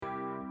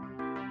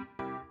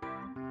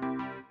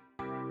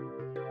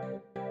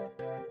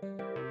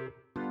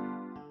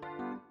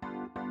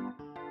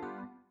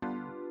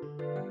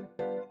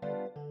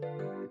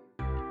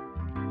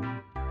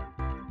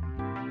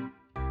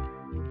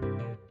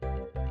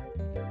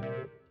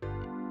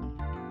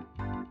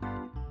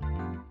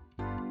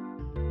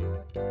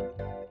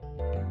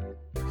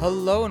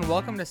Hello and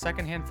welcome to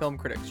Secondhand Film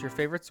Critics, your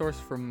favorite source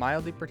for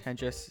mildly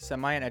pretentious,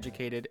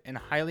 semi-uneducated, and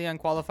highly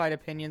unqualified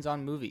opinions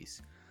on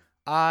movies.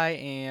 I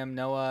am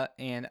Noah,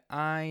 and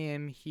I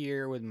am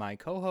here with my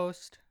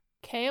co-host,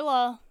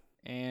 Kayla.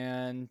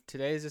 And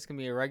today is just going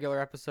to be a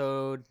regular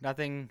episode.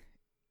 Nothing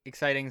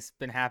exciting's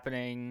been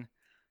happening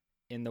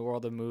in the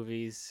world of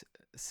movies,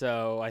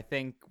 so I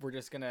think we're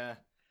just going to...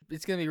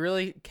 It's going to be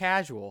really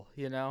casual,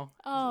 you know?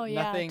 Oh,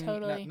 yeah,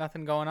 totally.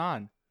 Nothing going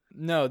on.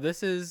 No,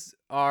 this is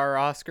our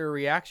Oscar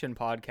reaction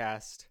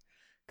podcast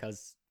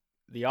because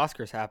the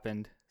Oscars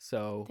happened.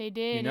 So they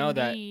did, you know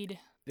indeed. That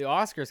the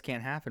Oscars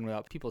can't happen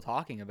without people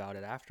talking about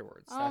it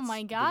afterwards. Oh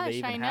my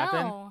gosh, I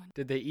know.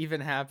 Did they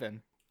even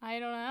happen? I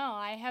don't know.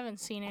 I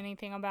haven't seen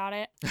anything about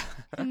it.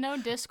 No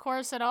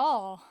discourse at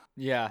all.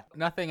 Yeah,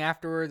 nothing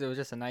afterwards. It was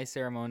just a nice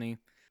ceremony.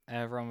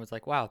 Everyone was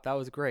like, wow, that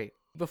was great.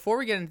 Before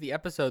we get into the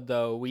episode,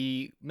 though,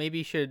 we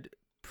maybe should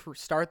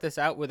start this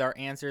out with our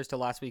answers to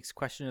last week's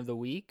question of the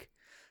week.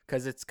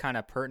 Because it's kind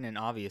of pertinent,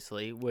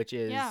 obviously, which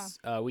is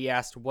we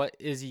asked, what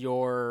is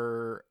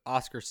your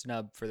Oscar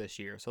snub for this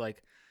year? So,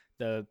 like,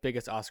 the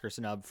biggest Oscar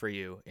snub for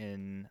you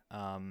in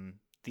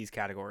these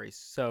categories.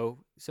 So,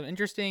 some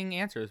interesting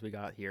answers we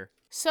got here.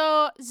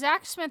 So,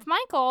 Zach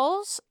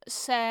Smith-Michaels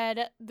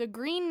said, The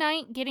Green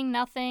Knight getting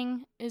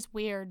nothing is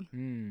weird.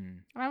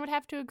 I would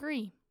have to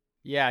agree.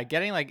 Yeah,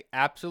 getting, like,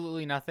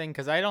 absolutely nothing,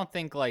 because I don't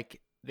think,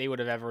 like, they would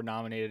have ever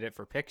nominated it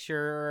for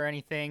picture or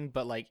anything,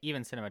 but, like,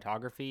 even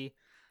cinematography.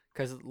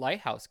 Because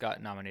Lighthouse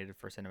got nominated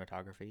for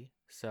cinematography,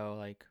 so,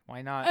 like,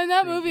 why not? And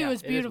that movie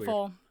was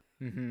beautiful.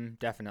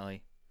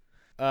 Definitely.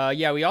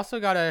 Yeah, we also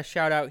got a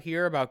shout-out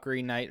here about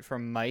Green Knight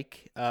from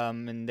Mike,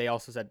 and they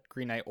also said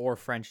Green Knight or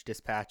French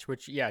Dispatch,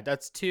 which, yeah,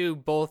 that's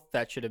both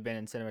that should have been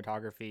in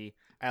cinematography,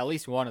 at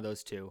least one of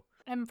those two.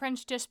 And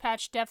French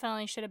Dispatch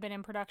definitely should have been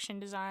in production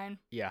design.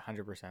 Yeah,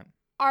 100%.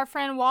 Our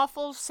friend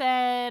Waffle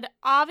said,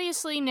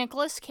 obviously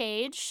Nicolas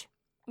Cage,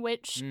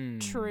 which,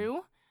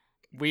 true.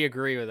 We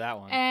agree with that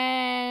one.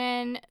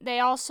 And they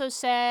also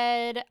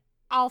said,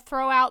 I'll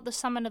throw out The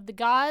Summit of the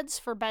Gods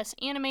for Best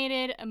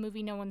Animated, a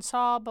movie no one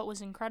saw but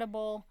was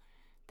incredible.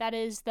 That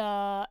is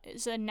a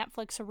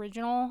Netflix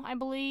original, I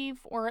believe,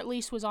 or at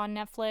least was on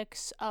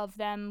Netflix, of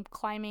them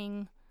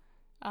climbing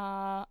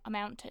a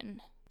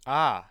mountain.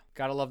 Ah,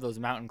 gotta love those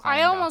mountain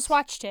climbing I almost docs.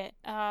 watched it,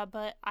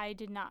 but I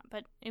did not.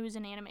 But it was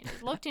an animated.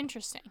 It looked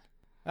interesting.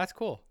 That's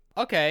cool.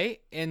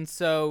 Okay, and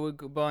so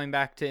going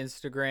back to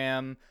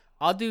Instagram...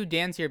 I'll do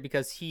Dan's here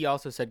because he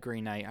also said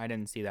Green Knight. I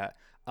didn't see that.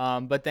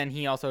 But then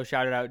he also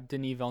shouted out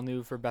Denis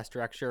Villeneuve for Best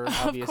Director,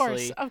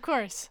 obviously. Of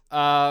course.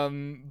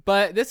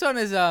 But this one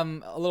is a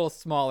little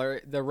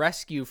smaller. The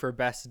Rescue for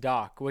Best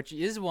Doc, which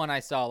is one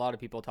I saw a lot of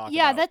people talk about.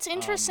 Yeah, that's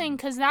interesting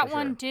because that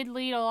one did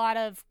lead a lot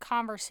of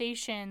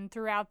conversation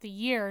throughout the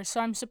year.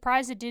 So I'm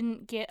surprised it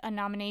didn't get a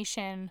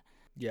nomination.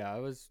 Yeah,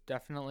 it was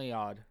definitely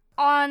odd.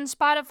 On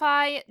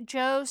Spotify,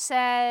 Joe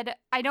said,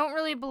 I don't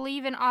really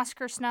believe in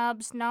Oscar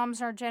snubs. Noms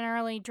are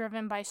generally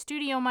driven by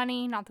studio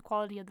money, not the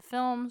quality of the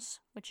films,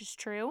 which is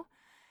true.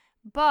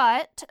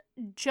 But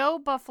Joe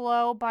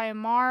Buffalo by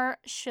Amar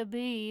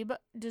Shabib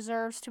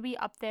deserves to be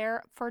up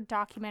there for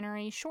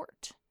documentary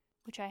short,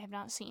 which I have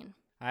not seen.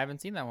 I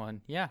haven't seen that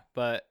one, yeah.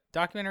 But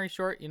documentary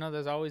short,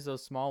 there's always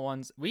those small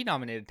ones. We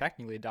nominated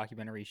technically a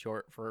documentary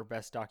short for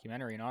Best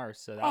Documentary in ours,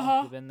 so that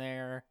would have been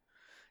there.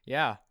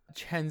 Yeah.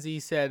 Chenzi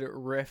said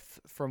Riff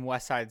from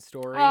West Side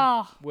Story,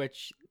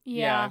 which,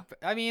 yeah.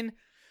 I mean,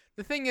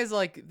 the thing is,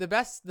 like,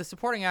 the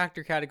supporting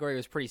actor category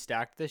was pretty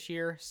stacked this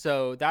year,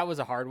 so that was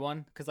a hard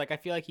one, because, like, I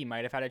feel like he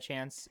might have had a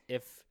chance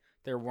if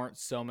there weren't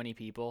so many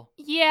people.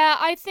 Yeah,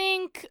 I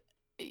think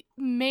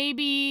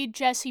maybe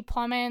Jesse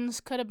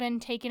Plemons could have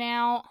been taken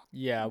out.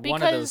 Yeah,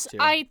 one of those two.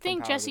 Because I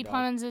think Jesse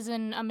Plemons is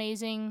an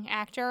amazing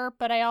actor,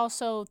 but I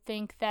also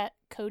think that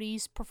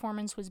Cody's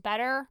performance was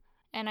better,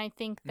 and I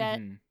think that...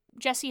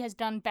 Jesse has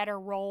done better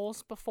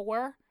roles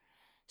before,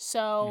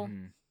 so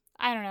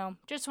I don't know,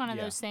 just one of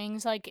those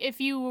things. Like, if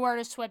you were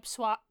to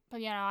swap,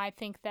 I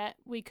think that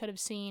we could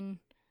have seen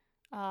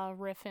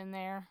Riff in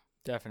there.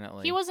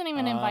 Definitely. He wasn't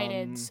even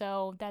invited,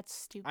 so that's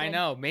stupid. I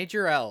know,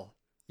 Major L.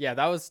 Yeah,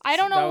 that was. I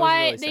don't know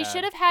why really they sad.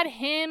 should have had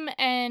him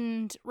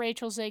and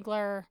Rachel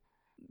Zegler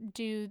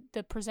do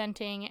the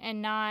presenting,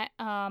 and not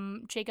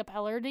Jacob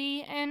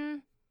Elordi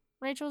and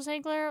Rachel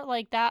Zegler.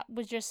 Like, that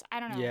was just, I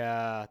don't know.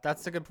 Yeah,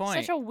 that's a good point.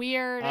 Such a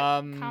weird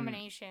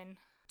combination.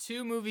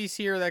 Two movies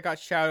here that got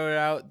shouted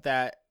out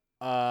that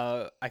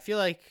I feel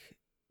like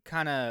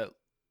kind of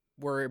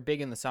were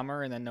big in the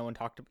summer and then no one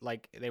talked,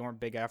 like, they weren't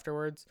big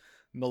afterwards.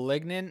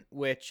 Malignant,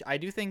 which I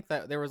do think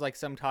that there was, like,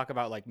 some talk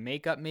about, like,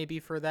 makeup maybe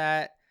for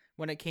that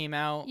when it came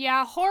out.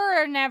 Yeah,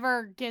 horror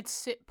never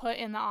gets put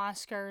in the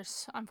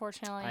Oscars,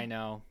 unfortunately. I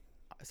know.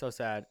 So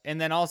sad. And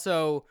then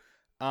also...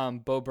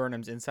 Bo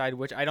Burnham's Inside,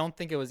 which I don't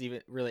think it was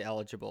even really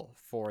eligible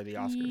for the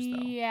Oscars,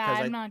 though. Yeah,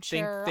 I'm not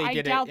sure. I think they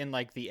did it in,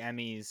 like, the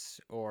Emmys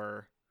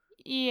or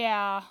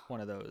one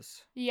of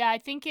those. Yeah, I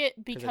think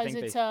because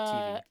it's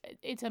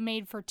a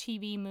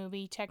made-for-TV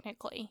movie,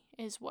 technically,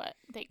 is what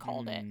they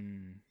called it.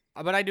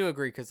 But I do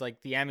agree, because,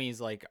 like, the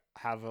Emmys, like,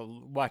 have a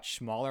much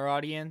smaller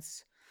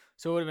audience.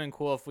 So it would have been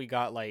cool if we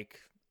got like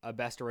a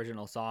best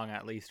original song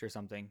at least or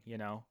something, you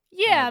know?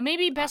 Yeah, Like,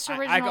 maybe best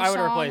original I would have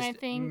song, replaced I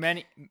think.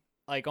 many,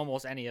 like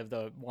almost any of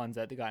the ones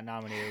that got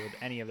nominated with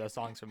any of those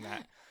songs from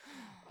that.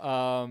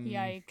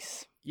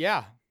 Yikes.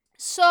 Yeah.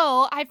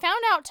 So I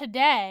found out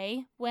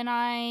today when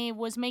I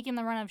was making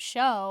the run of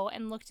show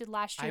and looked at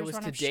last year's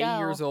run of show. I was today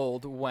years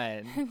old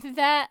when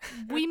that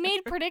we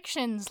made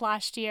predictions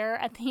last year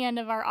at the end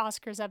of our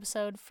Oscars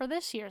episode for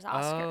this year's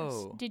Oscars.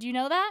 Oh. Did you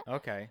know that?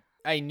 Okay.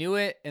 I knew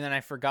it, and then I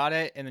forgot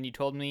it, and then you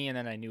told me, and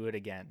then I knew it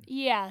again.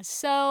 Yeah,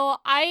 so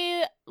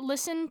I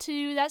listened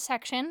to that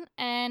section,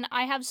 and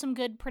I have some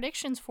good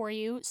predictions for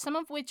you, some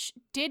of which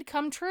did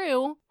come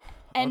true,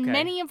 and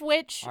many of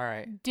which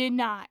did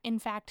not, in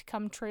fact,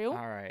 come true.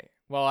 All right.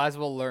 Well, as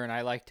we'll learn,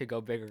 I like to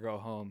go big or go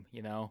home,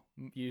 you know?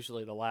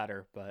 Usually the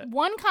latter, but...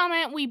 One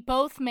comment we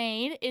both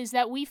made is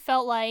that we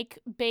felt like,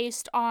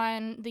 based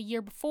on the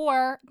year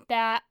before,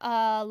 that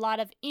a lot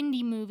of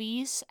indie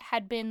movies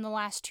had been the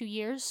last 2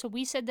 years, so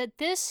we said that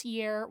this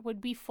year would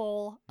be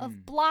full of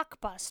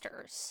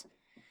blockbusters,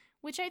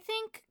 which I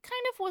think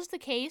kind of was the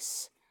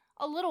case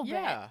a little bit.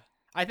 Yeah.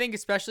 I think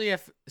especially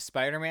if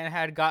Spider-Man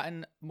had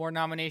gotten more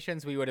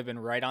nominations, we would have been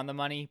right on the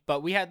money,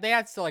 but they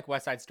had still like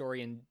West Side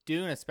Story and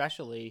Dune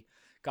especially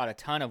got a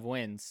ton of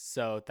wins,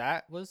 so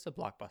that was a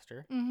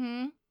blockbuster.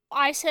 Mm-hmm.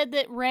 I said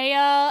that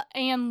Raya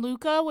and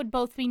Luca would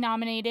both be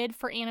nominated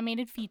for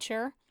animated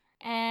feature,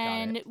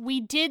 and we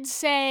did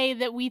say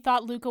that we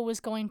thought Luca was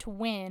going to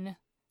win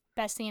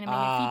Best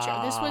Animated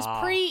Feature. This was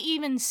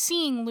pre-even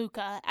seeing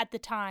Luca at the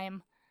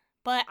time,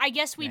 but I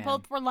guess we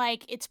both were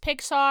like, it's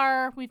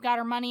Pixar, we've got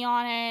our money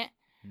on it.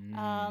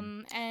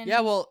 And yeah,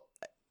 well,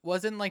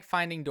 wasn't like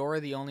Finding Dory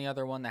the only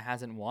other one that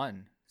hasn't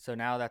won? So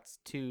now that's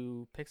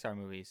 2 Pixar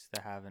movies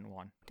that haven't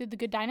won. Did The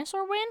Good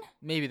Dinosaur win?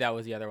 Maybe that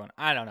was the other one.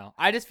 I don't know.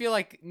 I just feel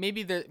like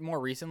maybe more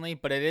recently,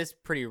 but it is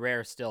pretty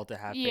rare still to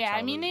have Pixar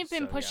I mean, movies,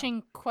 they've been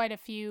pushing quite a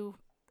few.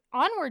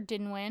 Onward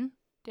didn't win,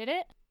 did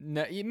it?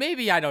 No,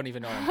 maybe I don't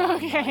even know what I'm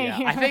talking about. Yeah.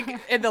 I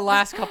think in the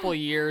last couple of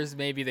years,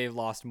 maybe they've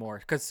lost more,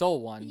 because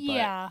Soul won.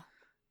 But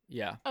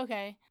yeah.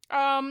 Okay.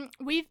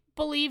 We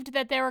believed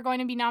that there were going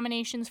to be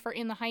nominations for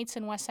In the Heights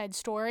and West Side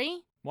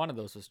Story. One of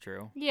those was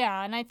true.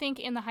 Yeah, and I think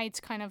In the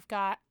Heights kind of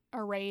got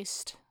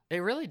erased. It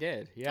really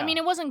did, yeah. I mean,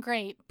 it wasn't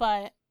great,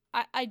 but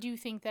I do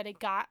think that it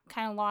got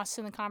kind of lost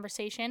in the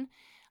conversation.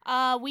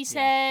 We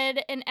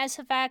said an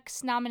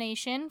SFX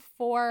nomination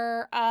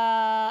for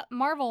a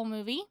Marvel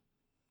movie,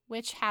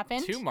 which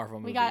happened. 2 Marvel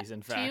movies, we got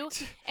in fact.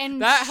 2.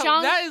 And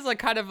that is like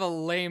kind of a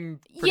lame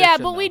prediction, yeah,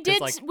 but though,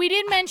 we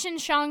did mention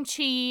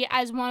Shang-Chi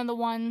as one of the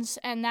ones,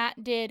 and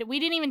we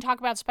didn't even talk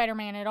about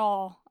Spider-Man at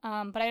all.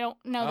 But I don't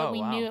know that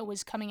we knew it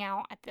was coming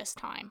out at this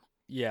time.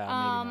 Yeah,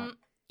 maybe not.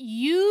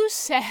 You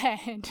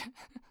said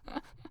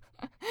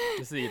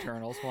this is the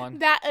Eternals one.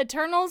 That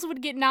Eternals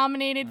would get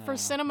nominated for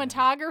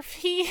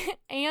cinematography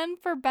and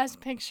for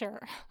Best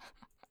Picture.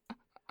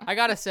 I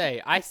gotta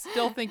say, I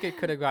still think it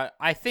could have got...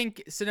 I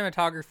think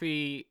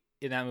cinematography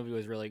in that movie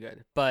was really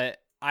good, but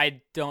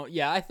I don't...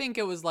 Yeah, I think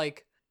it was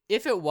like...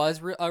 If it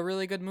was a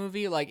really good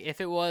movie, like if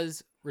it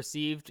was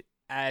received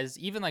as...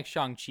 Even like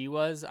Shang-Chi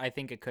was, I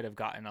think it could have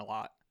gotten a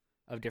lot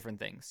of different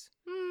things.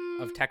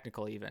 Of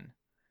technical even.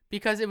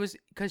 Because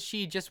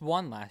she just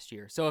won last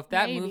year. So if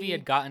that movie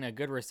had gotten a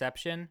good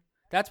reception,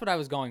 that's what I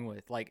was going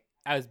with. Like,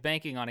 I was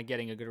banking on it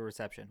getting a good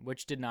reception,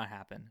 which did not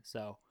happen.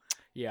 So,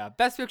 yeah,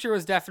 Best Picture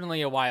was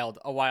definitely a wild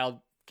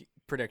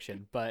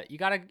prediction. But you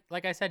gotta,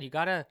 like I said, you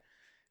gotta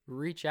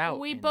reach out.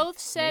 We both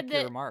said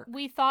that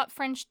we thought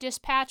French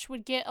Dispatch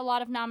would get a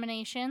lot of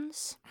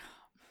nominations.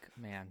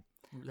 Man,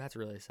 that's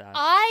really sad.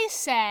 I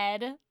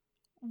said,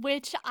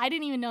 which I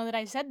didn't even know that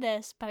I said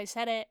this, but I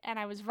said it and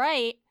I was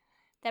right,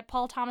 that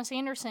Paul Thomas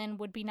Anderson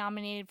would be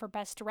nominated for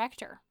Best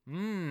Director.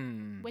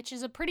 Which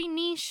is a pretty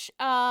niche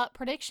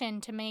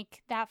prediction to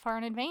make that far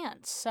in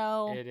advance.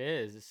 So It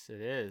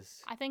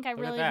is. I think I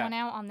really went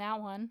out on that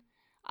one.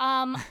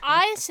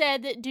 I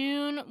said that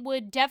Dune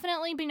would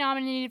definitely be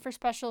nominated for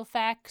special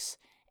effects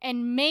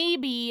and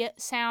maybe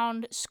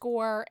sound,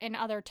 score, and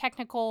other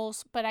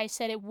technicals, but I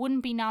said it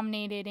wouldn't be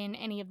nominated in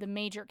any of the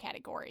major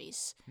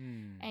categories.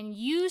 And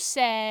you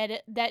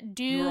said that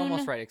Dune you were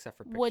almost right, except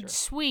for picture. Would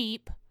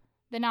sweep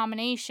the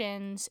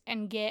nominations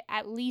and get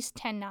at least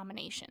 10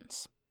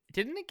 nominations.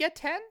 Didn't it get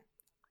 10?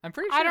 I'm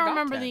pretty sure I don't it got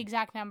remember 10. the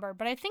exact number,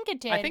 but I think it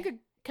did. I think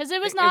because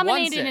it was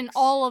nominated in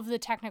all of the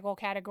technical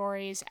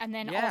categories and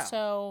then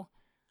also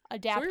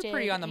adapted. So we're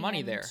pretty on the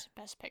money there.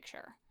 Best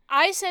Picture.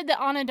 I said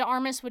that Ana de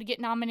Armas would get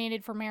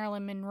nominated for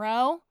Marilyn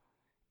Monroe,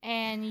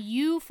 and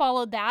you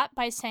followed that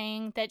by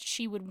saying that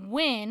she would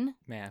win.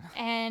 Man.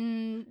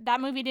 And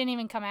that movie didn't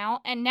even come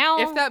out. And now,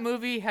 if that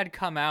movie had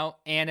come out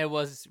and it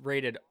was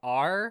rated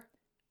R,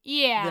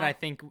 then I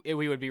think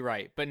we would be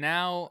right. But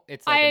now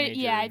it's like a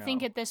major I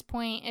think at this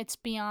point it's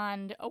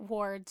beyond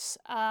awards.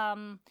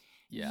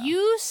 Yeah.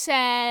 You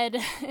said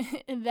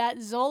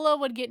that Zola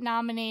would get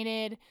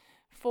nominated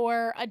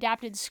for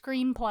adapted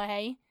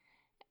screenplay,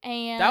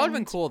 and that would have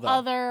been cool, though.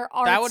 other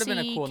That would have been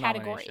a artsy cool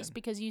categories nomination.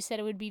 because you said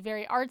it would be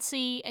very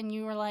artsy, and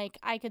you were like,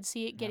 I could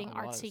see it getting it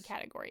artsy was.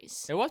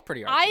 categories. It was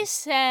pretty artsy. I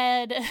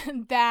said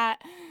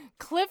that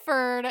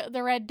Clifford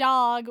the red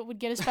dog would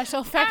get a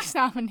special effects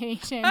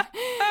nomination,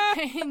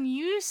 and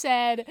you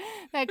said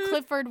that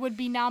Clifford would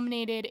be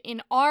nominated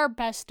in our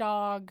Best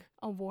Dog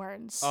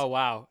awards. Oh,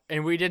 wow.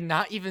 And we did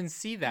not even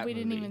see that We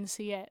movie. didn't even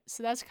see it,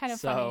 so that's kind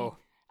of funny.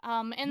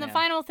 And the man.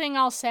 final thing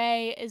I'll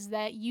say is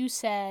that you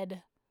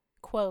said,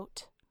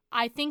 quote,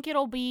 I think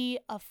it'll be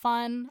a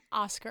fun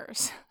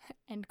Oscars,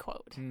 end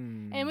quote.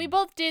 And we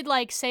both did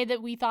say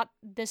that we thought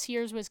this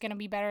year's was going to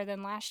be better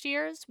than last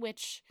year's,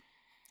 which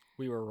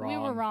we were wrong. We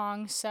were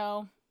wrong,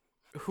 so.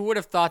 Who would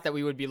have thought that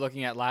we would be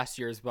looking at last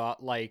year's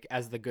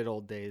as the good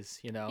old days,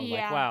 Yeah.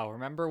 Like, wow,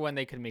 remember when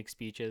they could make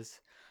speeches?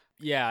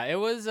 Yeah, it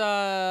was,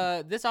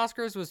 this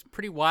Oscars was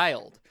pretty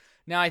wild.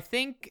 Now, I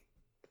think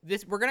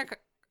we're going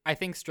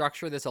to,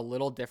 structure this a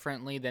little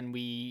differently than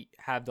we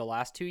have the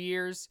last 2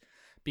 years,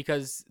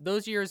 because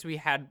those years we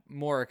had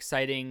more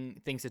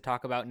exciting things to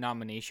talk about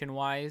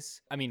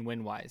win-wise.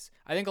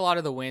 I think a lot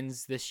of the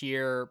wins this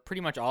year,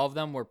 pretty much all of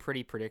them were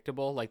pretty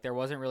predictable. Like, there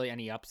wasn't really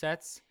any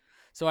upsets.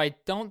 So I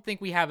don't think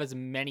we have as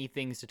many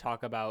things to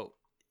talk about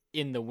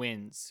in the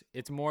wins.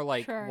 It's more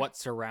like what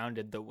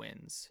surrounded the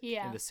wins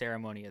in the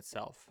ceremony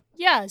itself.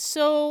 Yeah,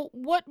 so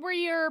what were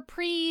your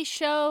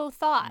pre-show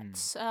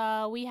thoughts?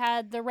 We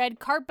had the red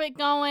carpet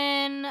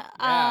going.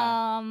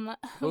 Yeah.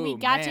 We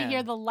got to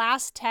hear the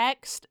last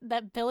text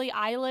that Billie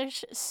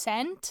Eilish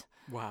sent.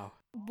 Wow.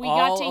 We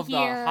got to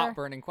hear the hot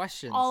burning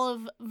questions. All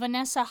of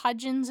Vanessa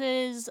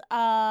Hudgens'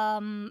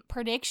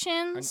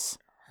 predictions.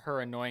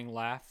 Her annoying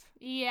laugh.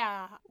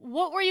 Yeah.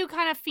 What were you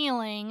kind of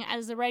feeling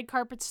as the red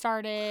carpet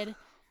started?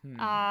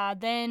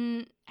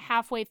 Then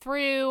halfway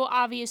through,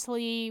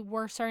 obviously,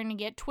 we're starting to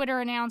get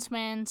Twitter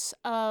announcements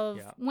of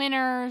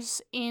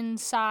winners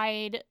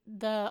inside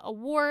the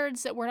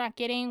awards that we're not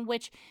getting,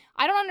 which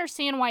I don't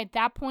understand why at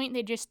that point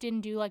they just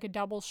didn't do a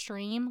double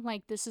stream.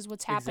 Like, this is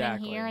what's happening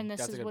here and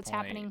this is what's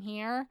happening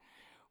here.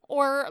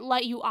 Or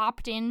let you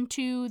opt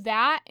into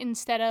that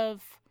instead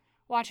of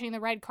watching the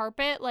red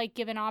carpet,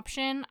 give an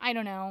option. I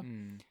don't know.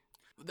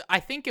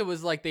 I think it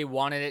was they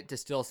wanted it to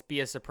still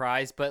be a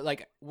surprise, but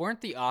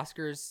weren't the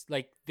Oscars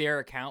their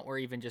account were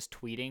even just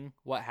tweeting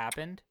what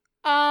happened?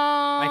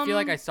 I feel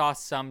like I saw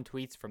some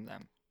tweets from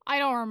them. I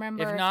don't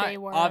remember if not, they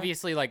were.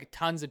 Obviously,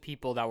 tons of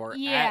people that were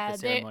at the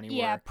ceremony were.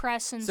 Yeah,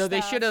 press and so stuff.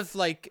 They should have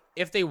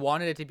if they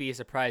wanted it to be a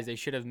surprise, they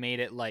should have made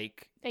it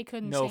they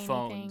couldn't no say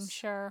phones, anything,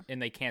 sure,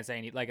 and they can't say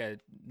any a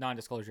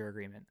non-disclosure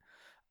agreement.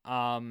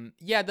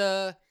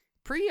 The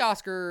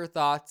pre-Oscar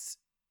thoughts.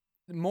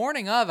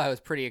 Morning of, I was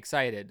pretty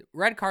excited.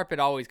 Red carpet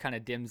always kind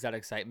of dims that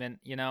excitement,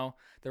 The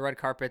red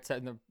carpets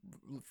in the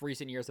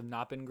recent years have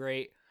not been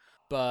great,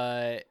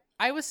 but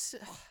I was.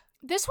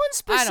 This one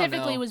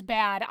specifically was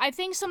bad. I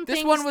think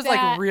this one was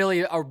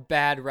really a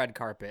bad red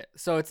carpet,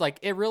 so it's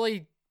it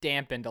really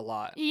dampened a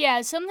lot.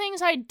 Yeah, some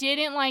things I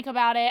didn't like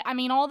about it. I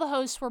mean, all the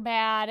hosts were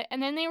bad,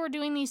 and then they were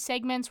doing these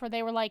segments where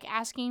they were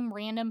asking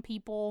random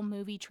people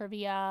movie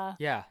trivia.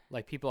 Yeah,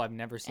 people I've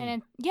never seen.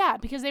 And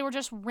because they were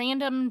just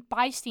random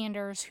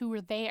bystanders who were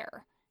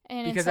there.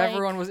 And because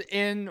everyone was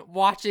in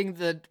watching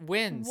the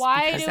wins.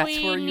 Why because do that's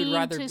we where you'd need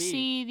rather to be.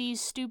 see these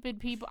stupid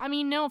people? I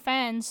mean, no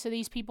offense to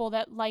these people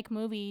that like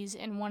movies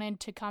and wanted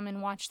to come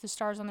and watch the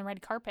stars on the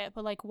red carpet,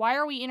 but why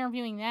are we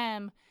interviewing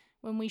them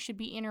when we should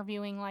be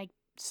interviewing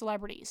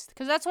celebrities?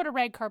 Because that's what a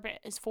red carpet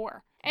is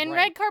for. And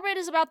red carpet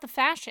is about the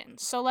fashion.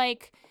 So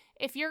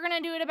if you're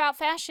gonna do it about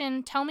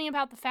fashion, tell me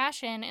about the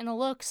fashion and the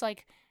looks.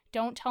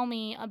 Don't tell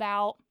me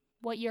about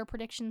what your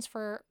predictions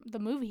for the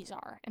movies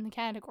are in the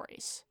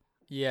categories.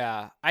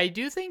 Yeah, I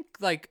do think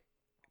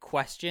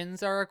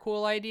questions are a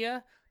cool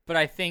idea, but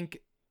I think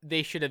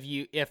they should have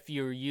if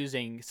you're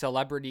using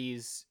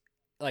celebrities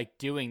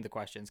doing the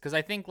questions, because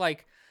I think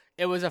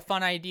it was a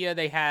fun idea.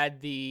 They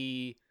had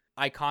the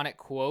iconic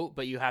quote,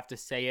 but you have to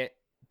say it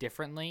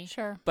differently.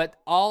 Sure. But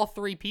all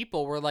three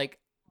people were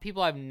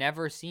people I've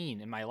never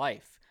seen in my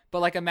life.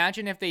 But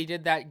imagine if they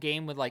did that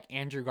game with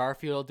Andrew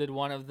Garfield did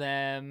one of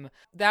them.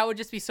 That would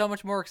just be so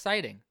much more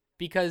exciting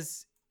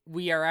because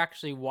we are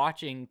actually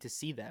watching to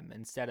see them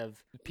instead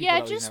of people. Yeah,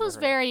 it just was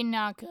very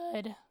not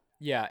good.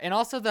 Yeah, and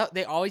also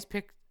they always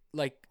pick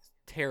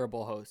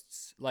terrible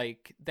hosts.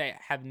 They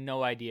have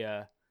no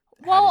idea.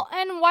 Well,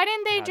 and why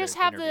didn't they just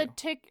have the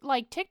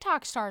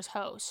TikTok stars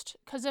host?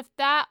 Because if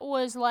that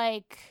was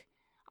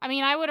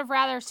I would have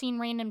rather seen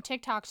random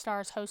TikTok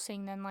stars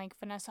hosting than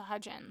Vanessa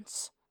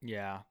Hudgens.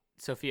 Yeah,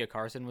 Sophia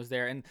Carson was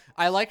there, and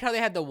I liked how they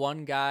had the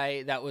one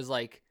guy that was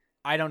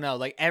I don't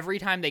know, every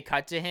time they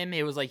cut to him,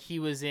 it was he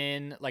was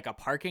in a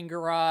parking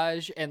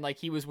garage, and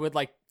he was with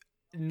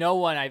no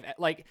one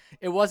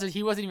he wasn't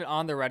even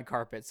on the red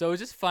carpet. So it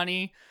was just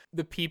funny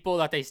the people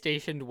that they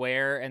stationed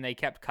where, and they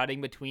kept cutting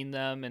between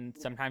them, and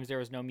sometimes there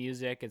was no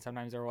music and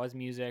sometimes there was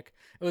music.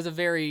 It was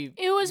very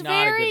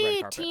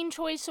Teen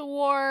Choice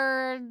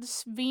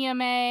Awards,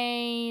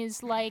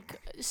 VMAs,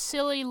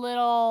 silly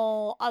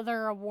little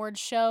other award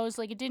shows.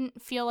 It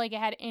didn't feel like it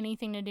had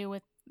anything to do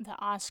with the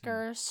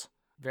Oscars.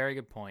 Very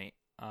good point.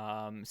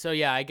 So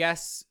yeah, I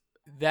guess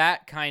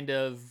that kind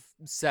of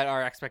set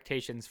our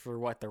expectations for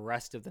what the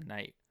rest of the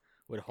night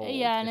would hold.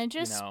 Yeah, and if, it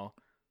just, you know,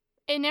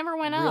 it never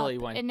went really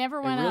up. went. It never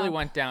It went really up.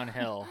 went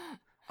downhill.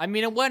 I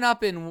mean, it went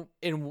up in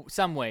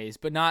some ways,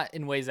 but not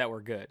in ways that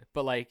were good.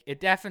 But like, it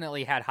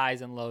definitely had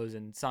highs and lows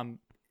in some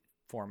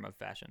form of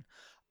fashion.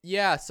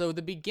 Yeah. So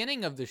the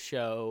beginning of the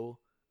show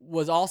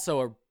was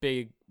also a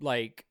big,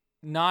 like,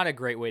 not a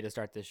great way to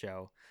start the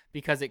show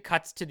because it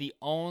cuts to the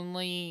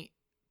only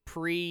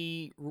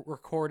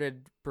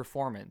pre-recorded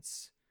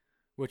performance,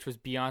 which was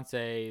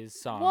Beyonce's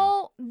song.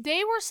 Well,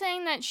 they were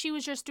saying that she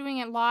was just doing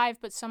it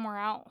live, but somewhere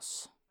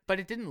else. But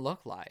it didn't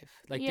look live.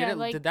 Like, Yeah,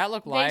 like, did that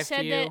look live they said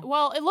to you? that.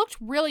 Well, it looked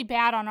really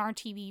bad on our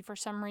TV for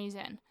some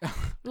reason.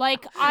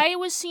 Like, I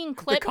was seeing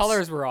clips. The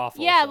colors were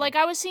awful. Yeah, so. like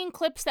I was seeing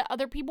clips that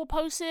other people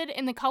posted,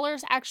 and the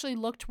colors actually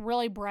looked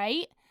really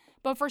bright.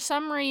 But for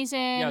some reason,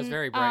 Yeah, it was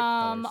very bright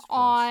colors for us.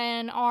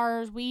 on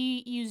ours,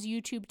 we use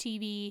YouTube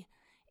TV.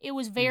 It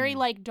was very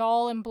like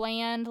dull and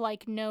bland,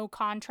 like no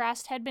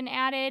contrast had been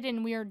added,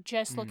 and we were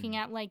just looking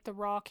at like the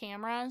raw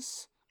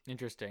cameras.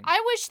 Interesting.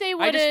 I wish they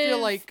would have. I just feel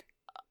like.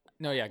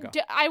 No, yeah, go.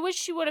 I wish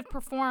she would have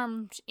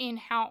performed in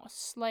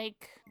house,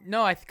 like.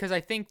 No, because I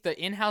think the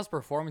in-house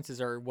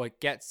performances are what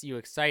gets you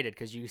excited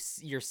because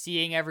you're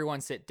seeing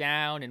everyone sit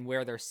down and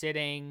where they're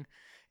sitting,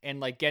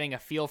 and like getting a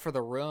feel for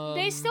the room.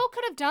 They still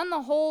could have done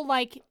the whole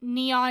like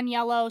neon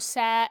yellow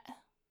set,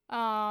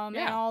 and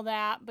all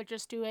that, but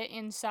just do it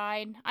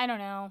inside. I don't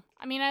know.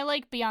 I mean, I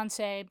like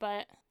Beyonce,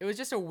 but it was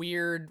just a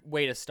weird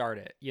way to start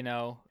it, you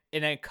know.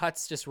 And then it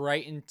cuts just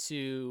right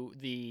into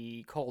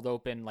the cold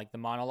open, like the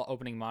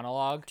opening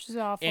monologue. Which is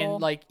awful.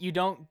 And like you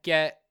don't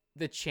get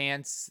the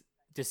chance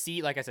to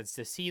see, like I said,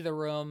 to see the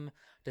room,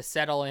 to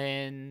settle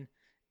in,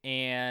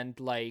 and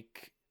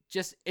like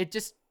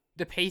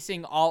the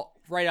pacing all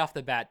right off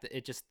the bat,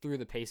 it just threw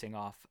the pacing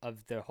off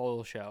of the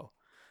whole show.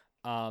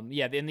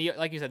 Yeah,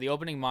 like you said, the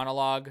opening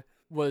monologue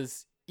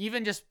was,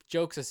 even just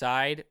jokes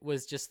aside,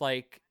 was just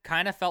like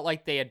kind of felt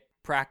like they had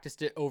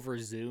practiced it over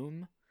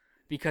Zoom.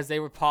 Because they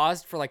were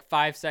paused for like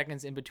 5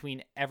 seconds in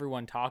between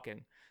everyone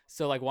talking.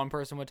 So like one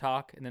person would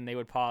talk and then they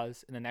would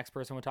pause and the next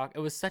person would talk. It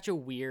was such a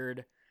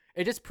weird,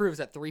 it just proves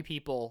that 3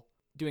 people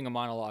doing a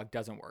monologue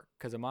doesn't work.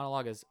 Because a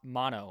monologue is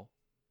one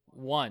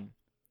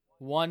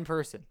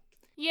person.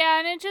 Yeah,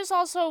 and it just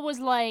also was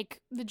like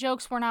the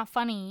jokes were not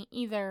funny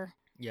either.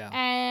 Yeah.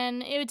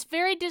 And it's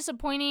very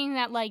disappointing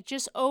that like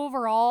just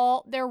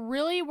overall there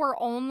really were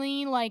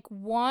only like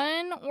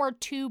 1 or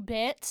 2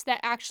 bits that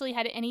actually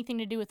had anything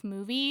to do with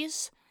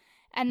movies.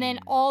 And then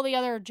all the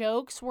other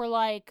jokes were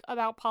like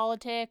about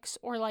politics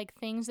or like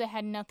things that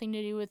had nothing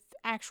to do with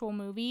actual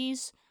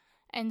movies.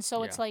 And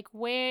so it's like,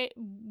 where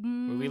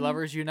movie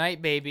lovers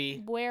unite,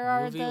 baby. Where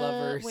are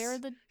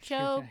the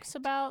jokes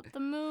about the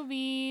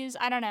movies?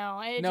 I don't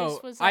know. It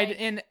just was like,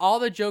 and all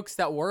the jokes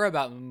that were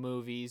about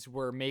movies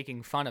were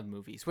making fun of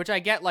movies, which I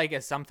get like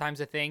is sometimes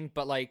a thing,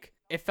 but like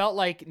it felt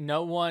like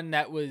no one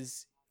that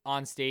was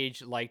on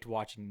stage liked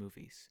watching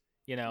movies,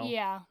 you know?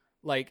 Yeah.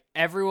 Like,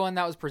 everyone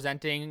that was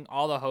presenting,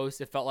 all the hosts,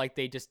 it felt like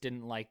they just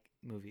didn't like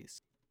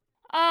movies.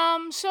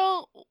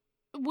 So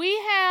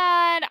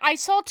I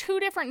saw 2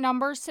 different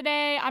numbers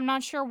today. I'm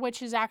not sure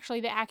which is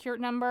actually the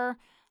accurate number.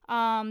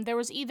 There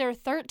was either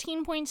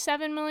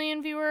 13.7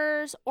 million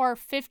viewers or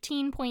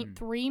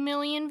 15.3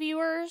 million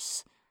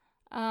viewers.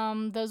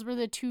 Those were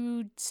the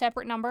 2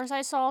 separate numbers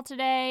I saw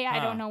today. I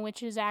don't know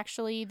which is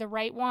actually the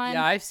right one.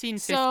 Yeah, I've seen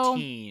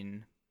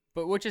 15,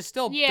 but which is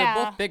still, they're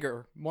both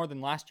bigger, more than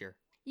last year.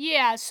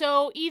 Yeah,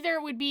 so either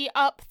it would be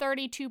up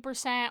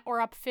 32% or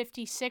up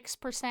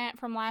 56%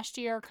 from last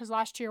year, because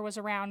last year was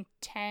around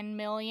 10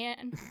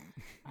 million.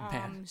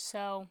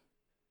 So.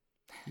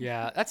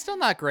 Yeah, that's still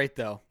not great,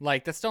 though.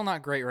 Like, that's still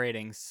not great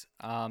ratings.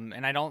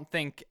 And I don't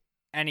think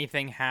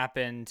anything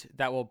happened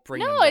that will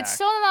bring them back. No, it's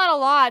still not a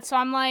lot, so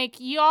I'm like,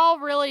 y'all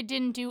really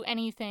didn't do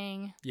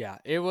anything. Yeah,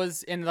 it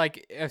was, and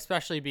like,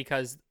 especially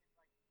because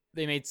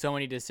they made so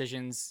many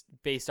decisions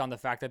based on the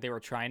fact that they were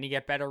trying to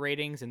get better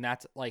ratings, and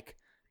that's, like,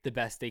 the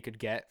best they could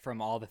get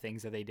from all the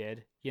things that they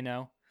did, you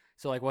know?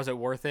 So, like, was it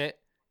worth it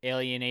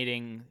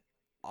alienating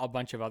a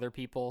bunch of other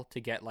people to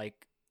get,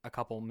 like, a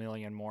couple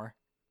million more?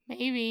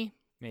 Maybe.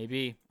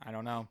 I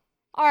don't know.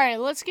 All right,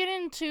 let's get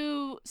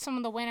into some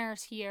of the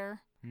winners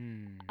here.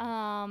 And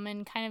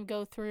kind of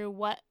go through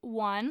what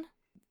won.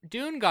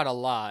 Dune got a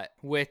lot,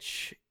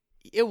 which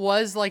it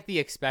was, like, the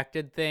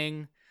expected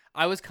thing.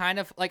 I was kind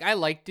of, like, I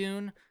like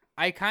Dune.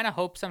 I kind of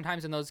hope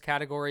sometimes in those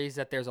categories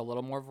that there's a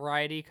little more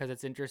variety, because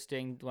it's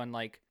interesting when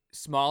like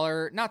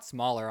not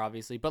smaller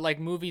obviously, but like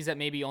movies that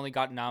maybe only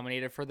got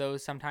nominated for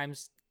those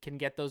sometimes can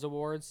get those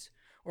awards,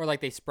 or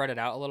like they spread it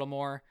out a little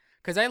more.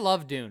 Because I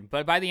love Dune,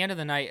 but by the end of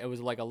the night it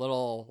was like a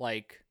little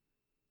like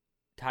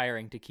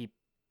tiring to keep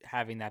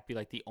having that be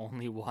like the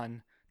only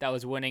one that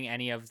was winning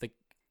any of the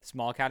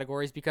small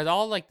categories, because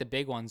all like the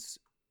big ones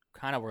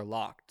kind of were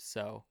locked.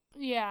 So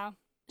yeah,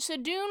 so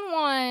Dune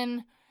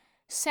won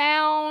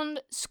sound,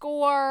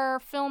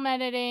 score, film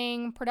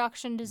editing,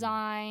 production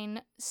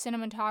design,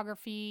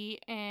 cinematography,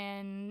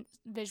 and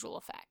visual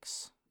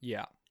effects.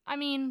 Yeah. I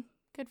mean,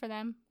 good for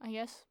them, I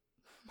guess.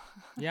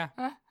 Yeah.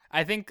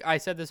 I think I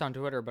said this on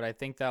Twitter, but I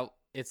think that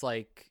it's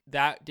like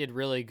that did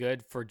really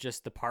good for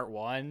just the part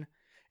 1.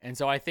 And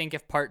so I think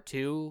if part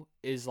 2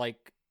 is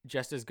like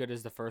just as good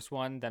as the first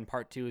one, then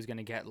part 2 is going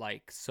to get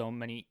like so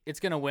many, it's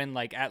going to win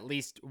like at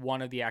least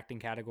one of the acting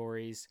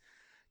categories,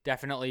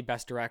 definitely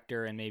best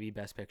director and maybe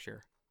best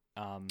picture.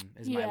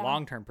 Is my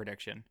long-term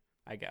prediction,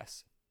 I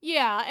guess.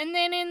 Yeah, and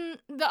then in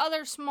the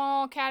other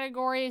small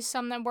categories,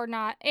 some that were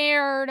not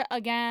aired,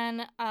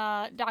 again,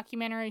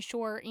 documentary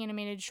short,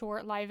 animated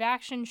short, live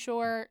action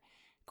short,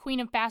 Queen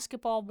of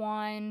Basketball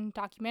won,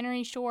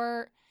 documentary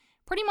short.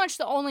 Pretty much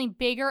the only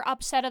bigger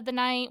upset of the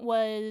night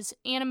was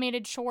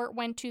animated short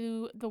went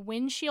to The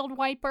Windshield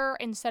Wiper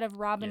instead of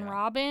Robin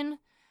Robin.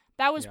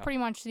 That was pretty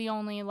much the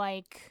only,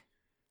 like,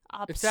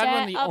 upset. It's sad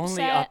when the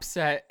only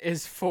upset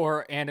is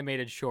for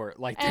animated short.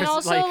 Like, and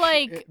also,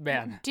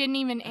 man, didn't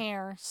even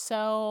air,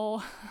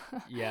 so...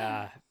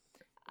 yeah.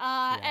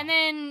 And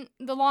then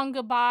The Long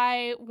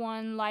Goodbye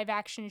won live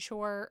action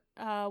short,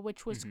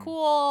 which was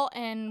cool,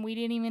 and we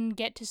didn't even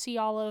get to see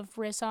all of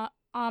Riz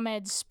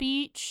Ahmed's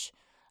speech,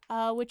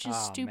 which is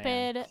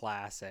stupid. Man.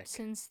 Classic.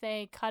 Since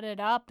they cut it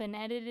up and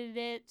edited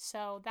it,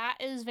 so that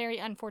is very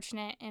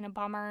unfortunate and a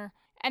bummer.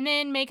 And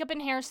then makeup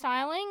and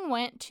hairstyling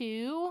went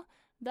to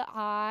The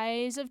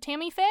Eyes of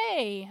Tammy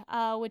Faye,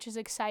 which is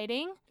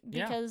exciting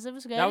because it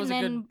was good. That was a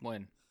good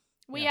win.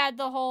 We had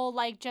the whole,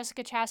 like,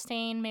 Jessica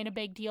Chastain made a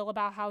big deal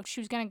about how she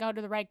was going to go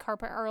to the red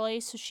carpet early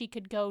so she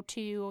could go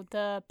to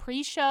the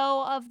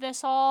pre-show of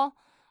this all.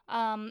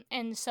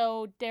 And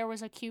so there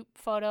was a cute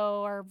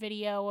photo or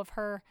video of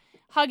her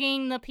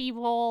hugging the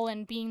people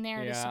and being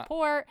there to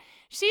support.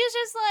 She is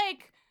just,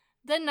 like,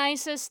 the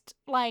nicest,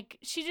 like,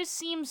 she just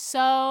seems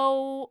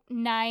so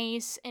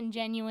nice and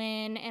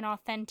genuine and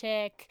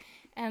authentic.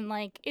 And,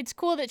 like, it's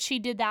cool that she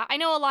did that. I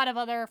know a lot of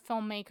other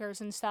filmmakers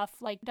and stuff,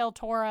 like Del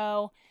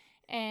Toro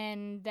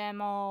and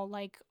them all,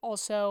 like,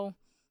 also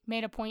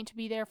made a point to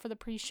be there for the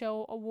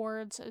pre-show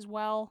awards as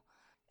well.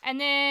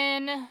 And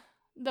then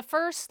the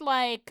first,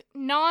 like,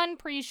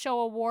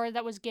 non-pre-show award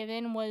that was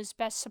given was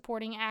Best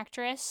Supporting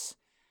Actress,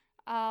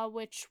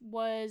 which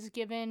was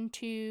given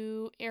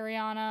to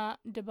Ariana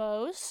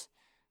DeBose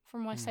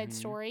from West Side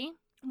Story,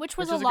 which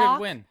was a lock.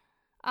 Good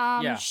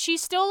win. She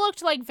still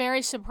looked, like,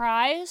 very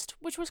surprised,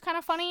 which was kind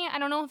of funny. I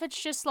don't know if it's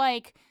just,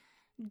 like,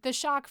 the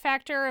shock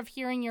factor of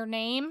hearing your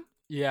name.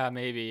 Yeah,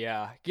 maybe,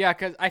 yeah. Yeah,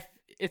 because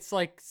it's,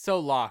 like, so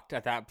locked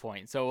at that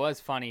point. So it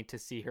was funny to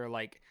see her,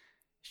 like,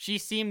 she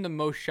seemed the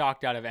most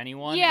shocked out of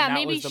anyone. Yeah, and that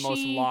maybe was the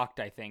most locked,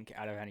 I think,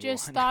 out of anyone.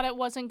 Just thought it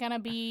wasn't going to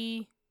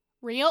be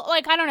real.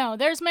 Like, I don't know.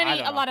 There's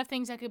a lot of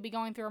things that could be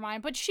going through her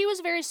mind. But she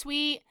was very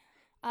sweet.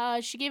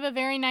 She gave a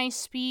very nice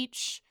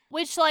speech,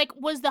 which, like,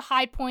 was the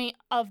high point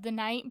of the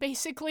night,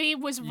 basically,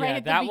 was right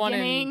at the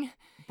beginning.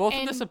 Both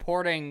of the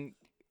supporting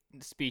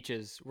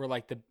speeches were,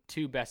 like, the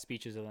two best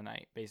speeches of the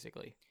night,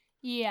 basically.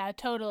 Yeah,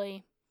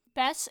 totally.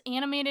 Best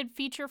animated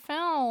feature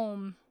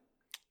film.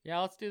 Yeah,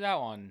 let's do that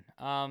one.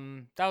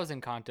 That was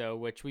Encanto,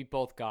 which we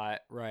both got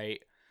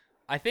right.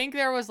 I think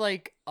there was,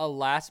 like, a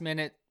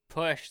last-minute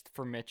push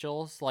for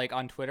Mitchell's. Like,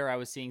 on Twitter, I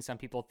was seeing some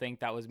people think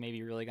that was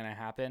maybe really going to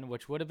happen,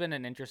 which would have been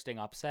an interesting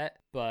upset,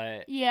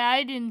 but... Yeah,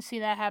 I didn't see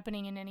that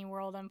happening in any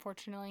world,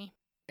 unfortunately.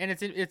 And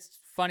it's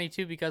funny,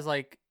 too, because,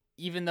 like,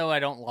 even though I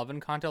don't love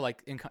Encanto,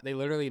 like, they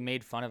literally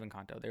made fun of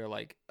Encanto. They were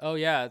like, oh,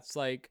 yeah, it's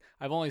like,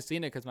 I've only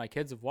seen it because my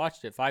kids have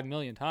watched it 5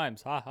 million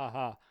times. Ha, ha,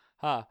 ha,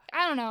 ha.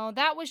 I don't know.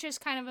 That was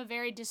just kind of a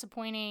very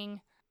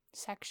disappointing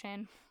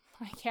section,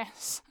 I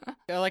guess.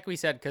 Like we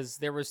said, because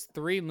there was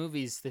 3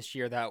 movies this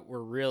year that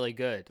were really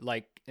good.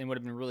 Like, it would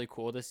have been really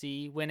cool to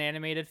see win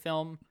animated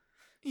film.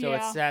 So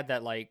it's sad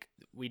that, like,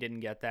 we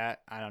didn't get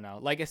that. I don't know.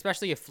 Like,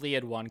 especially if Flea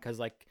had won, because,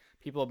 like,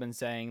 people have been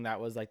saying that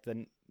was, like,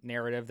 the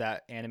narrative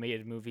that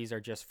animated movies are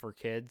just for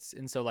kids,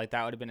 and so, like,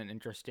 that would have been an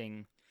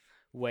interesting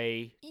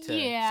way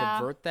to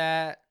subvert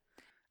that.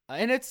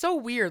 And it's so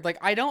weird, like,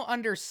 I don't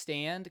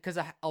understand, because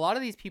a lot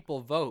of these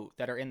people vote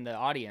that are in the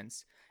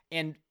audience,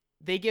 and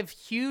they give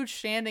huge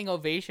standing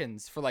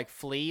ovations for, like,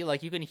 Flea.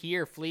 Like, you can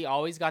hear Flea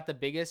always got the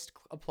biggest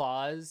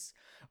applause,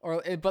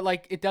 but,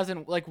 like, it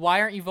doesn't, like, why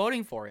aren't you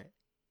voting for it?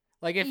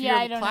 Like, if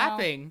you're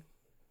clapping,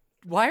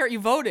 why aren't you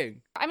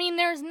voting? I mean,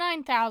 there's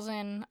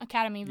 9,000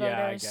 Academy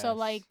voters, so,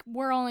 like,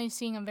 we're only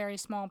seeing a very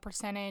small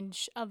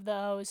percentage of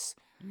those.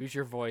 Use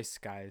your voice,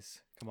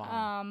 guys. Come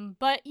on.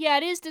 But, yeah,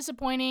 it is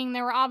disappointing.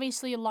 There were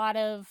obviously a lot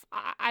of,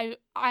 I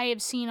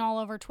have seen all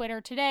over Twitter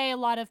today, a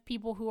lot of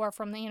people who are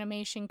from the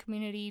animation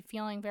community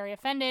feeling very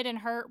offended and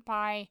hurt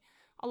by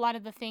a lot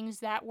of the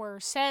things that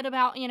were said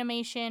about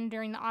animation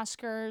during the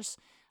Oscars,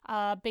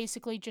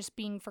 basically just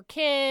being for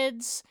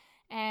kids,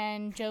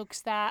 and jokes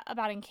that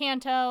about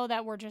Encanto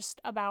that were just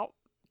about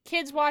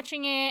kids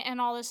watching it and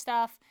all this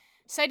stuff.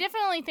 So I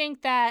definitely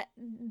think that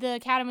the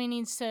Academy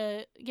needs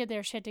to get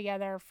their shit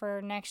together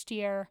for next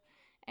year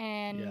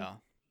and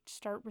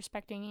start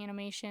respecting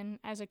animation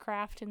as a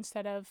craft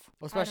instead of.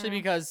 Well, especially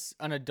because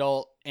an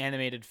adult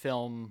animated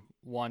film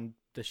won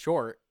the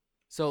short.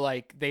 So,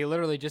 like, they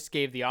literally just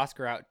gave the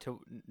Oscar out to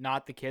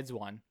not the kids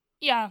one.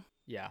 Yeah.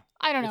 Yeah.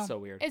 I don't know. It's so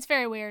weird. It's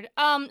very weird.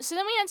 So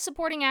then we had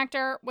supporting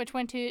actor, which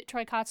went to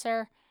Troy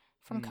Kotsur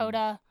from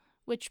CODA,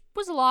 which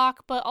was a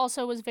lock, but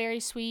also was very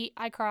sweet.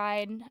 I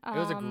cried. It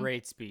was a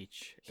great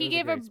speech. He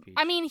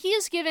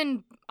has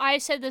given, I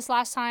said this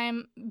last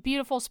time,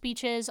 beautiful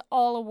speeches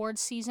all awards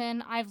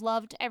season. I've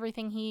loved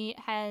everything he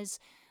has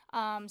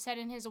said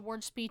in his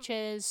award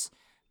speeches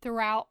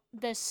throughout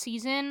this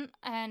season,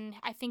 and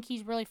I think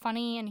he's really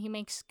funny and he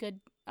makes good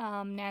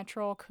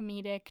natural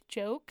comedic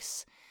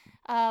jokes.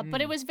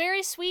 But it was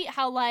very sweet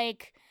how,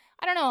 like,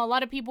 I don't know, a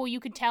lot of people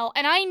you could tell,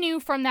 and I knew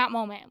from that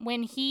moment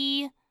when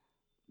he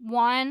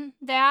won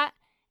that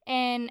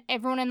and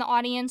everyone in the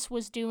audience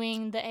was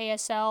doing the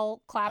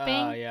ASL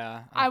clapping.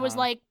 I was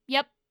like,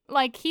 yep,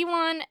 like, he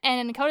won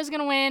and Coda's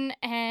gonna win,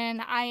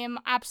 and I am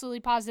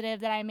absolutely positive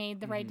that I made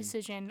the right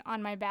decision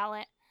on my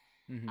ballot.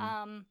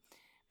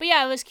 But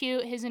yeah, it was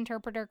cute. His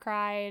interpreter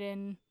cried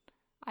and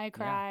I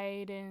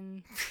cried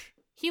and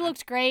he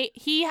looked great.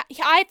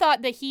 I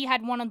thought that he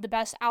had one of the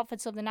best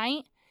outfits of the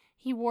night.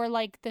 He wore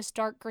like this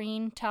dark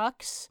green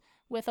tux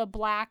with a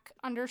black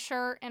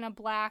undershirt and a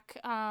black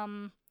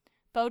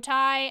bow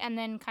tie, and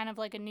then kind of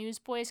like a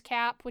newsboy's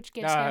cap, which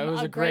gives him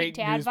a great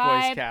dad newsboy's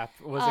vibe. Cap.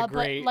 It was a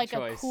great but like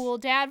choice. A cool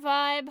dad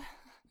vibe.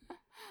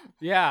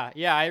 Yeah,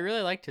 I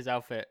really liked his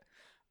outfit.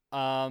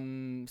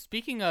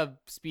 Speaking of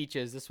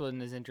speeches, this one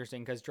is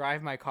interesting because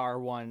Drive My Car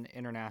won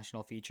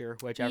international feature,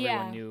 which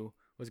everyone knew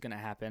was going to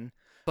happen.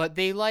 But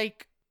they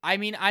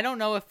I don't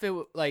know if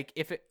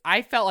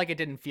I felt like it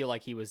didn't feel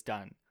like he was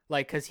done.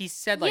 Like, cause he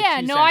said two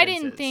sentences. I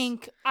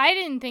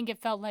didn't think it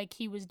felt like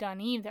he was done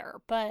either,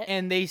 but.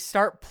 And they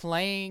start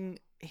playing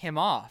him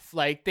off.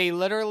 Like,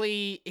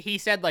 he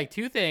said like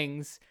two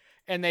things,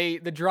 and the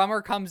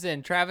drummer comes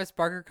in, Travis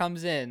Barker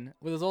comes in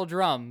with his old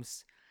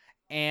drums,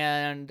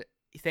 and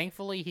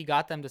thankfully he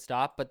got them to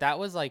stop. But that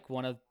was like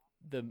one of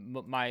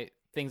my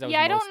things I was most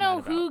I don't know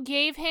mad about. who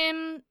gave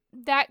him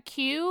that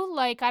cue.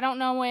 Like, I don't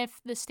know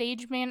if the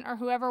stage man or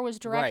whoever was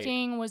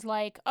directing was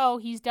like, oh,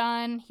 he's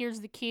done,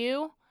 here's the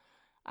cue.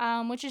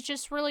 Which is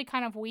just really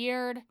kind of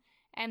weird.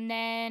 And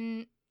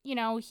then,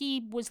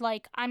 he was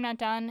like, I'm not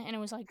done. And it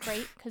was like,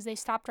 great, because they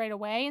stopped right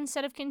away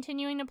instead of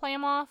continuing to play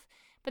him off.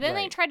 But then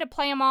they tried to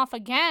play him off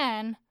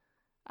again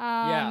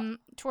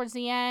towards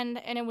the end.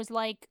 And it was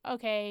like,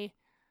 okay,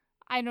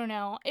 I don't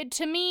know.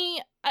 To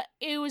me,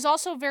 it was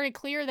also very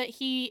clear that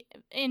he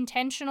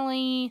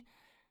intentionally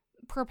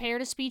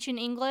prepared a speech in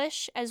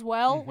English as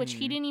well, which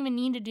he didn't even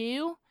need to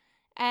do.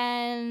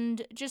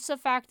 And just the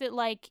fact that,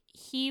 like,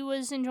 he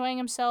was enjoying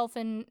himself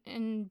and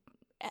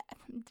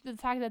the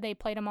fact that they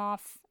played him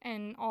off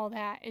and all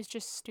that is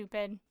just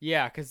stupid.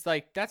 Yeah, because,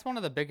 like, that's one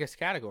of the biggest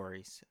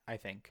categories, I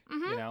think,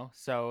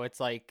 So it's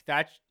like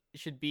that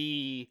should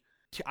be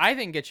 – I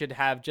think it should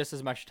have just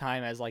as much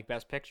time as, like,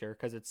 Best Picture,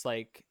 because it's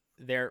like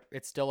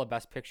it's still a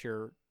Best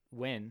Picture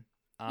win.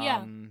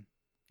 Yeah,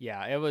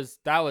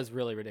 that was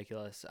really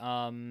ridiculous.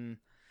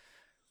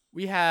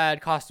 We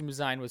had costume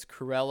design was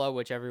Cruella,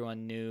 which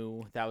everyone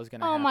knew that was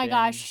going to happen. Oh my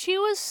gosh, she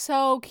was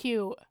so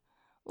cute.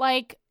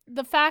 Like,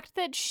 the fact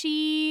that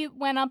she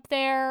went up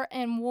there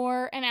and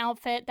wore an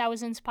outfit that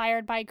was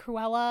inspired by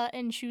Cruella,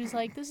 and she was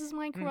like, this is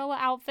my Cruella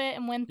outfit,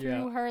 and went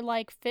through her,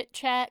 like, fit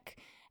check,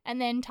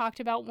 and then talked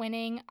about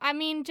winning. I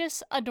mean,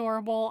 just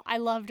adorable. I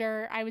loved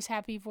her. I was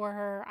happy for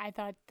her. I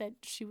thought that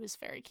she was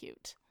very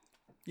cute.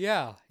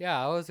 Yeah, it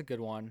was a good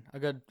one. A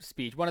good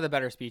speech. One of the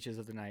better speeches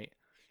of the night.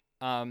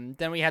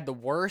 Then we had the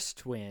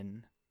worst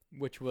win,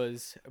 which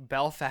was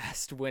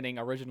Belfast winning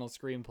original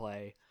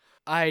screenplay.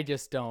 I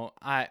just don't.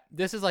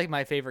 This is like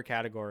my favorite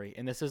category,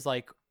 and this is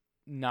like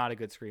not a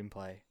good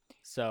screenplay.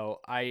 So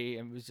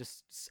I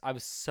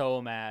was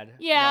so mad.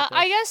 Yeah,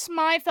 I guess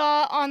my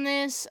thought on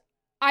this,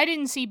 I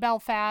didn't see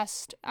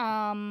Belfast.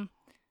 I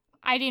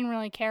didn't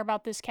really care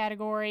about this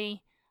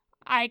category.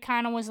 I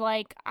kind of was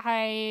like,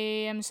 I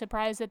am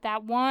surprised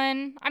that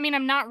won. I mean,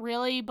 I'm not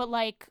really, but,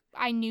 like,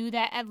 I knew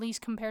that at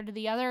least compared to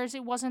the others,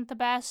 it wasn't the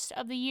best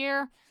of the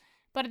year.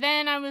 But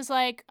then I was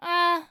like,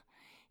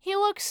 he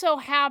looks so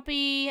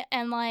happy,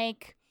 and,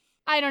 like,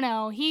 I don't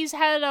know. He's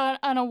had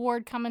an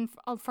award coming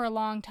for a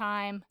long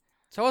time.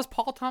 So has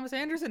Paul Thomas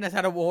Anderson has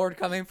had an award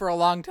coming for a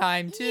long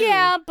time, too.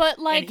 Yeah, but,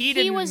 like,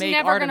 he was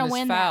never going to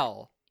win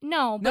foul. That.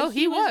 No, but no,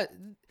 he was.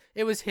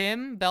 It was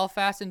him,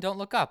 Belfast, and Don't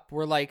Look Up.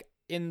 Were, like,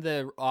 in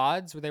the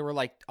odds where they were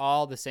like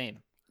all the same.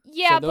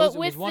 Yeah, so but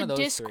with the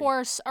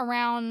discourse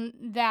around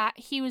that,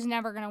 he was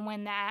never going to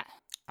win that.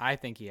 I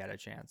think he had a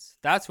chance.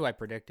 That's who I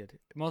predicted,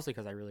 mostly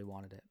because I really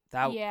wanted it.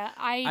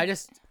 I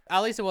just at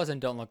least it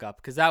wasn't Don't Look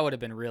Up, because that would have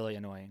been really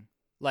annoying.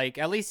 Like,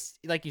 at least,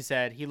 like you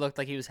said, he looked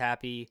like he was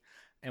happy,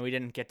 and we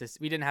didn't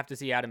have to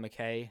see Adam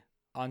McKay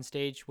on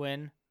stage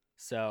win.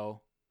 So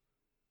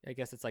I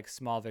guess it's like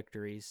small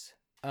victories.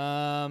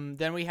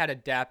 Then we had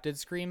adapted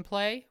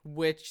screenplay,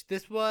 which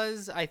this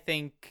was, I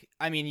think,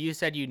 I mean, you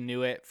said you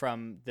knew it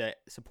from the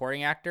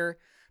supporting actor,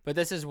 but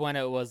this is when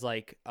it was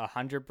like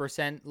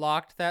 100%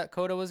 locked that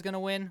CODA was going to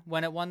win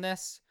when it won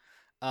this.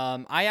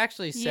 I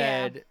actually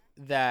said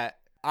that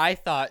I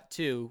thought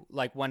too,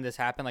 like when this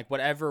happened, like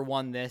whatever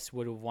won this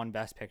would have won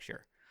Best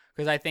Picture.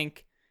 Because I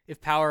think if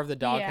Power of the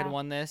Dog had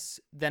won this,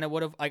 then it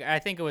would have, like, I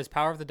think it was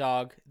Power of the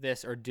Dog,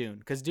 this, or Dune.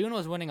 Because Dune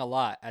was winning a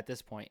lot at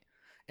this point.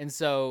 And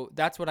so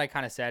that's what I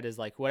kind of said is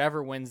like,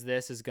 whatever wins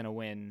this is going to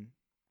win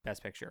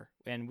Best Picture.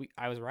 And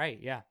I was right.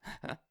 Yeah.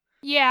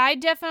 Yeah,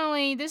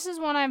 this is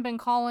one I've been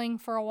calling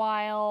for a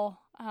while.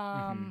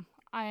 Mm-hmm.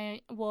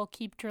 I will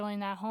keep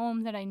drilling that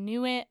home that I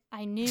knew it.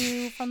 I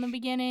knew from the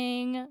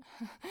beginning.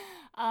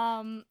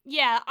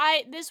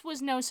 This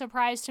was no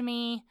surprise to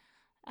me.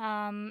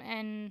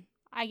 And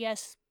I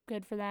guess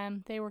good for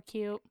them. They were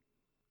cute.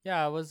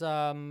 Yeah, it was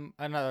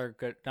another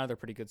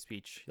pretty good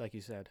speech, like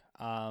you said.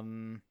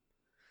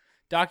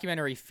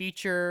 Documentary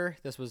feature.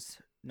 This was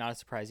not a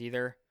surprise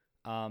either.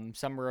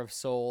 Summer of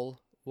Soul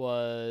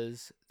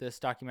was this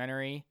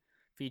documentary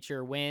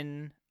feature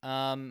win.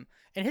 And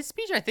his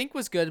speech I think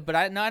was good, but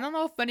I don't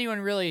know if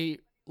anyone really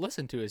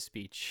listened to his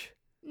speech.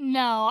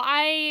 No,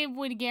 I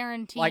would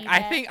guarantee. Like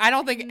I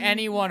don't think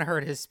anyone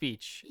heard his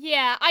speech.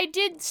 Yeah, I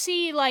did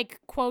see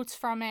like quotes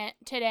from it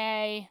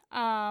today.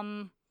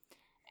 And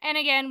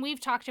again,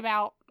 we've talked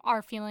about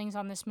our feelings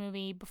on this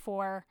movie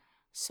before.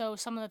 So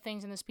some of the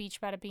things in the speech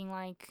about it being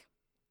like,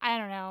 I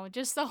don't know,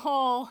 just the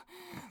whole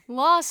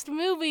lost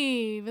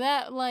movie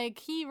that like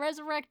he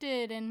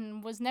resurrected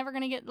and was never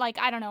going to get, like,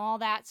 I don't know, all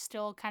that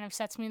still kind of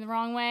sets me the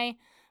wrong way.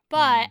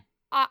 But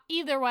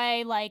either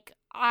way, like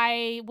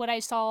what I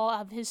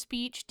saw of his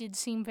speech did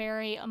seem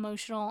very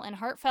emotional and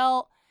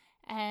heartfelt.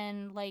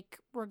 And like,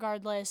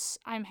 regardless,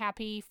 I'm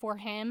happy for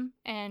him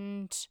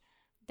and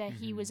that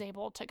he was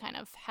able to kind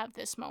of have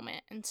this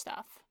moment and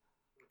stuff.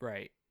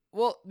 Right.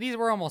 Well, these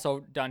were almost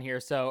done here.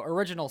 So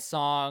original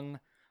song,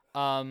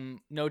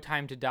 No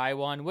Time to Die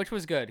one, which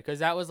was good because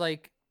that was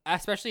like,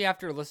 especially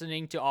after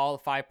listening to all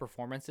 5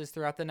 performances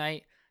throughout the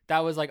night, that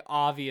was like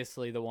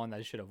obviously the one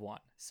that should have won.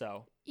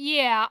 So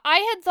yeah, I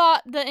had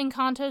thought the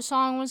Encanto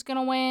song was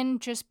gonna win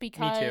just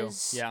because. Me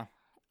too. Yeah.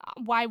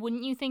 Why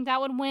wouldn't you think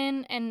that would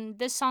win? And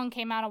this song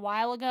came out a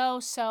while ago,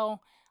 so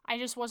I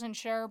just wasn't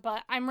sure.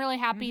 But I'm really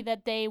happy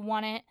that they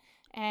won it,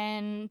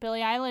 and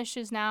Billie Eilish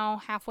is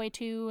now halfway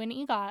to an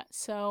EGOT.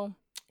 So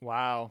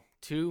wow,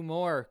 2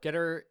 more. Get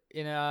her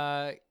in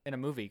a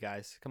movie,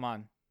 guys. Come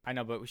on. I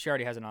know, but she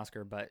already has an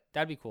Oscar, but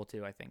that'd be cool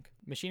too, I think.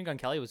 Machine Gun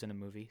Kelly was in a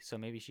movie, so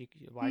maybe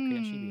why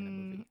couldn't she be in a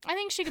movie? I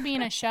think she could be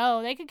in a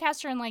show. They could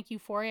cast her in like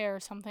Euphoria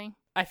or something.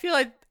 I feel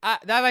like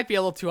that might be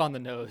a little too on the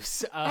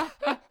nose. All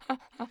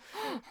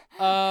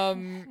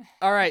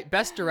right,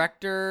 Best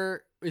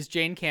Director is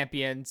Jane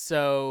Campion.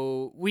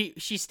 So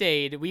she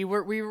stayed.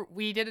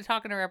 We did a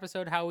talk in our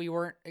episode how we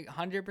weren't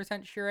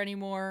 100% sure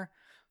anymore.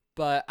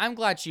 But I'm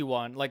glad she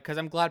won, like, because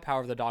I'm glad Power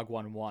of the Dog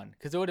won one.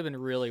 Because it would have been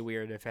really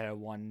weird if it had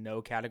won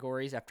no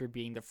categories after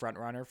being the front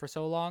runner for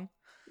so long.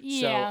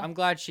 Yeah. So I'm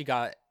glad she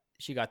got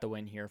the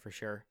win here for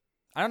sure.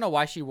 I don't know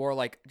why she wore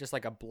like just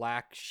like a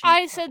black sheet.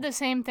 I said the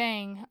same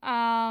thing.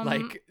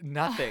 Like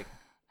nothing.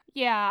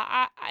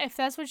 Yeah, if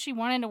that's what she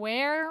wanted to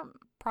wear,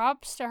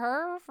 props to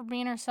her for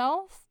being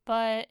herself.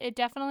 But it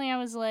definitely, I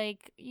was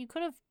like, you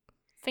could have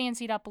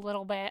fancied up a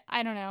little bit.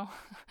 I don't know.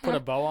 Put a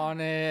bow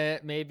on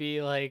it,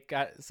 maybe like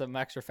got some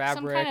extra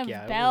fabric. Some kind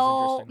of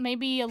belt,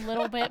 maybe a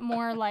little bit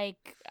more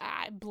like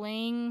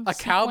bling. A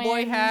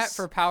cowboy hat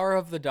for Power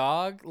of the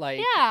Dog.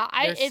 Like, yeah,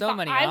 there's so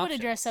many options. I would have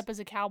dressed up as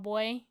a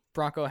cowboy.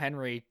 Bronco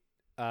Henry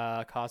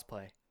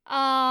cosplay.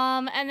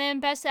 And then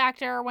Best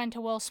Actor went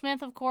to Will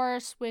Smith, of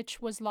course,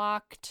 which was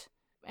locked.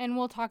 And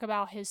we'll talk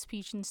about his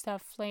speech and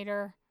stuff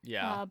later.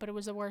 Yeah. But it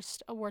was the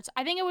worst awards.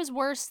 I think it was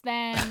worse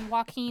than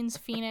Joaquin's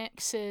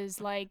Phoenix's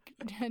like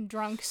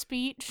drunk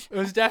speech. It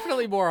was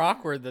definitely more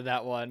awkward than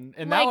that one.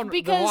 And like, that one,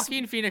 the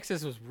Joaquin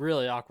Phoenix's was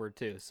really awkward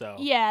too. So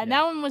yeah,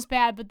 that one was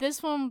bad, but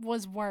this one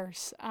was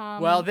worse.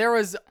 Well, there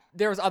was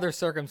other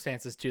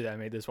circumstances too that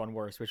made this one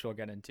worse, which we'll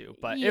get into.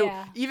 But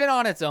even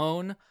on its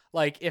own,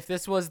 like if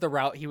this was the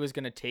route he was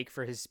going to take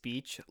for his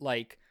speech,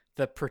 like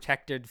the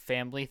protected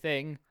family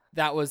thing,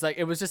 that was like,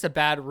 it was just a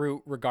bad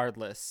route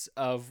regardless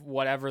of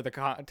whatever the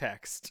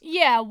context.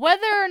 Yeah,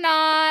 whether or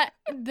not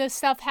the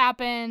stuff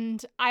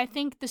happened, I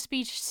think the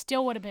speech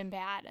still would have been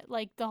bad.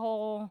 Like the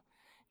whole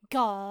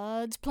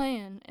God's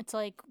plan. It's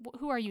like,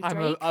 who are you,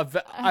 Drake?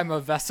 I'm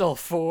a vessel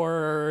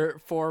for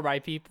my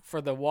people,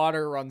 for the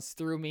water runs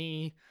through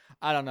me.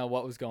 I don't know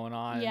what was going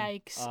on.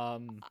 Yikes.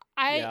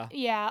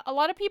 Yeah, a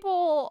lot of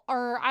people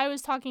I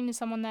was talking to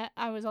someone that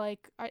I was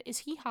like, is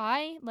he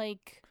high?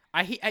 Like,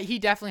 he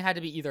definitely had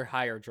to be either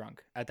high or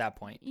drunk at that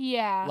point.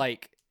 Yeah.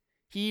 Like,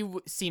 he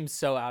seems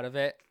so out of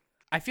it.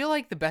 I feel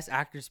like the Best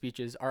Actor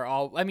speeches are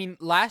all... I mean,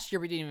 last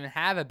year we didn't even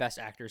have a Best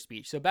Actor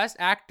speech. So Best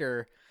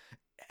Actor,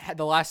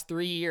 the last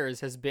 3 years,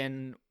 has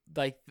been,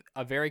 like,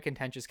 a very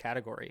contentious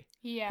category.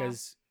 Yeah.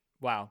 Because,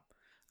 wow.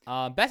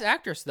 Best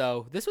Actress,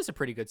 though, this was a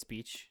pretty good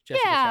speech.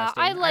 Jessica Chastain.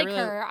 I like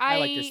her. I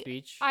liked her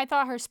speech. I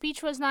thought her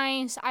speech was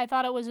nice. I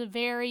thought it was a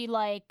very,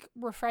 like,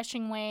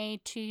 refreshing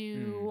way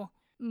to...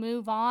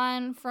 move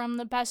on from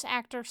the Best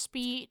Actor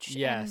speech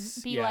and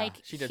be like,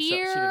 she did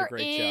here a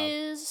great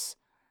is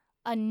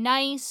a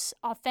nice,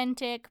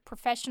 authentic,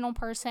 professional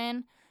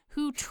person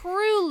who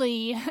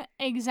truly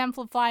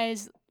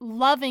exemplifies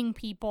loving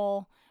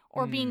people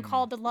or being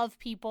called to love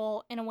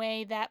people in a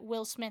way that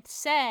Will Smith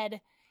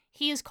said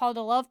he is called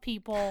to love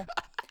people.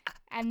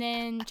 And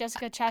then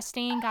Jessica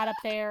Chastain got up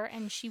there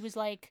and she was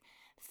like,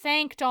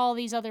 thanked all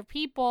these other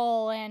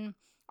people and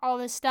all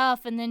this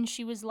stuff. And then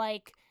she was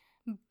like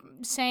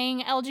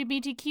saying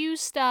LGBTQ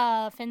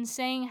stuff and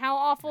saying how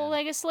awful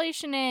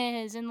legislation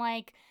is and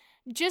like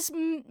just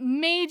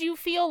made you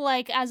feel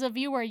like as a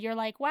viewer, you're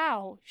like,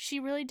 wow, she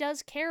really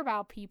does care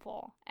about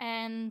people.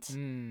 And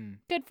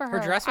good for her.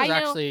 Her dress was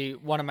actually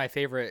one of my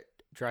favorite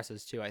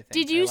dresses too, I think.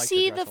 Did you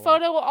see the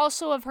photo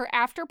also of her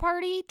after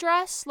party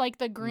dress, like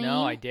the green?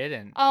 No, I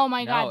didn't. Oh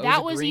my god,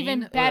 that was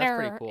even better. That's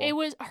pretty cool. It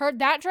was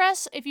that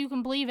dress, if you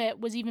can believe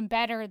it, was even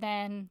better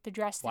than the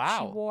dress that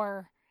she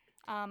wore.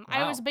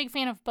 I was a big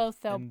fan of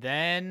both though. And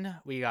then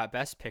we got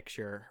Best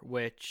Picture,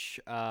 which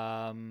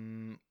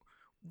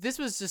this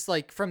was just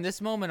like from this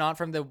moment on,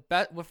 from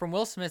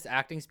Will Smith's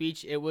acting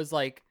speech, it was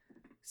like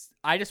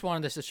I just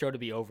wanted this show to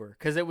be over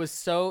because it was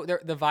so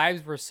the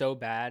vibes were so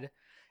bad,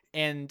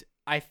 and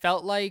I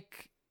felt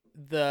like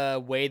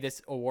the way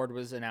this award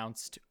was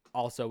announced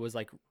also was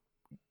like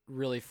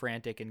really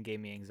frantic and gave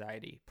me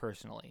anxiety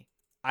personally.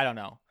 I don't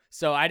know.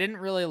 So I didn't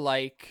really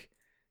like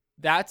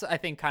that's, I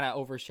think, kind of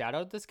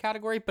overshadowed this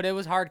category, but it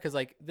was hard because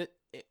like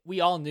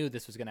we all knew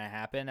this was going to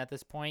happen at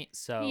this point.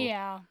 So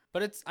yeah,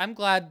 but I'm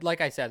glad,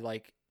 like I said,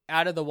 like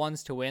out of the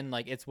ones to win,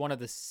 like it's one of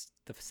the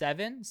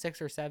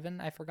 6 or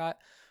 7. I forgot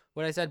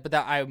what I said, but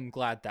that I'm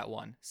glad that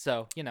won.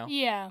 So,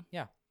 Yeah.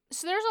 Yeah.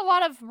 So there's a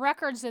lot of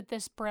records that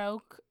this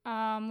broke.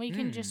 We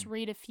can just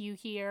read a few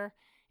here.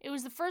 It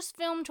was the first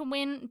film to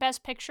win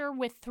Best Picture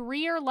with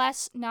 3 or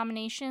less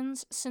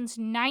nominations since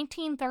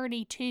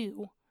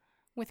 1932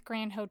 with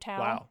Grand Hotel.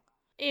 Wow.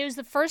 It was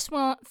the first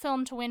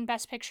film to win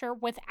Best Picture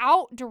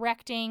without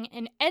directing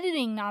and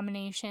editing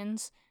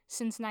nominations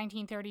since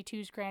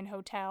 1932's Grand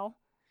Hotel.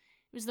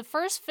 It was the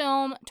first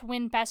film to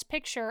win Best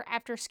Picture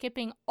after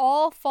skipping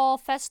all fall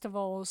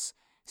festivals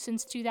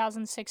since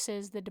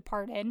 2006's The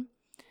Departed.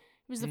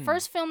 It was the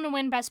first film to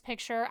win Best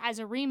Picture as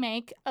a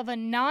remake of a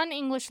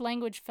non-English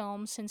language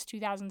film since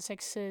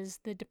 2006's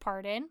The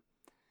Departed.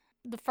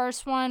 The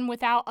first one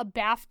without a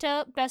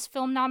BAFTA Best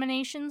Film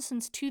nomination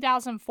since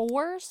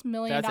 2004's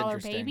Million Dollar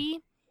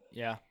Baby.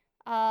 Yeah.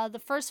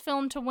 The first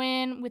film to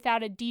win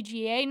without a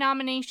DGA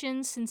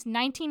nomination since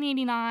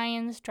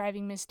 1989's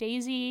Driving Miss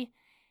Daisy.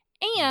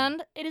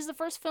 And it is the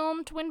first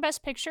film to win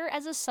Best Picture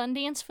as a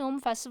Sundance Film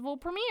Festival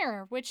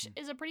premiere, which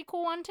is a pretty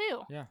cool one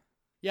too. Yeah.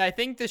 Yeah, I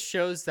think this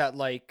shows that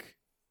like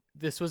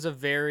this was a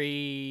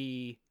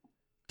very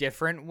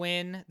different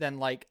win than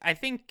like, I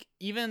think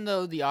even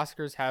though the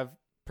Oscars have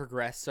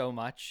progressed so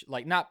much,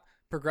 like not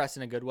progressed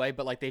in a good way,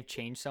 but like they've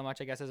changed so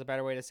much, I guess is a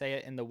better way to say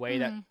it, in the way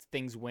that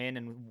things win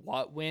and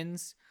what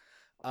wins.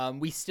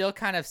 We still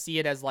kind of see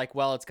it as like,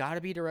 well, it's got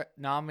to be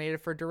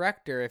nominated for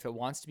director if it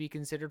wants to be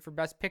considered for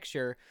Best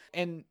Picture.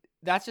 And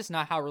that's just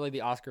not how really the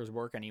Oscars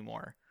work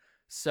anymore.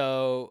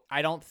 So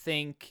I don't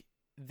think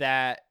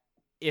that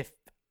if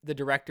the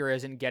director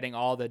isn't getting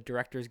all the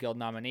Directors Guild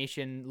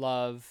nomination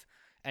love,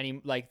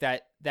 like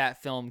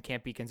that film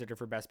can't be considered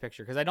for Best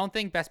Picture, because I don't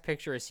think Best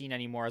Picture is seen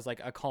anymore as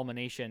like a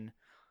culmination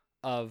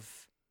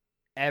of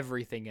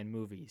everything in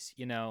movies,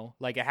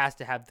 like it has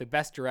to have the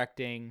best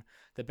directing,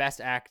 the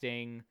best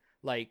acting.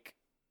 Like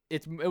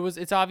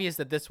it's obvious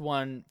that this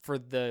one for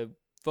the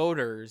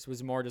voters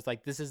was more just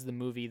like, this is the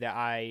movie that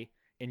I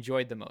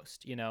enjoyed the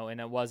most,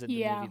 and it wasn't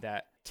the movie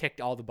that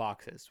ticked all the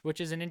boxes, which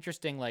is an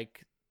interesting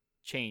like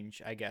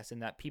change, I guess,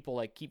 in that people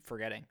like keep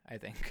forgetting, I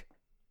think.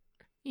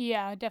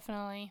 Yeah,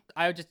 definitely.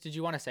 Did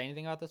you want to say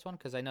anything about this one?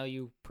 Because I know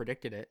you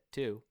predicted it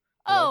too.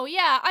 Oh,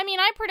 yeah. I mean,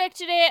 I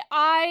predicted it.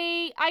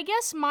 I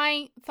guess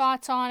my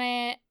thoughts on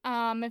it,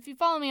 if you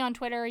follow me on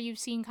Twitter, you've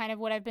seen kind of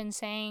what I've been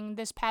saying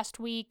this past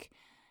week,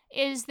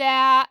 is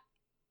that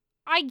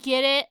I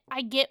get it.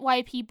 I get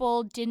why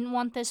people didn't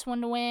want this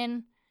one to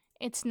win.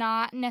 It's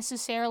not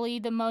necessarily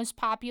the most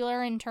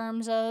popular in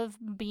terms of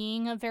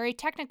being a very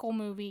technical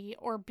movie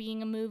or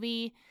being a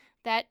movie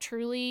that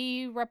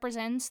truly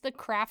represents the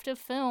craft of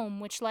film,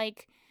 which,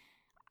 like,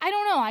 I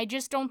don't know. I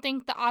just don't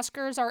think the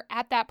Oscars are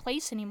at that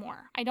place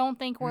anymore. I don't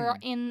think we're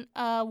in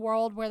a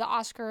world where the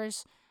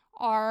Oscars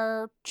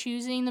are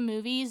choosing the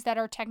movies that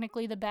are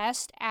technically the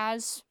best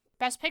as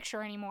Best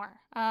Picture anymore.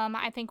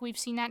 I think we've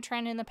seen that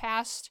trend in the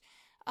past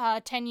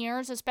 10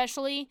 years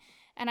especially.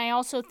 And I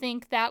also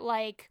think that,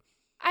 like,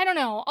 I don't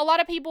know, a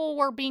lot of people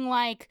were being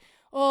like,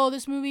 oh,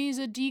 this movie is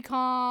a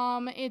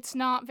DCOM, it's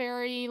not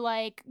very,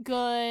 like,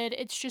 good,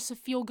 it's just a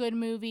feel-good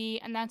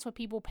movie, and that's what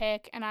people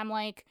pick. And I'm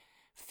like,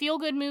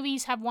 feel-good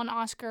movies have won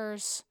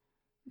Oscars,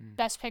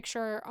 Best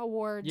Picture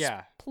awards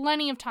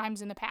plenty of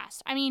times in the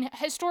past. I mean,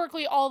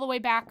 historically, all the way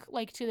back,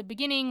 like, to the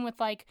beginning with,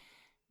 like,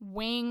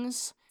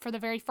 Wings for the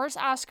very first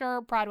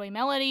Oscar, Broadway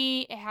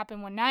Melody, It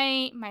Happened One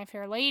Night, My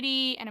Fair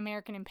Lady, An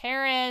American in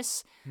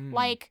Paris.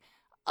 Like,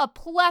 a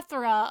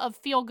plethora of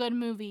feel-good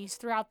movies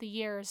throughout the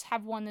years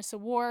have won this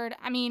award.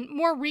 I mean,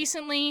 more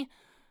recently,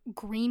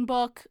 Green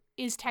Book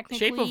is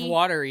technically... Shape of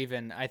Water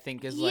even, I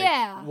think, is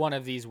like one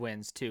of these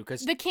wins too.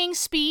 Cause... The King's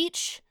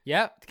Speech.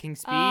 Yep, The King's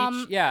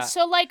Speech, yeah.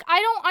 So, like,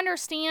 I don't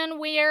understand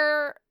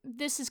where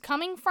this is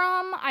coming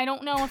from. I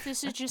don't know if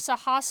this is just a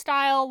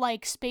hostile,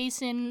 like,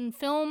 space in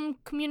film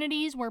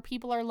communities where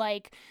people are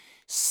like,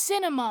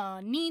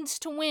 cinema needs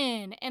to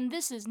win, and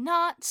this is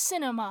not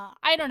cinema.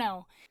 I don't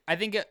know. I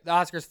think the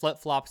Oscars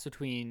flip-flops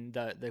between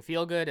the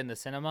feel-good and the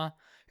cinema.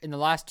 In the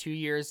last 2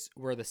 years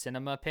were the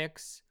cinema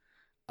picks.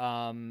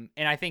 And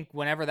I think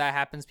whenever that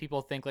happens,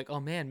 people think like, oh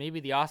man, maybe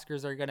the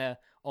Oscars are going to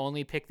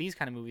only pick these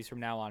kind of movies from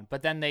now on.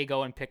 But then they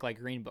go and pick like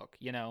Green Book,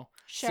 you know?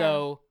 Sure.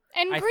 So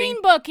and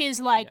Green Book is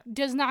like,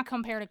 does not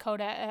compare to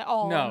CODA at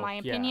all, in my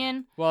opinion.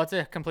 Yeah. Well, it's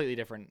a completely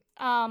different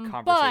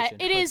conversation. But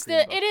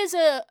it is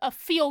a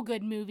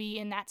feel-good movie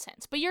in that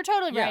sense. But you're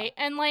totally right.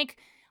 And like,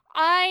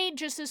 I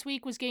just this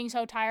week was getting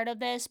so tired of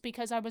this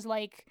because I was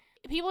like,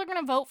 people are going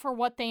to vote for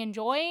what they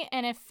enjoy.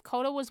 And if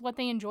CODA was what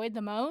they enjoyed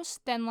the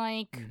most, then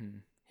like...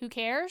 who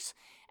cares?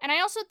 And I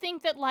also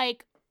think that,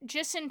 like,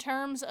 just in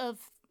terms of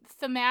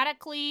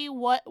thematically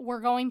what we're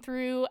going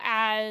through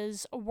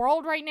as a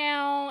world right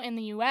now in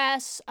the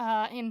U.S.,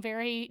 in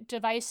very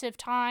divisive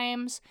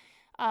times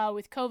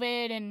with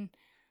COVID and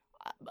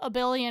a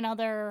billion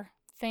other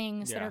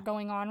things that are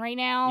going on right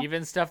now.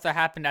 Even stuff that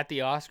happened at the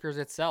Oscars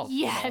itself.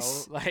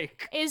 Yes. You know?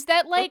 Like, is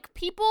that, like,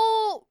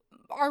 people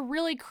are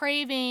really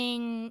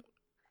craving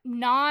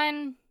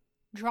non-drama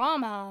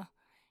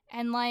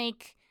and,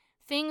 like...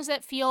 things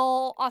that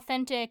feel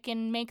authentic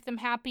and make them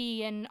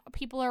happy, and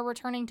people are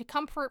returning to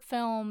comfort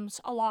films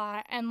a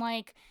lot, and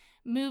like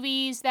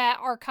movies that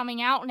are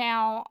coming out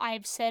now,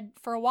 I've said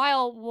for a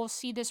while, we'll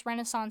see this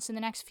renaissance in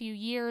the next few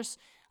years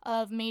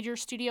of major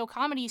studio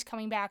comedies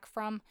coming back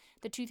from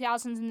the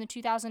 2000s and the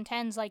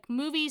 2010s, like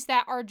movies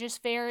that are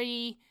just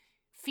very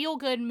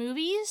feel-good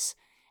movies.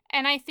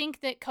 And I think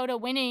that CODA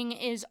winning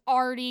is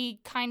already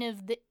kind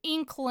of the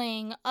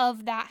inkling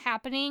of that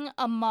happening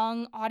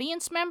among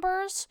audience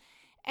members,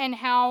 and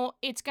how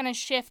it's going to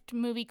shift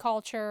movie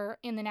culture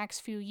in the next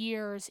few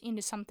years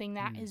into something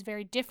that is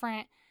very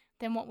different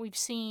than what we've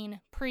seen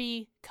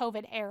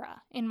pre-COVID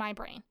era in my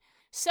brain.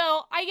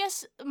 So I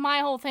guess my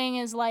whole thing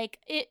is like,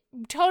 it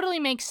totally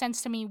makes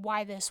sense to me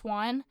why this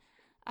won.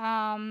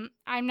 I'm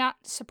not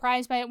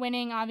surprised by it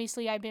winning.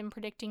 Obviously, I've been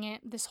predicting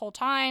it this whole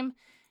time.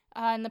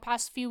 In the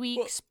past few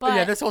weeks, but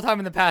yeah, this whole time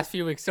in the past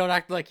few weeks. Don't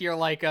act like you're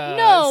like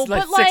no,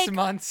 like but 6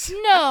 months.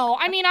 No,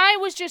 I mean, I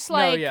was just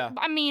like, No, yeah.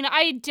 I mean,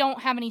 I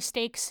don't have any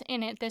stakes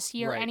in it this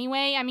year Right.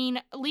 anyway. I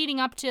mean, leading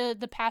up to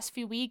the past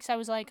few weeks, I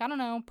was like, I don't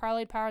know,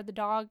 probably Power of the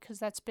Dog, because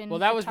that's been that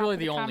the was top really of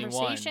the only one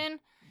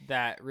conversation.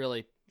 that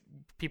really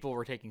people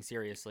were taking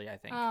seriously, I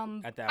think.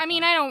 At that I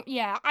mean,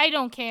 point. I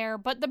don't care,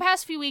 but the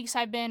past few weeks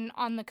I've been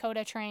on the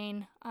CODA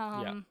train.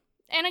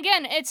 And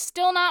again, it's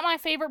still not my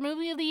favorite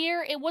movie of the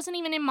year. It wasn't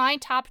even in my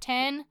top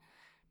 10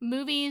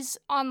 movies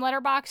on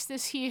Letterboxd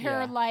this year.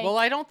 Yeah. Like, well,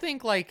 I don't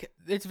think like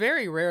it's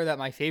very rare that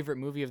my favorite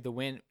movie of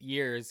the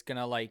year is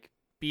gonna like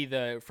be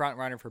the front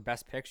runner for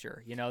Best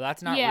Picture. You know,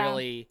 that's not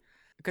really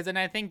because then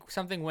I think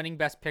something winning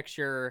Best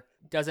Picture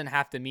doesn't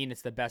have to mean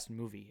it's the best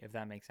movie, if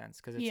that makes sense.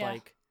 Because it's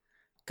like,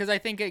 because I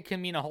think it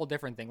can mean a whole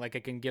different thing. Like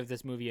it can give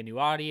this movie a new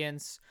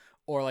audience,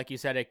 or like you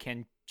said, it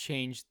can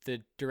change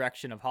the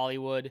direction of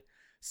Hollywood.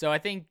 So I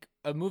think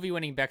a movie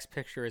winning Best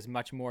Picture is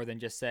much more than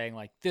just saying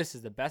like this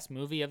is the best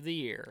movie of the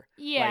year.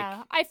 Yeah,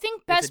 like, I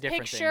think Best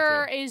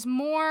Picture is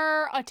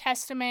more a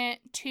testament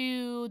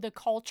to the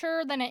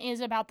culture than it is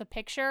about the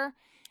picture.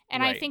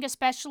 And I think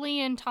especially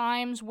in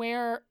times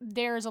where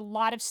there's a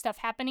lot of stuff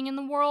happening in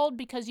the world,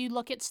 because you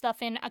look at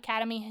stuff in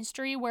Academy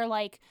history where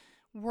like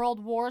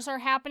world wars are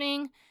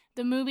happening,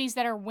 the movies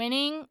that are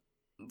winning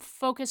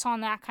focus on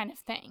that kind of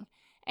thing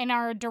and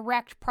are a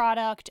direct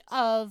product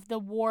of the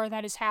war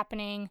that is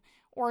happening,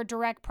 or a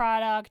direct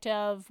product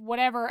of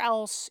whatever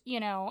else, you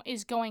know,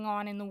 is going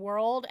on in the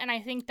world. And I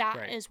think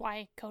that is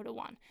why CODA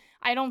won.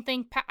 I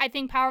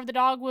think Power of the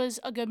Dog was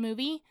a good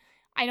movie.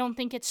 I don't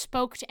think it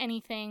spoke to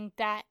anything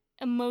that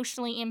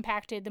emotionally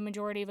impacted the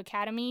majority of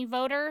Academy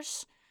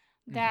voters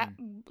that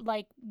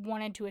like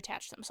wanted to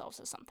attach themselves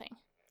to something.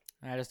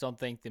 I just don't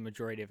think the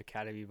majority of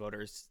Academy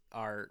voters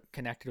are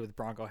connected with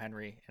Bronco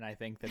Henry, and I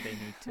think that they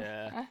need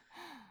to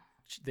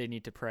they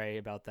need to pray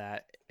about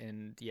that.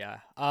 And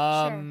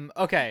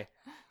okay,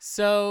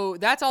 so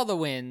that's all the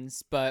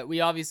wins, but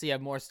we obviously have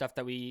more stuff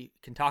that we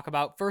can talk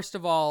about. First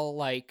of all,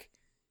 like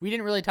we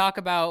didn't really talk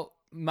about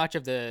much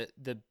of the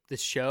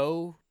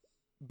show,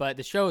 but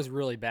the show is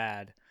really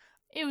bad.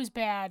 It was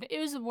bad. It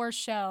was the worst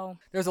show.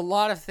 There's a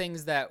lot of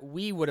things that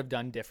we would have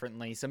done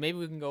differently, so maybe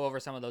we can go over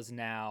some of those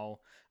now.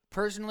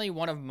 Personally,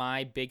 one of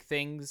my big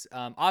things,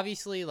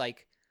 obviously,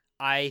 like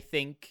I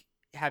think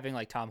having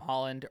like Tom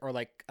Holland or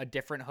like a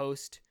different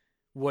host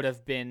would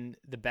have been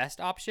the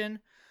best option.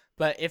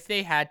 But if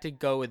they had to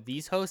go with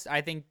these hosts, I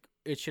think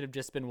it should have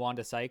just been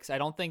Wanda Sykes. I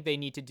don't think they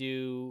need to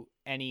do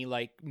any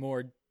like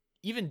more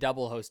even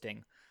double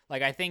hosting.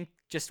 Like I think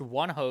just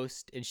one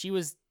host, and she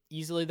was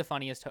easily the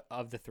funniest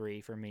of the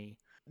three for me.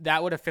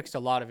 That would have fixed a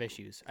lot of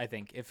issues, I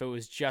think, if it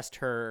was just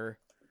her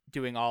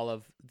doing all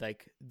of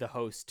like the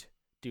host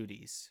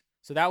duties.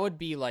 So that would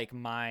be like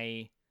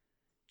my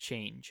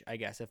change, I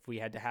guess. If we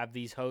had to have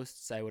these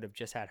hosts, I would have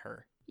just had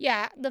her.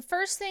 Yeah, the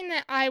first thing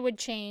that I would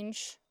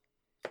change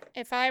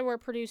if I were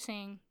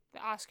producing the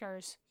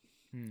Oscars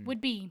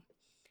would be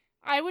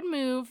I would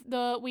move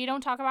the We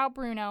Don't Talk About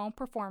Bruno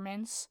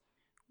performance,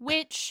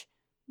 which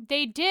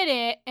they did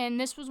it, and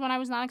this was one I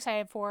was not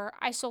excited for.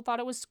 I still thought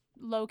it was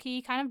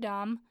low-key kind of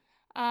dumb.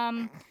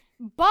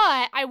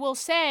 But I will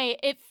say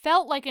it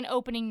felt like an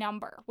opening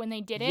number when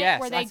they did it,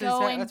 yes, where they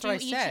go and do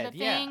each said. of the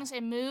things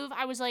and move.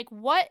 I was like,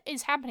 what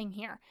is happening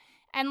here?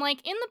 And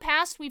like in the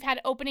past, we've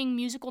had opening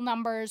musical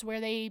numbers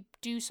where they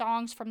do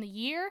songs from the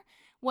year.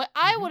 What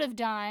I would have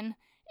done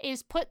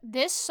is put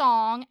this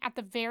song at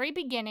the very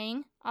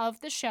beginning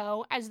of the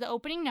show as the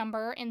opening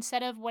number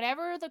instead of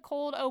whatever the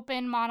cold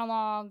open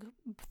monologue,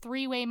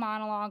 three-way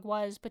monologue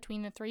was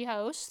between the three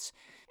hosts,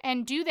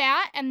 and do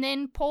that and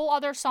then pull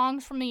other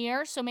songs from the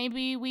year. So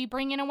maybe we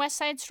bring in a West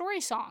Side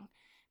Story song.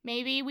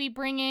 Maybe we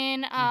bring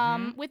in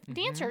with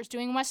dancers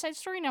doing a West Side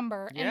Story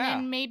number. Yeah. And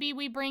then maybe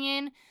we bring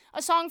in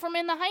a song from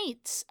In the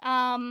Heights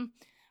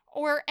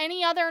or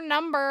any other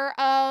number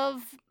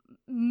of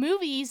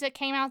movies that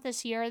came out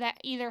this year that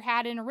either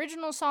had an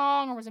original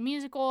song or was a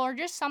musical or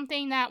just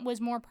something that was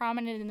more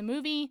prominent in the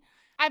movie.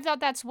 I thought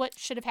that's what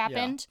should have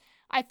happened.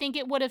 Yeah. I think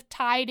it would have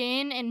tied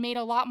in and made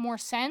a lot more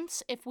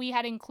sense if we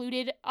had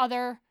included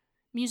other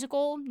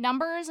musical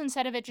numbers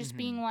instead of it just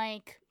being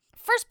like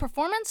first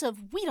performance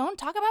of We Don't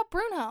Talk About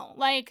Bruno.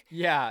 Like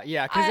yeah,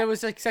 because it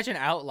was like such an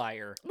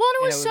outlier. Well,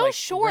 and it was so like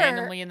short.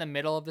 Randomly in the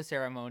middle of the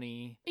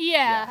ceremony.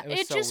 Yeah,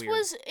 it so just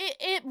weird.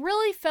 It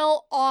really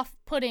felt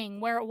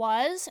off-putting where it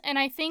was, and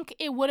I think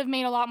it would have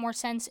made a lot more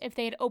sense if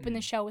they had opened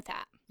the show with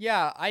that.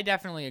 Yeah, I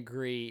definitely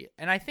agree.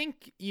 And I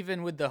think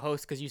even with the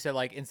host, because you said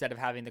like instead of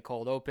having the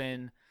cold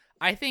open,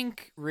 I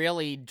think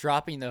really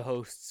dropping the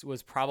hosts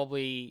was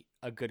probably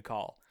a good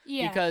call.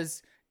 Yeah.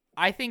 Because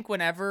I think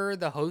whenever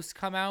the hosts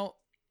come out,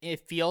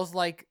 it feels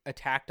like a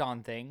tacked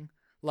on thing.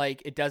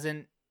 Like it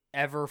doesn't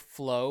ever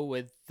flow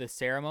with the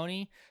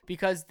ceremony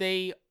because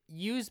they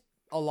use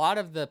a lot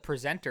of the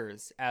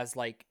presenters as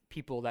like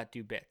people that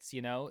do bits,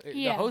 you know?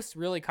 Yeah. The hosts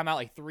really come out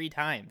like 3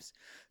 times.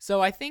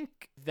 So I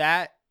think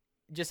that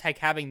just like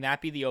having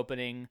that be the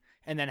opening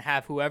and then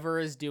have whoever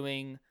is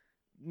doing,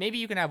 maybe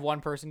you can have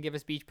one person give a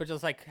speech, but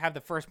just like have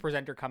the first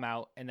presenter come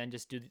out and then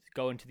just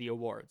go into the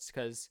awards.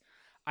 Cause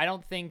I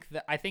think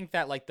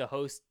that like the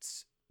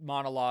hosts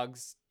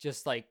monologues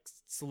just like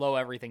slow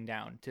everything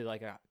down to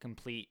like a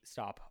complete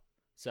stop.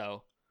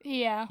 So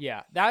yeah,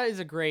 that is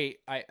a great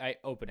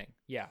opening.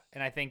 Yeah.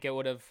 And I think it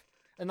would have,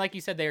 and like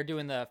you said, they are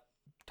doing the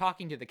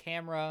talking to the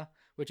camera,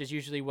 which is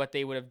usually what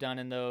they would have done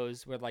in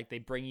those where like they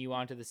bring you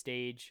onto the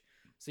stage.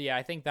 So yeah,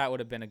 I think that would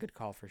have been a good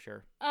call for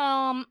sure.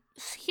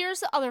 Here's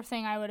the other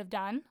thing I would have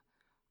done.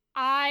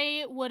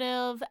 I would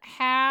have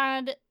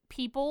had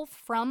people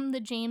from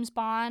the James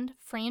Bond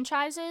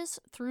franchises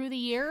through the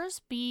years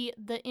be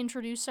the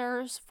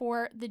introducers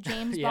for the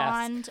James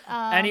Bond.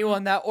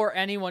 Anyone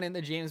in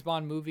the James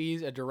Bond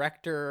movies, a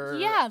director.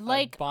 Yeah,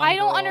 like I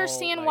don't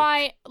understand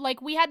why.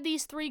 Like we had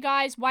these 3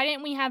 guys. Why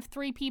didn't we have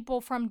 3 people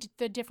from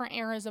the different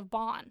eras of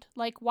Bond?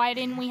 Like why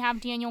didn't we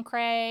have Daniel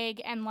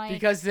Craig and like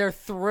because they're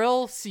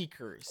thrill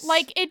seekers.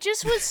 Like it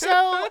just was so.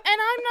 And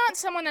I'm not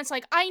someone that's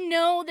like I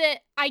know that.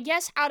 I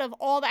guess out of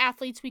all the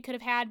athletes we could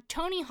have had,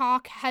 Tony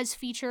Hawk has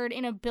featured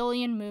in a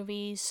billion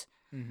movies.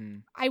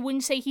 I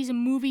wouldn't say he's a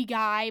movie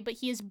guy, but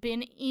he has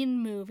been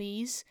in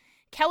movies.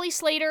 Kelly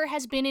Slater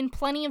has been in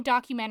plenty of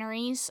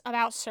documentaries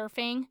about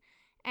surfing.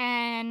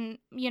 And,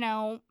 you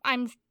know,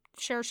 I'm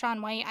sure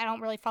Shaun White, I don't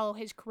really follow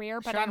his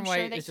career, but I'm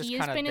sure that he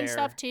has been in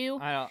stuff too.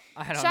 I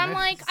don't so I'm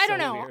like, I don't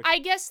know. Weird. I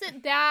guess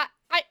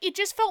it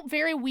just felt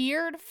very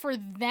weird for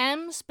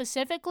them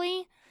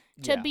specifically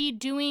to be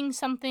doing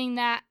something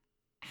that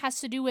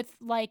has to do with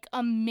like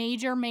a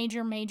major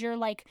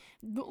like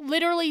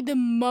literally the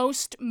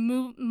most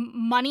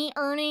money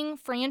earning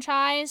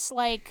franchise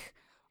like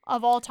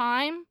of all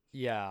time.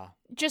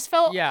 Just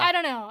felt I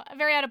don't know,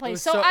 very out of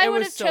place. So I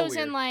would have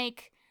chosen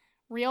like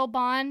real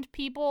Bond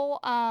people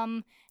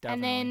and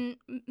then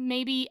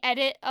maybe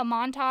edit a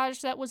montage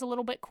that was a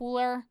little bit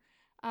cooler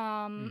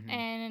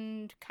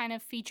and kind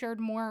of featured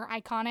more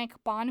iconic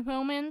Bond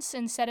moments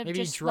instead of maybe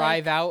just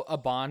drive out a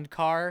Bond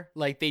car,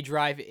 like they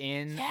drive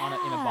in in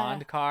a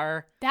Bond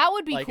car. That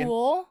would be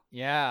cool.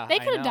 They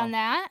could have done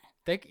that.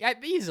 They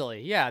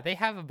easily, they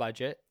have a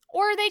budget.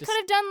 Or they could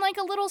have done like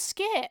a little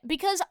skit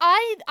because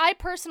I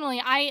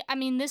personally, I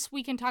mean, this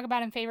we can talk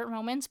about in favorite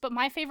moments, but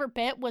my favorite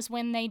bit was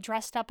when they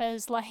dressed up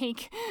as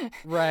like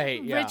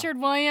Richard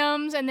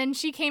Williams and then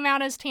she came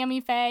out as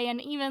Tammy Faye and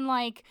even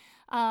like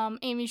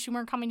Amy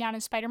Schumer coming down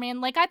as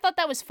Spider-Man. Like I thought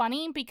that was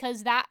funny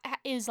because that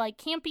is like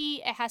campy.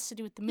 It has to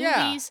do with the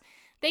movies.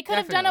 They could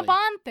have done a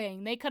Bond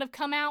thing. They could have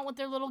come out with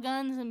their little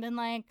guns and been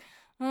like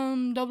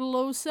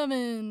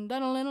 007,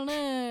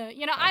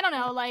 you know, I don't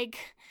know,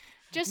 like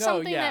just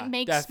something that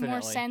makes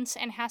more sense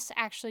and has to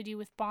actually do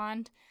with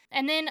Bond.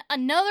 And then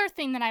another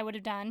thing that I would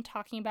have done,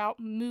 talking about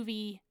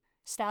movie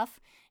stuff,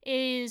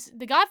 is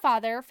The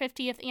Godfather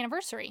 50th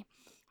anniversary.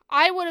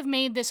 I would have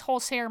made this whole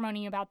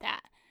ceremony about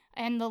that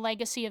and the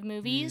legacy of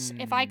movies.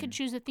 If I could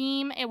choose a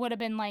theme, it would have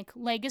been like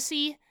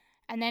legacy,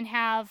 and then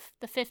have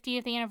the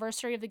 50th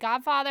anniversary of The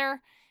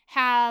Godfather,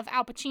 have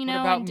Al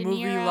Pacino and De Niro. What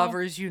about movie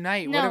lovers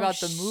unite? No, what about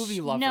the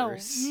movie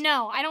lovers?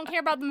 No, I don't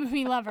care about the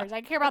movie lovers. I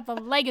care about the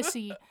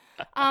legacy.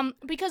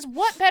 Because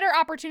what better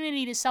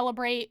opportunity to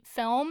celebrate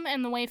film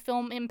and the way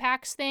film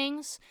impacts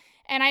things?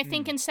 And I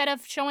think instead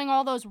of showing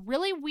all those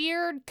really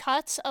weird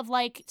cuts of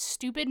like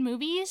stupid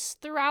movies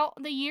throughout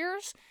the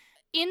years,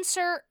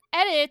 insert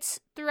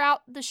edits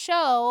throughout the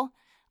show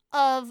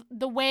of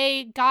the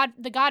way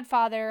The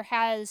Godfather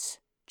has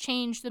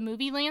changed the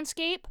movie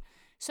landscape.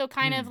 So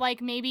kind of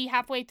like maybe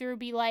halfway through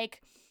be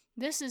like,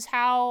 this is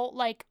how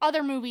like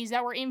other movies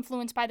that were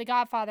influenced by The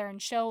Godfather,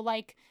 and show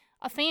like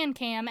a fan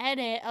cam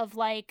edit of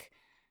like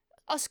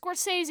a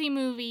Scorsese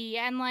movie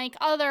and like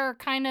other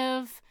kind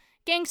of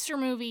gangster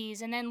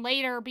movies, and then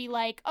later be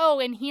like, oh,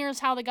 and here's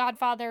how The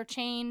Godfather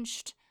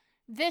changed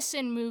this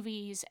in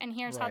movies, and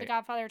here's how The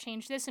Godfather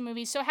changed this in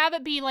movies. So have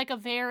it be like a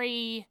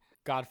very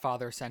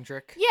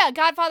Godfather-centric? Yeah,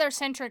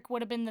 Godfather-centric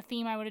would have been the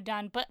theme I would have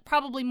done, but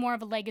probably more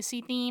of a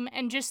legacy theme,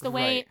 and just the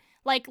way,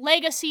 like,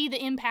 legacy,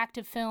 the impact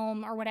of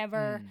film or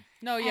whatever.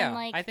 No, yeah,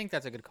 like, I think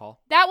that's a good call.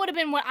 That would have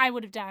been what I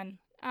would have done.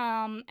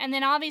 And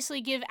then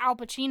obviously give Al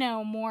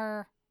Pacino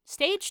more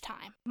stage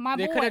time.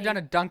 They could have done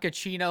a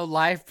Dunkachino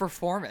live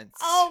performance.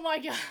 Oh my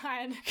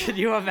god. Can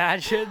you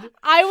imagine?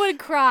 I would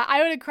cry.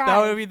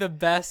 That would be the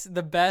best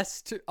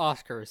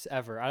Oscars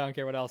ever. I don't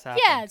care what else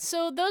happens. Yeah,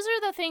 so those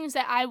are the things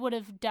that I would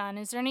have done.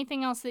 Is there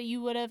anything else that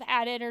you would have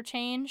added or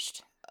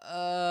changed?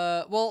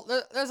 Well,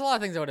 there's a lot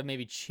of things that would have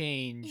maybe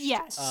changed.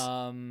 Yes.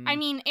 I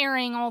mean,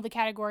 airing all the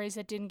categories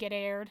that didn't get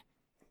aired.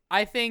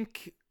 I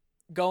think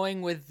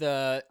going with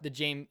the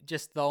James,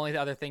 just the only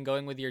other thing,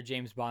 going with your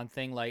James Bond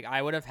thing, like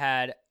I would have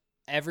had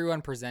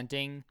everyone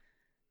presenting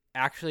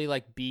actually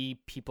like be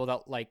people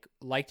that like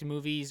liked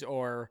movies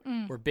or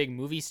were big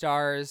movie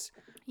stars.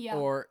 Yeah.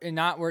 Or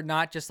we're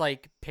not just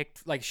like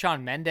picked like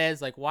Shawn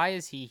Mendes. Like, why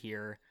is he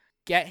here?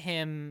 Get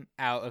him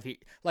out of here.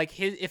 Like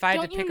if I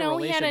had to pick a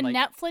relation, he had a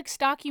Netflix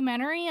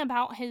documentary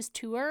about his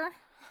tour?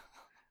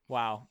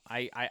 Wow,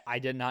 I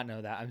did not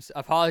know that.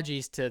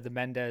 Apologies to the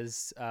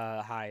Mendes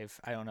hive.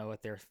 I don't know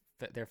what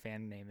their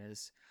fan name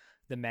is.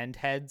 The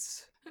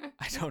Mendheads.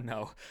 I don't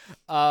know.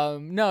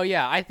 No,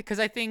 yeah, because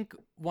I think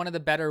one of the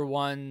better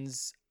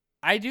ones.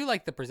 I do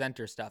like the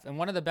presenter stuff, and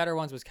one of the better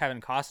ones was Kevin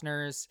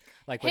Costner's.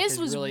 Like his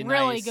was really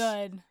nice,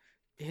 good.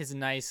 His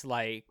nice,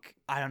 like,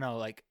 I don't know,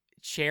 like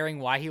sharing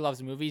why he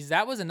loves movies.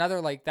 That was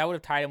another, like, that would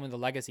have tied in with the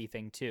legacy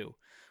thing too,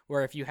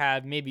 where if you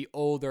have maybe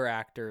older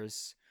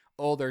actors,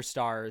 older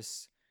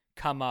stars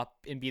come up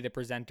and be the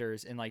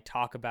presenters and like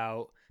talk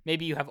about,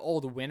 maybe you have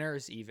old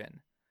winners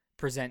even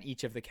present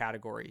each of the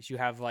categories. You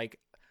have like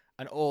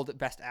an old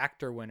best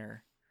actor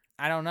winner.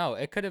 I don't know.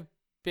 It could have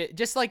been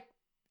just like,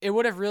 it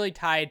would have really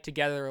tied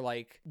together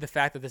like the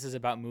fact that this is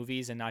about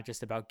movies and not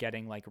just about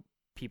getting like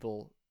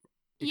people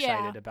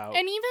excited about.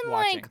 And even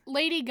watching. like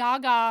Lady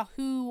Gaga,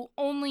 who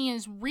only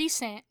is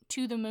recent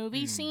to the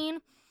movie scene,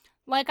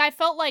 like I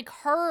felt like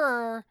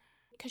her,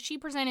 because she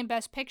presented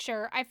Best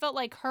Picture, I felt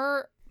like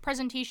her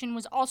presentation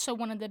was also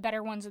one of the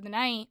better ones of the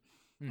night,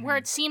 where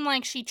it seemed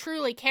like she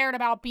truly cared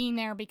about being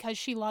there because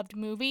she loved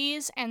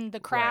movies and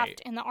the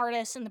craft and the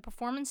artists and the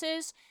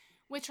performances,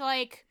 which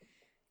like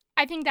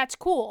I think that's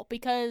cool,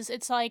 because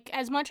it's like,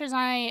 as much as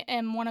I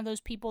am one of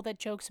those people that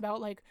jokes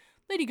about like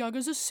Lady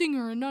Gaga's a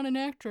singer and not an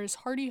actress,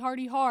 hardy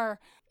har,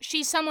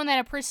 she's someone that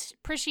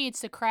appreciates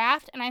the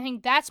craft, and I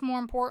think that's more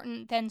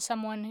important than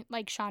someone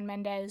like Shawn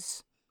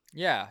Mendes.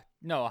 Yeah,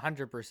 no,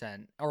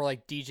 100%. Or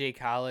like DJ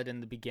Khaled in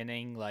the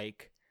beginning,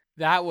 like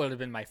that would have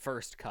been my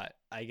first cut,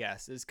 I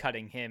guess, is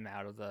cutting him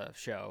out of the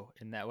show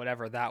in that,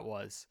 whatever that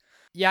was.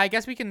 Yeah, I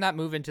guess we can not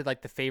move into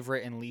like the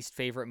favorite and least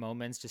favorite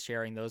moments, just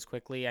sharing those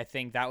quickly. I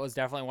think that was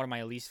definitely one of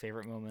my least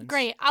favorite moments.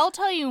 Great. I'll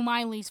tell you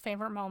my least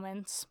favorite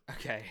moments.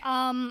 Okay.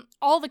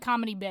 All the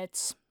comedy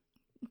bits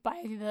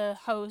by the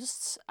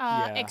hosts,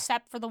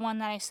 except for the one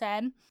that I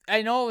said.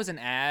 I know it was an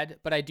ad,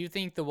 but I do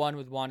think the one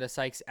with Wanda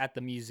Sykes at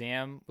the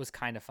museum was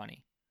kind of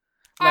funny.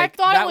 Like,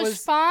 I thought it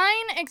was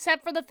fine,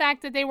 except for the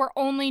fact that they were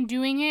only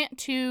doing it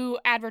to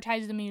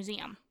advertise the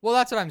museum. Well,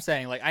 that's what I'm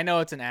saying. Like, I know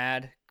it's an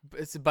ad,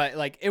 but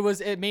like it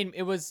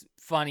was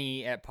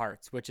funny at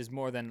parts, which is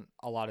more than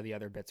a lot of the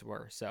other bits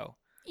were. So,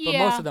 but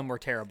most of them were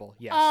terrible.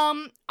 Yes.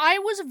 I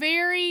was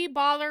very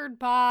bothered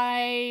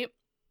by.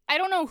 I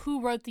don't know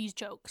who wrote these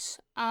jokes.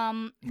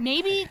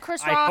 Maybe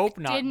Chris Rock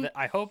didn't.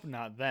 I hope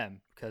not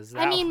them, because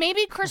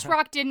maybe Chris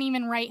Rock didn't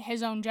even write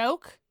his own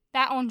joke.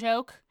 That own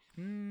joke.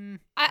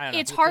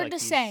 It's hard to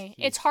say.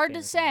 It's hard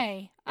to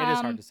say. It is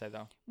hard to say,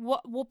 though.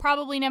 We'll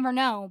probably never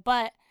know,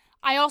 but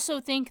I also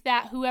think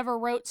that whoever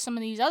wrote some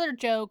of these other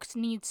jokes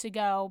needs to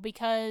go,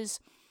 because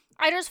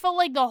I just felt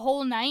like the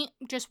whole night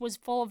just was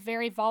full of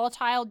very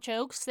volatile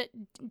jokes that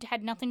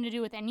had nothing to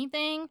do with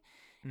anything.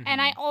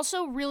 And I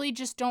also really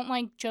just don't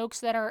like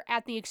jokes that are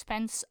at the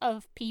expense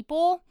of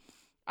people.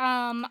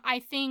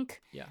 I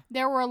think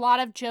there were a lot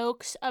of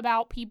jokes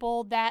about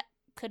people that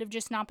could have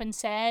just not been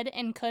said,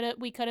 and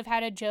we could have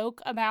had a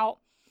joke about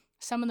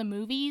some of the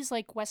movies,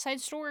 like West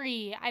Side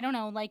Story. I don't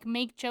know, like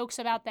make jokes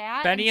about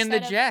that. Benny and the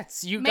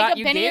Jets. You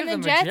gave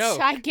them a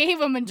joke. I gave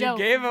them a joke.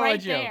 You gave them right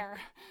a joke.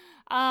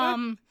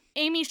 There.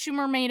 Amy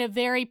Schumer made a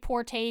very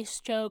poor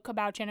taste joke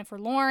about Jennifer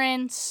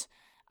Lawrence.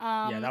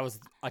 Yeah, that was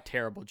a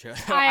terrible joke.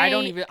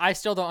 I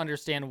still don't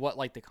understand what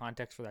like the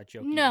context for that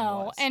joke even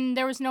was. And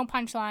there was no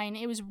punchline.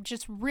 It was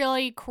just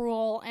really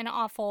cruel and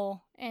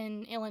awful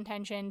and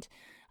ill-intentioned.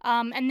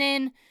 And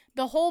then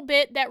the whole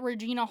bit that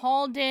Regina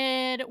Hall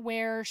did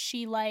where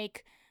she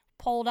like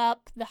pulled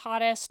up the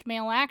hottest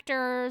male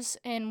actors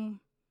and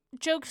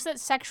jokes that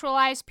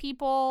sexualize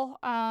people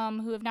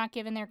who have not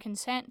given their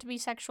consent to be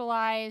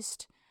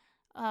sexualized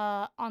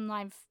on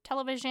live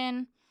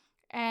television.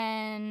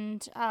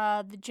 And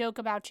the joke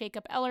about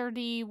Jacob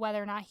Elordi,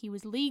 whether or not he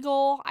was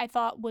legal, I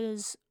thought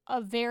was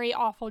a very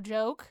awful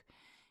joke.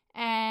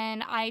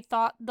 And I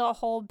thought the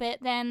whole bit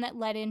then that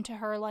led into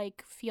her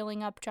like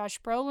feeling up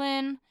Josh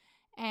Brolin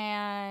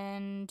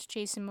and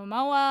Jason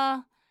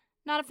Momoa,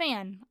 not a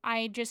fan.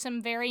 I just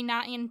am very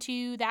not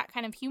into that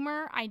kind of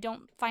humor. I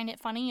don't find it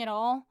funny at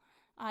all.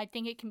 I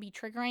think it can be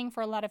triggering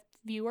for a lot of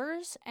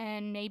viewers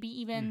and maybe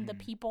even the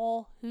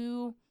people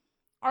who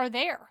are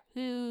there,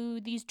 who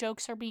these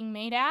jokes are being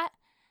made at.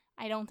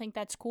 I don't think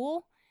that's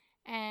cool,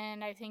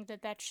 and I think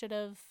that should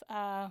have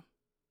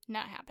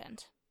not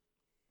happened.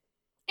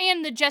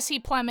 And the Jesse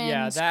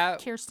Plemons,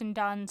 Kirsten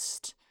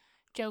Dunst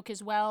joke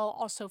as well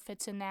also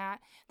fits in that.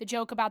 The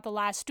joke about The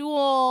Last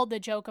Duel, the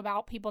joke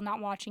about people not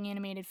watching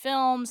animated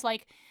films.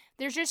 Like,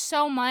 there's just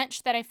so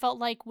much that I felt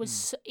like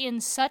was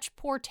in such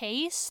poor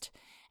taste.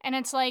 And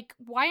it's like,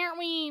 why aren't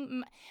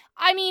we...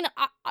 I mean,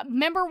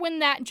 remember when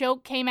that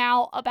joke came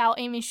out about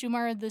Amy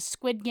Schumer, the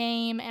Squid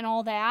Game and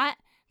all that?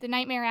 The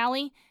Nightmare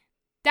Alley?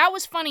 That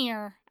was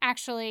funnier,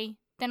 actually,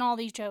 than all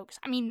these jokes.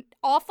 I mean,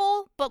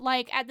 awful, but,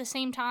 like, at the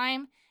same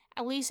time,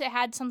 at least it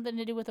had something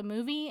to do with a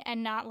movie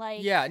and not,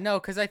 like... Yeah, no,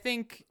 because I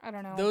think... I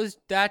don't know.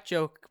 That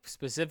joke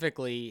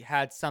specifically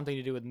had something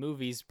to do with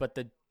movies, but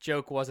the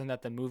joke wasn't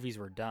that the movies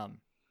were dumb.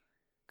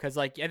 Because,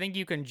 like, I think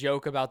you can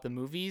joke about the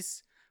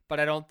movies... But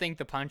I don't think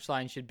the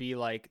punchline should be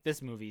like,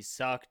 this movie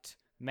sucked.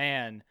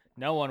 Man,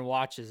 no one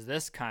watches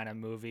this kind of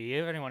movie.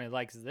 If anyone who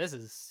likes this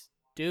is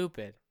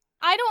stupid.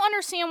 I don't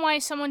understand why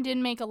someone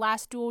didn't make a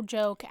Last Duel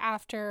joke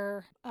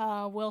after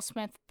Will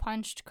Smith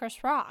punched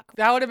Chris Rock.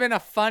 That would have been a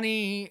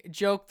funny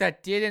joke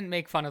that didn't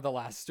make fun of The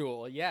Last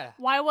Duel, yeah.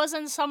 Why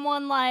wasn't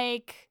someone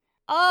like...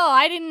 Oh,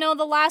 I didn't know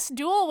The Last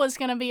Duel was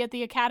going to be at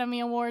the Academy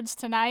Awards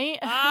tonight.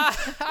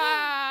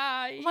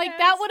 Like,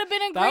 that would have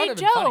been a great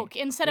joke.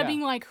 Instead of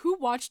being like, who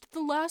watched The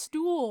Last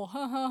Duel?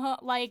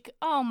 Like,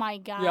 oh my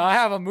God. Yeah, I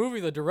have a movie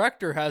the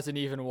director hasn't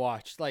even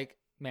watched. Like,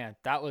 man,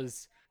 that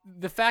was...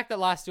 The fact that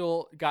Last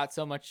Duel got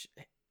so much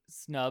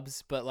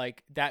snubs, but,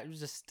 like, that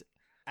was just...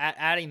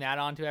 Adding that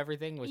onto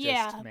everything was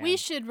just, man, we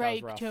should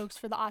write jokes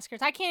for the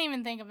Oscars. I can't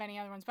even think of any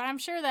other ones, but I'm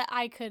sure that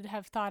I could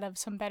have thought of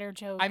some better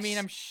jokes. I mean,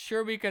 I'm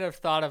sure we could have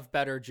thought of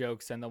better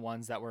jokes than the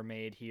ones that were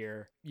made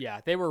here. Yeah,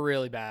 they were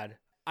really bad.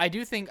 I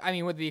do think, I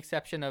mean, with the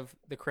exception of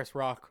the Chris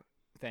Rock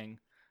thing,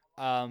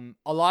 a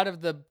lot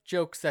of the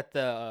jokes that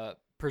the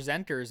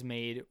presenters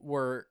made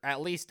were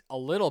at least a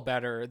little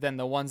better than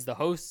the ones the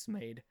hosts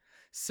made.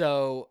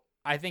 So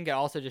I think it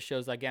also just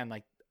shows, again,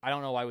 like, I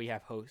don't know why we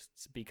have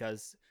hosts,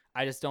 because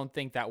I just don't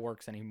think that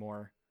works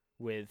anymore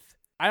with...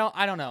 I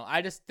don't know.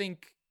 I just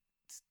think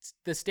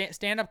the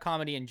stand-up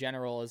comedy in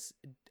general is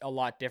a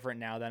lot different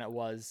now than it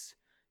was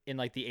in,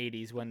 like, the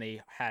 80s when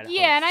they had hosts,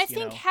 and I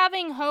think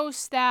having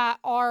hosts that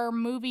are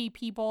movie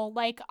people,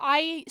 like,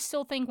 I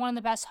still think one of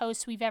the best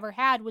hosts we've ever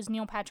had was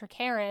Neil Patrick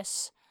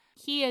Harris.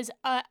 He is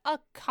a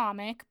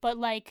comic, but,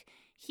 like,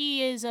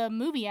 he is a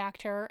movie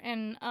actor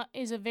and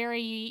is a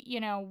very,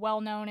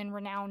 well-known and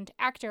renowned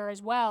actor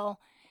as well.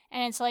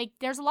 And it's like,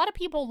 there's a lot of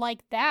people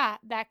like that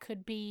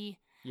could be...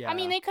 Yeah. I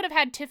mean, they could have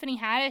had Tiffany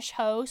Haddish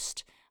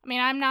host. I mean,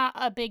 I'm not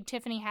a big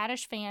Tiffany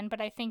Haddish fan, but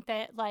I think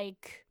that,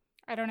 like,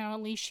 I don't know,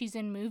 at least she's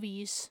in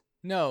movies.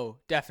 No,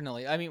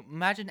 definitely. I mean,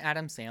 imagine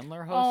Adam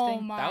Sandler hosting.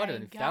 Oh my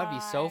gosh. That would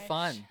be so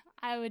fun.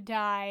 I would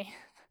die.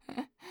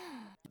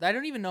 I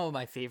don't even know what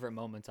my favorite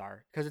moments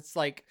are, because it's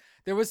like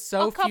there was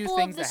so few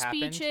things that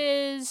happened. A couple of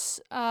the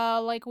speeches,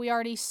 like we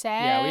already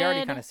said. Yeah, we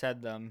already kind of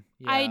said them.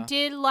 Yeah. I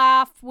did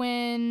laugh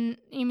when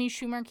Amy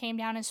Schumer came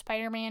down as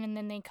Spider-Man, and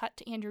then they cut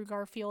to Andrew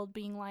Garfield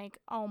being like,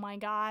 "Oh my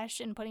gosh,"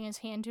 and putting his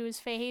hand to his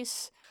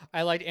face.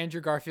 I liked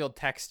Andrew Garfield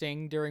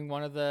texting during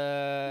one of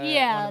the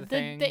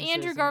the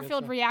Andrew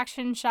Garfield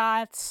reaction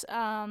shots,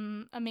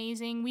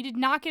 amazing. We did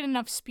not get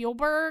enough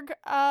Spielberg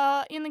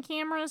in the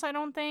cameras, I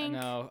don't think.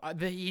 No,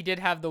 he did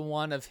have the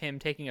one of him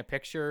taking a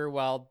picture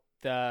while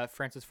the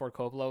Francis Ford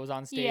Coppola was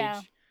on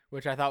stage,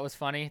 which I thought was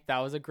funny. That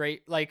was a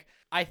great, like,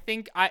 I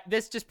think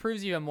this just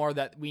proves even more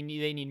that they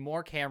need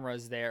more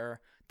cameras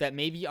there that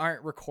maybe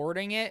aren't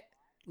recording it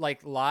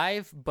like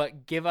live,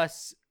 but give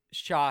us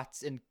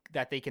shots and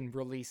that they can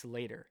release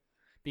later,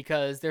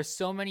 because there's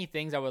so many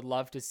things I would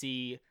love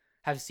to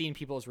have seen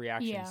people's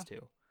reactions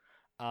to.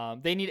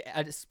 They need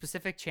a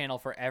specific channel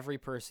for every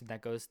person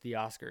that goes to the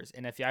Oscars.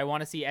 And if I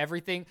want to see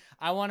everything,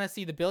 I want to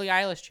see the Billie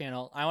Eilish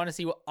channel. I want to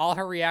see all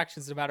her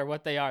reactions, no matter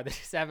what they are. They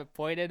just have it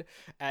pointed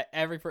at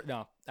every person.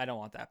 No, I don't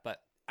want that.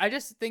 But I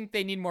just think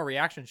they need more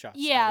reaction shots.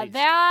 Yeah,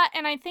 that.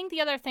 And I think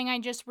the other thing I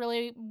just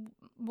really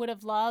would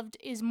have loved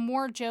is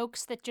more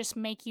jokes that just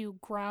make you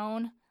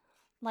groan.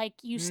 Like,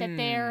 you sit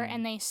there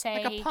and they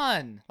say... Like a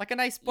pun. Like a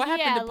nice... What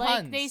happened to puns? Yeah,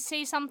 like they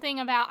say something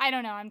about... I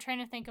don't know. I'm trying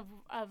to think of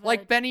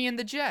like Benny and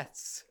the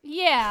Jets.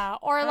 Yeah.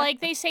 Or like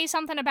they say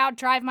something about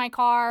drive my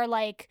car.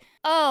 Like,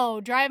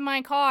 oh, drive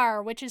my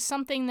car. Which is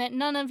something that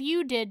none of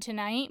you did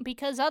tonight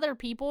because other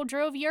people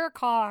drove your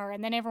car.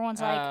 And then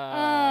everyone's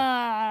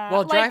like,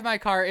 Well, drive my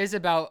car is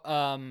about...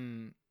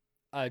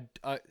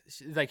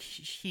 like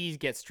he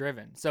gets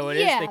driven, so it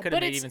is. They could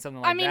have made even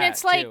something like that. I mean,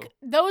 it's like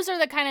those are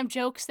the kind of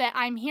jokes that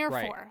I'm here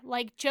for,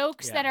 like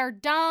jokes that are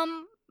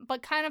dumb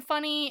but kind of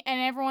funny,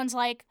 and everyone's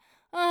like,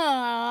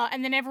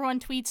 and then everyone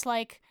tweets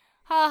like,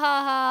 ha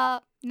ha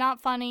ha, not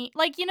funny,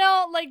 like, you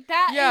know, like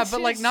that. Yeah, but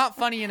like not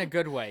funny in a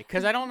good way,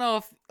 because I don't know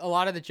if a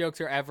lot of the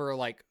jokes are ever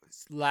like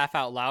laugh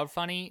out loud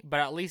funny, but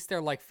at least they're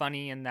like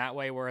funny in that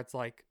way where it's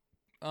like,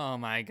 oh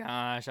my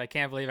gosh, I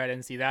can't believe I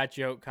didn't see that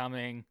joke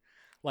coming.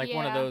 Like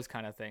one of those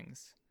kind of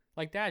things.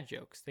 Like dad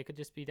jokes. They could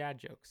just be dad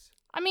jokes.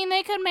 I mean,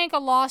 they could make a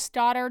lost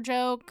daughter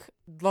joke.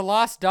 The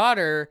lost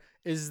daughter,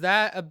 is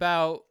that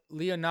about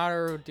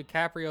Leonardo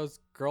DiCaprio's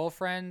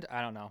girlfriend?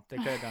 I don't know. They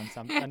could have done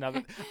something.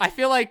 Another. I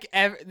feel like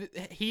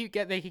he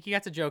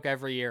gets a joke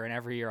every year, and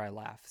every year I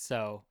laugh.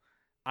 So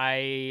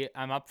I'm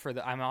up for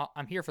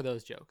I'm here for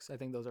those jokes. I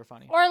think those are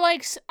funny. Or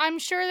like, I'm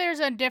sure there's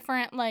a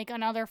different, like,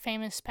 another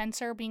famous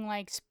Spencer being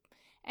like,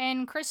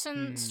 and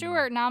Kristen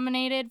Stewart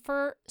nominated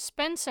for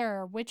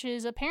Spencer, which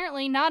is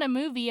apparently not a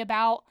movie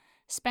about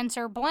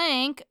Spencer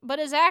Blank, but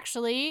is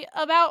actually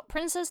about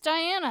Princess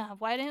Diana.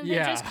 Why didn't they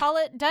just call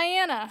it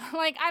Diana?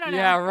 Like, I don't know.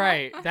 Yeah,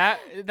 right. That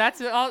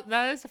is a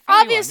funny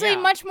obviously one,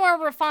 yeah. Much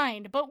more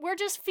refined, but we're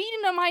just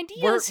feeding them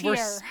ideas here. We're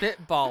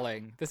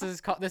spitballing. This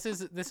is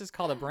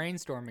called a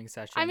brainstorming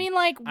session. I mean,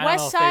 like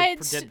West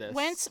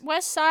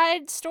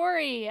Side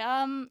Story,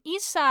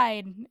 East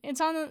Side.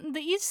 It's on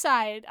the East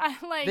Side.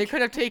 They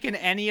could have taken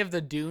any of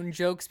the Dune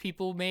jokes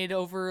people made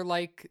over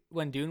like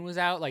when Dune was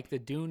out, like the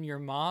Dune your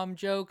mom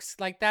jokes.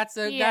 Like that's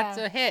a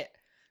hit.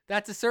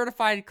 That's a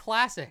certified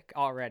classic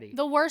already.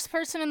 The Worst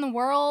Person in the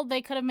World, they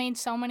could have made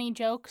so many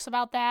jokes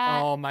about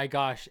that. Oh my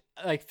gosh.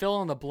 Like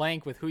fill in the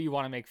blank with who you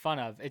want to make fun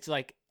of. It's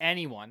like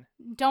anyone.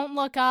 Don't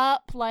look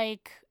up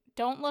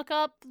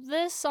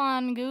this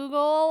on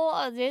Google.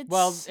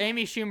 Well,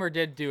 Amy Schumer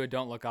did do a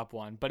Don't Look Up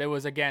one, but it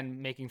was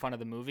again making fun of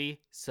the movie.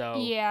 So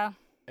yeah.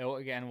 It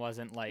again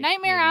wasn't like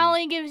Nightmare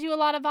Alley gives you a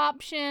lot of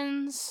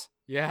options.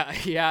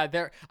 Yeah.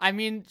 There. I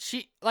mean,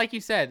 she, like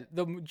you said,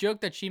 the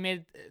joke that she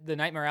made, the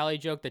Nightmare Alley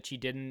joke that she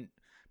didn't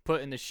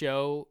put in the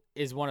show,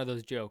 is one of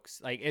those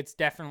jokes. Like, it's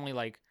definitely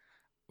like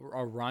a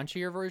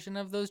raunchier version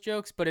of those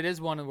jokes, but it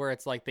is one where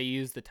it's like they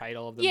use the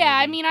title of the movie. Yeah,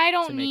 I mean, I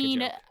don't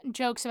need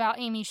jokes about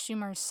Amy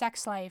Schumer's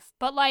sex life,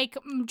 but like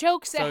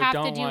jokes that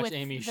have to do with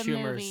Amy the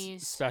Schumer's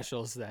movies.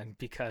 Specials then,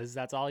 because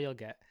that's all you'll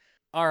get.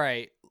 All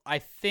right, I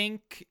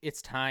think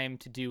it's time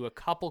to do a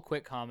couple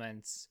quick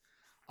comments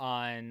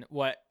on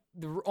what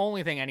the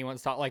only thing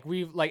anyone's talked, like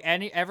we've like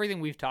everything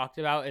we've talked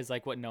about is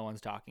like what no one's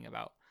talking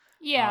about.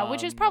 Yeah,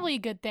 which is probably a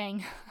good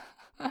thing.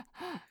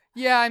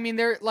 Yeah, I mean,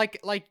 they're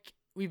like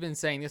we've been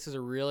saying, this is a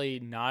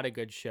really not a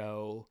good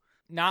show.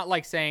 Not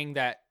like saying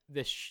that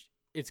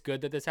it's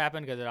good that this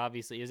happened, because it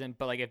obviously isn't.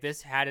 But like if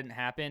this hadn't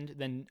happened,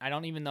 then I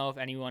don't even know if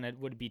anyone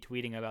would be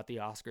tweeting about the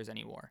Oscars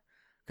anymore,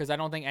 because I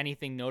don't think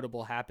anything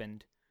notable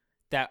happened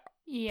that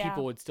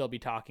people would still be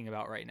talking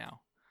about right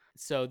now.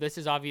 So this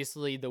is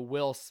obviously the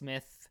Will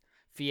Smith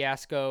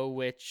fiasco,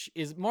 which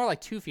is more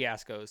like two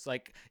fiascos.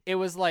 Like it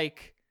was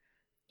like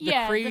the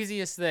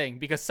craziest thing,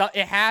 because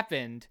it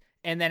happened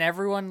and then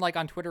everyone like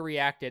on Twitter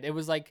reacted. It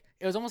was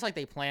almost like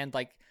they planned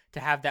like to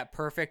have that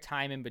perfect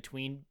time in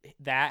between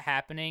that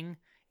happening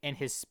and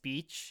his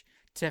speech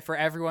for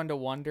everyone to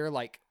wonder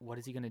like, what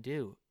is he gonna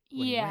do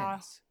when he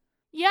wins?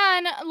 Yeah,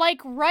 and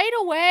like right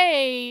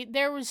away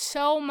there was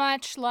so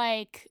much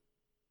like,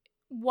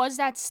 was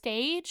that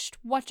staged?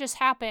 What just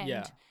happened?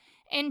 Yeah.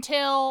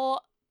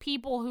 Until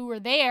people who were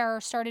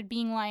there started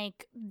being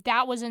like,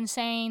 that was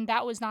insane,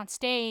 that was not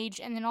staged,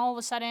 and then all of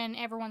a sudden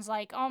everyone's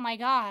like, oh my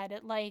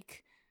god,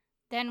 like,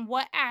 then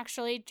what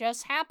actually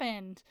just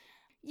happened?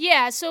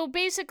 Yeah, so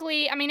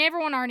basically, I mean,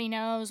 everyone already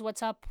knows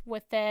what's up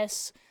with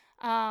this.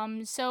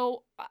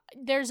 So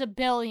there's a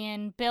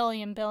billion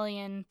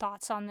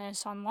thoughts on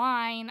this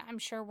online. I'm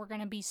sure we're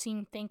going to be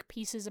seeing think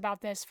pieces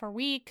about this for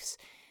weeks.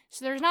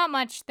 So there's not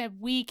much that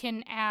we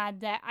can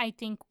add that I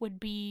think would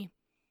be,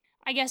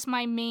 I guess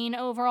my main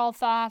overall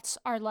thoughts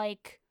are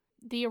like,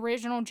 the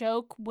original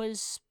joke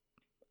was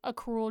a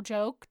cruel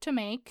joke to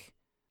make.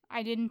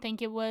 I didn't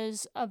think it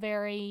was a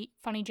very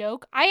funny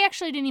joke. I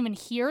actually didn't even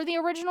hear the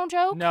original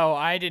joke. No,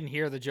 I didn't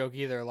hear the joke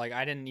either. Like,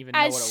 I didn't even know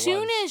what it was. As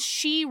soon as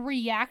she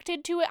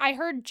reacted to it, I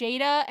heard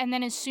Jada, and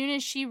then as soon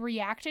as she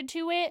reacted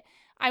to it,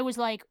 I was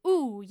like,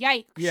 ooh,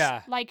 yikes.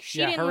 Yeah. Like, she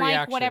Yeah, didn't her like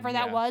reaction, whatever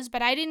that yeah. was,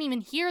 but I didn't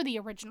even hear the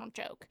original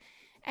joke.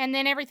 And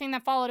then everything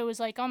that followed, it was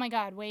like, oh my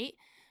God, wait.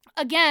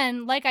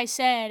 Again, like I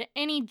said,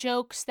 any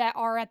jokes that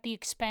are at the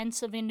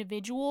expense of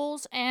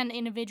individuals and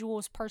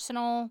individuals'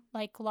 personal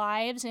like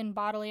lives and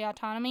bodily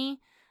autonomy,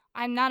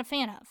 I'm not a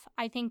fan of.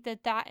 I think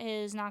that that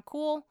is not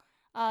cool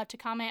to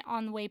comment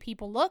on the way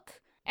people look,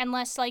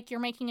 unless like you're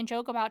making a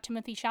joke about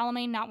Timothée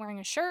Chalamet not wearing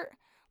a shirt.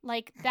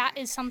 Like, that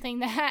is something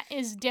that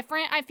is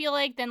different, I feel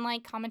like, than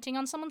like commenting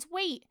on someone's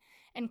weight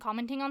and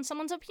commenting on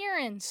someone's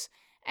appearance.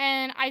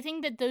 And I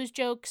think that those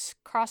jokes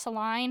cross a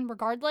line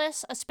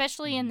regardless,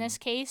 especially in this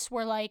case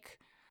where, like,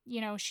 you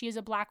know, she is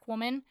a Black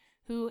woman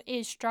who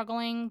is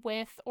struggling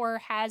with or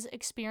has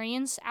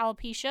experienced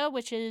alopecia,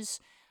 which is,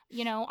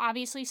 you know,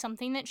 obviously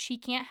something that she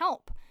can't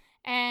help.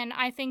 And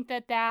I think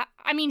that,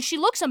 I mean, she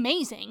looks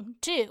amazing,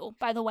 too,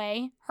 by the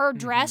way. Her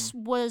dress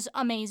was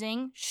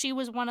amazing. She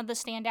was one of the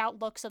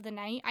standout looks of the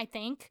night, I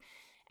think.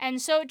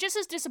 And so it just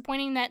is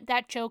disappointing that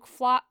that joke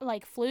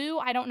flew.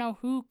 I don't know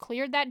who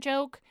cleared that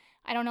joke.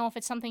 I don't know if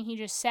it's something he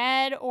just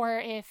said or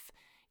if,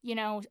 you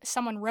know,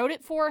 someone wrote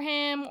it for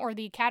him or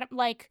the academy.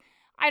 Like,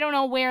 I don't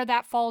know where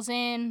that falls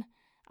in.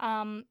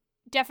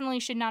 Definitely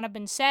should not have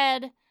been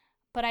said.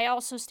 But I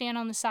also stand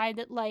on the side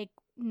that, like,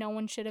 no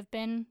one should have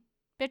been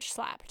bitch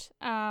slapped.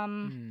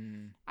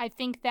 I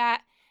think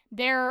that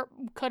there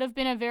could have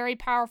been a very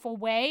powerful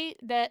way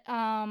that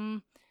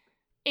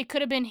it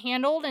could have been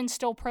handled and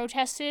still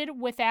protested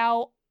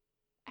without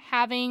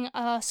having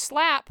a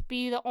slap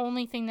be the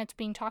only thing that's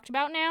being talked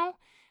about now.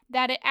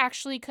 That it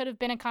actually could have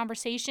been a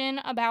conversation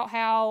about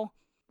how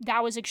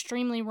that was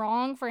extremely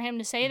wrong for him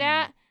to say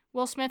that.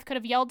 Will Smith could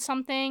have yelled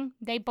something.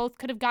 They both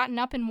could have gotten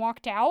up and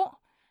walked out.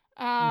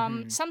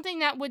 Something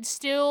that would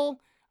still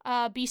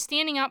be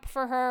standing up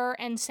for her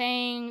and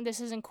saying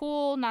this isn't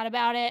cool, not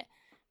about it,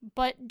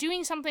 but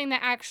doing something that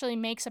actually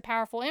makes a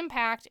powerful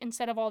impact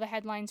instead of all the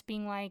headlines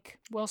being like,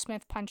 Will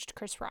Smith punched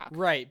Chris Rock.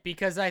 Right,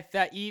 because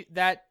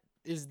that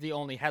is the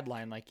only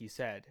headline, like you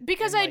said.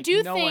 Because and, I like,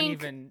 do no think... one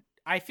even...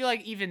 I feel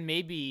like even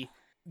maybe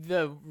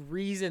the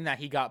reason that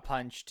he got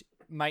punched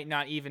might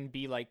not even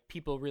be like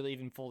people really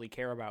even fully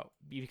care about,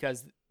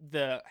 because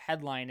the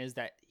headline is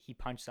that he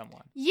punched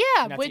someone.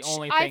 Yeah, which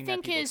I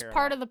think is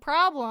part of the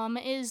problem,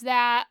 is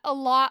that a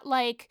lot,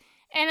 like,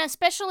 and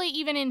especially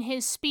even in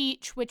his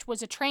speech, which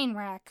was a train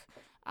wreck,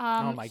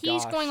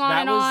 he's going on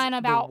and on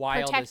about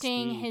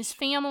protecting his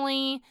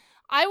family.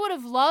 I would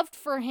have loved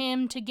for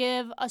him to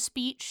give a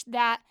speech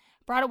that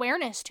brought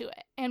awareness to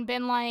it and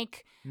been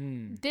like,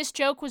 this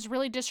joke was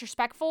really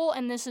disrespectful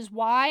and this is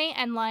why,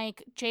 and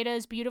like, Jada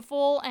is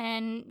beautiful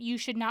and you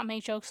should not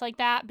make jokes like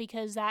that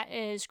because that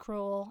is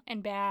cruel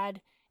and bad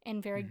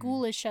and very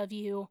ghoulish of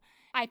you.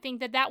 I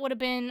think that that would have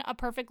been a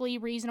perfectly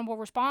reasonable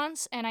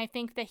response, and I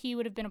think that he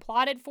would have been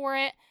applauded for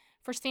it,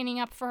 for standing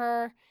up for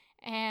her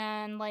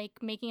and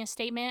like making a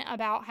statement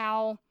about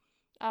how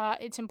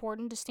it's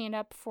important to stand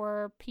up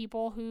for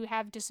people who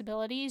have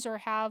disabilities or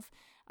have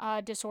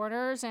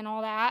disorders and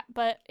all that.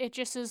 But it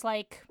just is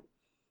like,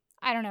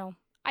 I don't know.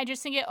 I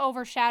just think it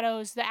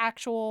overshadows the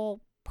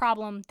actual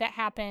problem that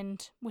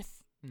happened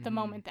with the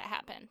moment that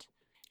happened.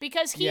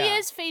 Because he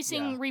is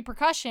facing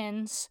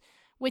repercussions,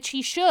 which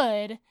he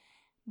should,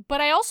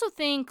 but I also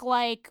think,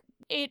 like,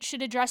 it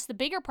should address the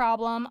bigger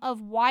problem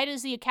of why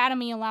does the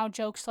Academy allow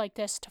jokes like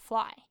this to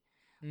fly?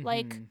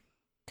 Like,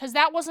 because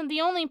that wasn't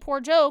the only poor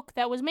joke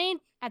that was made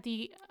at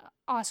the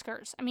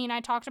Oscars. I mean,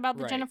 I talked about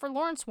the Jennifer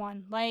Lawrence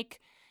one.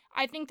 Like,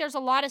 I think there's a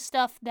lot of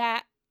stuff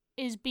that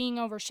is being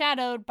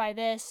overshadowed by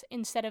this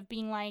instead of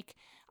being like,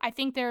 I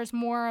think there's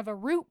more of a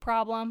root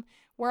problem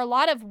where a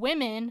lot of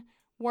women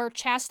were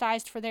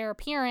chastised for their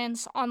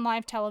appearance on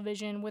live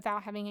television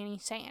without having any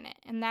say in it,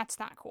 and that's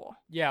not cool.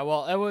 Yeah,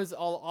 well, it was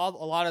a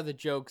lot of the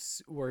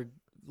jokes were,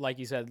 like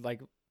you said,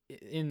 like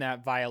in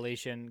that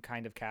violation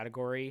kind of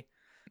category,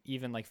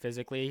 even like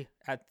physically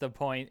at the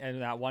point in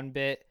that one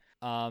bit.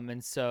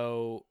 And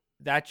so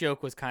that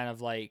joke was kind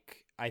of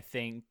like, I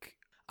think,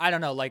 I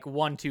don't know, like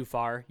one too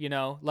far, you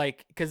know,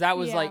 like, because that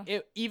was like,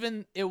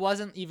 it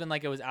wasn't even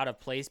like it was out of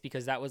place,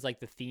 because that was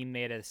like the theme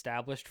they had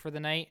established for the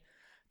night,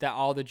 that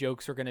all the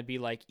jokes were going to be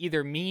like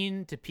either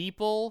mean to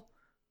people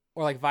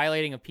or like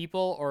violating of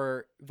people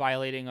or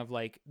violating of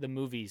like the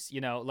movies,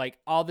 you know, like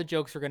all the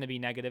jokes were going to be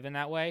negative in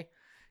that way.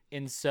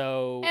 And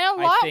so, and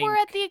a lot were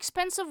at the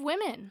expense of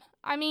women.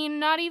 I mean,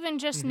 not even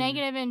just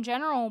negative in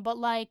general, but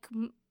like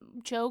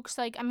jokes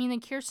like, I mean, the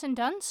Kirsten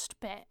Dunst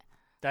bit.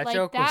 That like,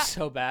 joke was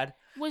so bad.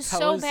 Was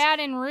so bad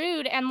and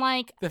rude, and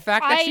like the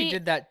fact that she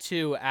did that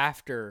too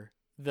after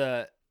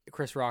the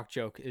Chris Rock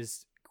joke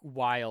is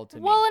wild to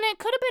me. Well, and it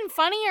could have been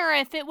funnier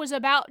if it was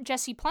about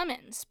Jesse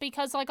Plemons,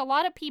 because like a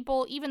lot of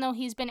people, even though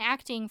he's been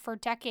acting for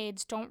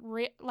decades, don't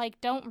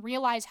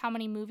realize how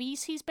many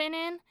movies he's been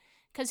in,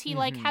 because he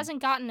like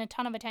hasn't gotten a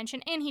ton of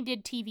attention, and he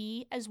did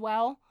TV as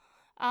well.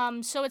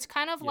 So it's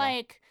kind of Yeah.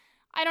 like,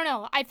 I don't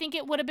know. I think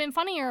it would have been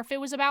funnier if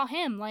it was about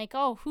him. Like,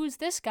 oh, who's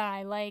this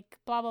guy? Like,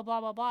 blah, blah, blah,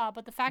 blah, blah.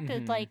 But the fact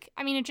that, like,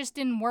 I mean, it just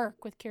didn't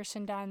work with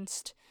Kirsten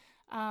Dunst.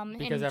 Because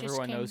and it just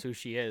everyone came... knows who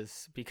she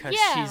is. Because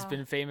she's Yeah.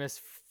 been famous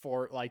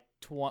for, like,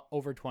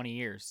 over 20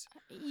 years.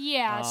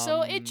 Yeah,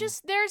 so it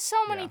just, there's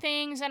so many yeah.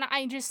 things, and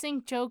I just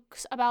think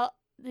jokes about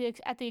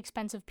at the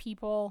expense of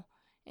people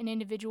and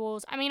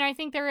individuals. I mean, I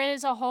think there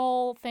is a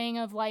whole thing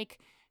of, like,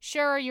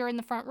 sure, you're in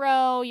the front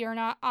row, you're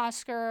not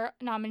Oscar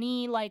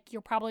nominee, like,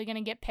 you're probably going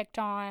to get picked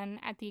on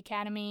at the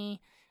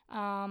Academy,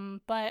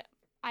 but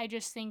I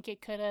just think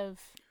it could have...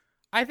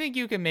 I think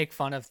you can make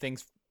fun of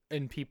things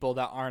in people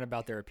that aren't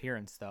about their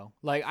appearance, though.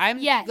 Like,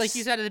 Yes. like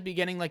you said at the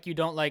beginning, like, you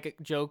don't like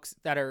jokes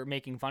that are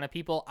making fun of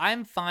people.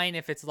 I'm fine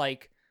if it's,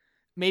 like,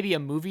 maybe a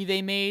movie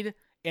they made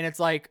and it's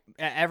like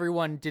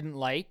everyone didn't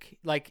like,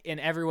 and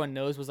everyone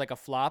knows was like a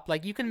flop.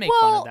 Like, you can make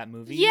fun of that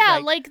movie. Yeah,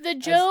 like the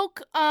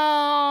joke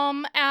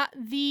at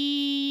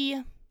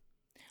the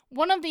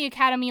one of the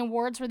Academy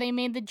Awards where they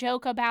made the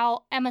joke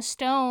about Emma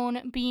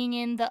Stone being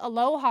in the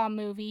Aloha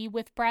movie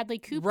with Bradley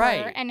Cooper,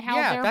 right. and how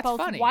Yeah, they're that's both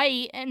funny.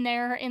 white and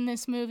they're in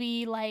this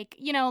movie, like,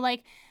 you know,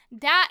 like,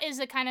 that is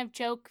a kind of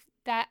joke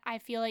that I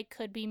feel like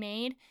could be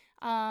made.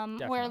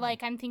 Where,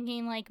 like, I'm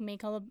thinking, like,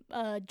 make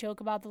a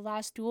joke about The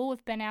Last Duel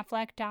with Ben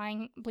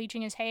Affleck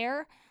bleaching his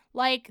hair.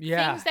 Like,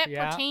 things that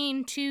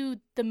pertain to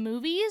the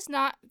movies,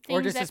 not things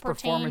or just that his pertain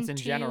performance in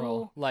to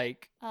general.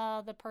 Like,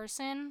 the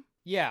person.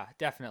 Yeah,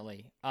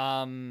 definitely.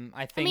 I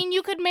think... I mean,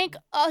 you could make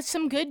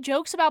some good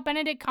jokes about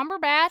Benedict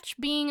Cumberbatch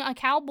being a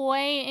cowboy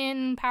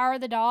in Power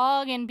of the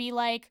Dog, and be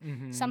like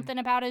something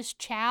about his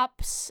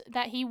chaps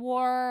that he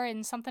wore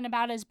and something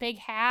about his big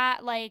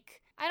hat. Like,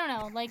 I don't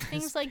know, like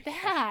things like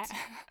that.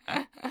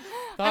 I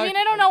mean,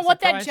 I don't know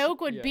what that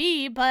joke would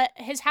be, but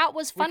his hat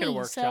was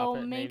funny, so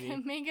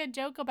make a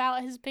joke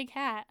about his big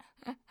hat.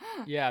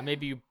 Yeah,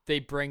 maybe they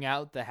bring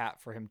out the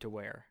hat for him to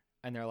wear,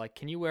 and they're like,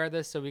 "Can you wear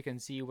this so we can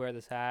see you wear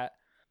this hat?"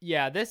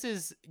 Yeah, this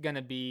is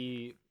gonna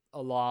be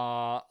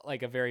a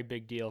very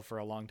big deal for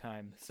a long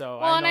time. So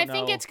I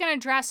think it's gonna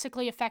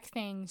drastically affect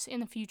things in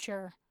the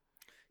future.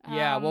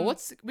 Yeah, well,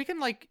 we can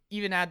like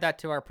even add that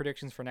to our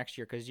predictions for next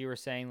year, because you were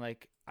saying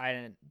like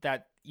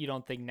that you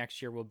don't think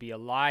next year will be a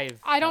live.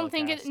 I don't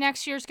think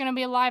next year's gonna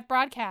be a live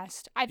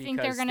broadcast. I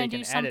think they're gonna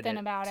do something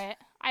about it.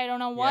 I don't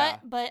know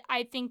what, but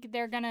I think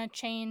they're gonna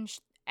change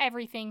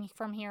everything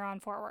from here on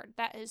forward.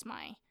 That is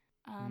my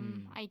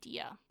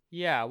idea.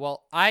 Yeah,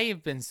 well,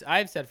 I've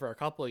said for a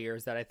couple of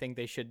years that I think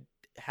they should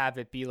have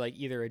it be like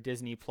either a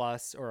Disney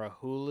Plus or a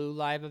Hulu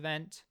live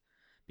event,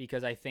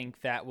 because I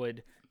think that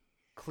would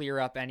clear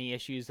up any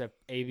issues of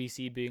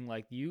ABC being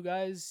like, you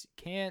guys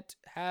can't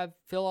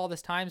fill all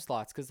this time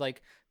slots, because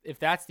like if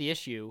that's the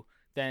issue,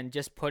 then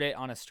just put it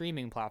on a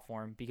streaming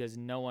platform, because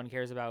no one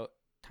cares about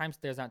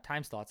there's not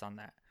time slots on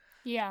that.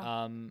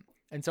 Yeah.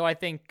 And so I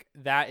think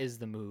that is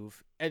the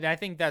move, and I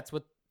think that's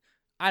what,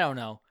 I don't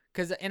know.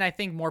 And I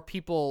think more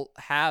people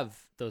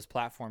have those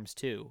platforms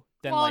too.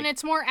 And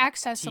it's more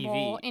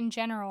accessible TV. in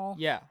general.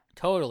 Yeah,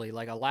 totally.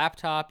 Like a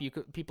laptop,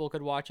 people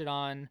could watch it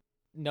on.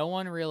 No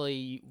one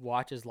really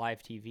watches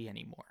live TV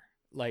anymore.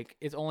 Like,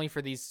 it's only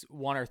for these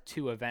 1 or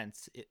 2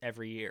 events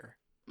every year.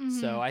 Mm-hmm.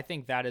 So I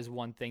think that is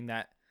one thing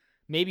that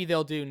maybe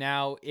they'll do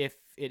now, if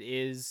it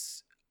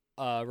is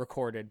a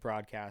recorded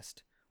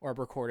broadcast or a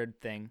recorded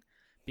thing,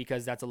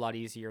 because that's a lot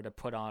easier to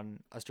put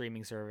on a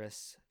streaming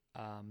service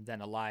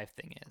than a live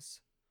thing is.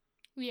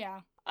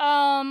 Yeah.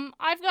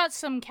 I've got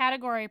some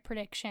category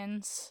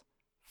predictions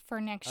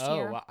for next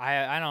year. Oh,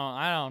 I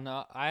don't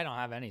know. I don't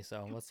have any,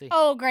 so let's see.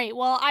 Oh, great.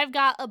 Well, I've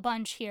got a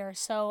bunch here,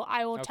 so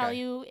I will tell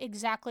you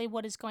exactly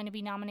what is going to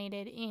be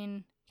nominated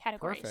in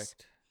categories.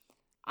 Perfect.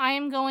 I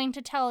am going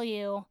to tell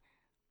you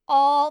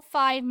all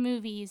 5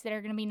 movies that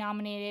are going to be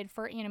nominated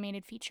for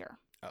animated feature.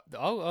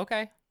 Oh,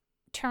 okay.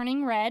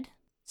 Turning Red,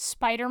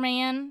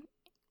 Spider-Man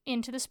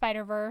Into the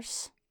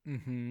Spider-Verse,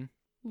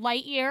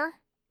 Lightyear,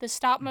 the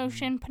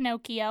stop-motion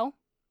Pinocchio,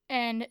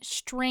 and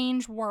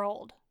Strange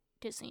World,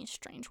 Disney's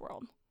Strange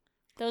World.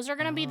 Those are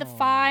going to be the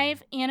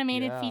 5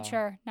 animated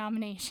feature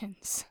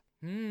nominations.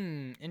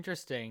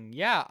 Interesting.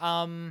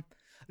 Yeah.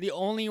 The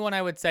only one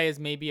I would say is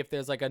maybe if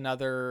there's like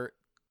another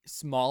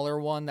smaller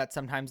one that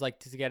sometimes like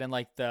to get in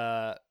like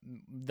the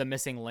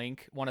missing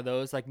link, one of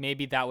those, like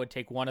maybe that would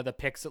take one of the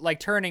picks. Like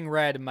Turning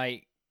Red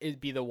might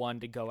be the one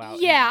to go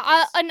out.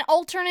 Yeah, an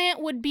alternate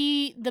would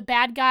be the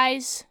Bad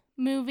Guys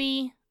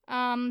movie.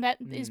 That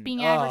is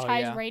being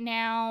advertised right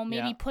now.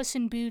 Maybe Puss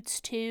in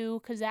Boots too,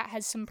 because that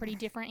has some pretty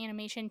different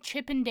animation.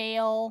 Chip and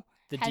Dale,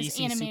 the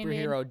DC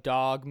superhero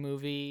dog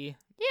movie.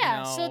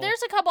 Yeah, so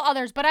there's a couple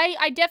others, but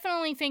I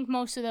definitely think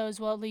most of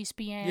those will at least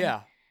be in.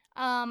 Yeah.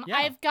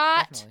 I've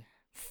got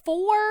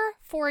 4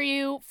 for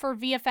you for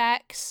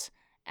VFX,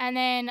 and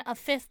then a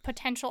 5th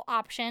potential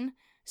option.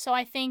 So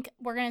I think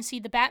we're gonna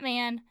see the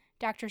Batman,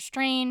 Doctor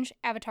Strange,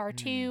 Avatar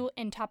 2,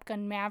 and Top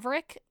Gun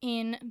Maverick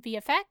in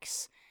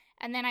VFX.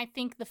 And then I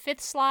think the 5th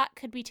slot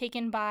could be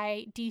taken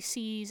by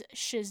DC's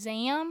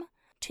Shazam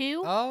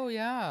 2. Oh,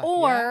 yeah.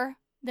 Or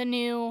the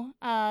new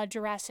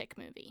Jurassic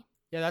movie.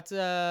 Yeah, that's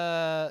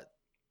a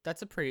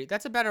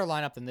better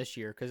lineup than this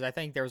year, because I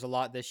think there was a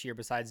lot this year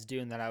besides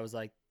Dune that I was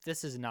like,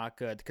 this is not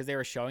good, because they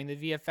were showing the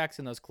VFX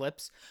in those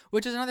clips,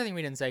 which is another thing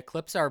we didn't say.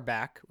 Clips are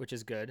back, which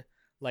is good.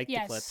 Like the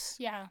Yes, clips.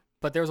 yeah.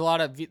 But there was a lot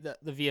of the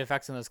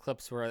VFX in those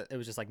clips where it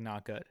was just like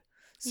not good.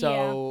 Yeah.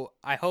 So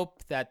I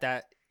hope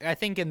that I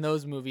think in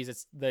those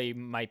movies they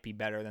might be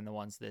better than the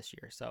ones this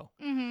year. So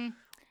I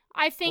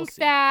we'll think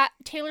see. that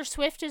Taylor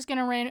Swift is going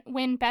to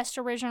win Best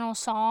Original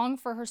Song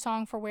for her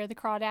song for Where the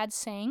Crawdads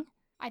Sing.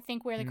 I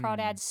think Where the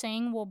Crawdads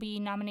Sing will be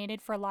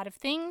nominated for a lot of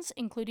things,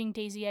 including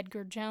Daisy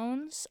Edgar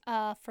Jones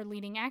for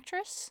leading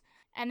actress.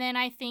 And then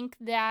I think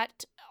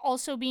that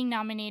also being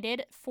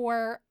nominated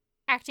for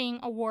acting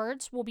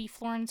awards will be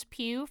Florence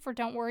Pugh for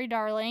Don't Worry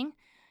Darling,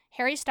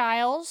 Harry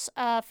Styles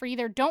for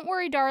either Don't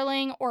Worry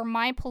Darling or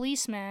My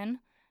Policeman.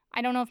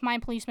 I don't know if My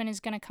Policeman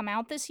is going to come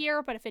out this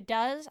year, but if it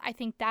does, I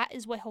think that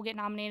is what he'll get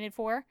nominated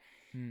for.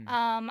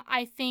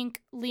 I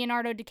think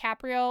Leonardo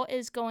DiCaprio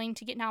is going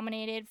to get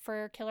nominated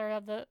for Killers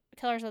of the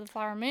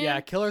Flower Moon.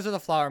 Yeah, Killers of the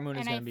Flower Moon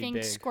is going to be big. And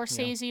I think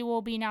Scorsese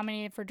will be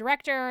nominated for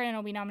director, and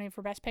he'll be nominated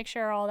for Best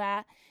Picture, all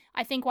that.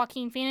 I think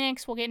Joaquin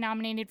Phoenix will get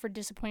nominated for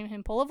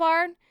Disappointment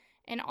Boulevard.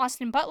 And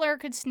Austin Butler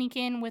could sneak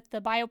in with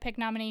the biopic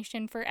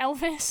nomination for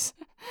Elvis.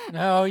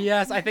 Oh,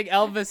 yes. I think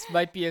Elvis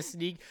might be a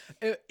sneak.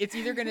 It's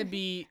either going to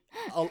be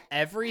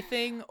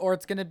everything, or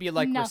it's going to be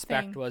like Nothing.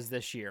 Respect was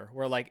this year,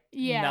 where like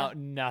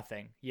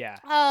nothing. Yeah.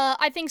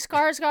 I think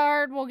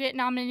Skarsgård will get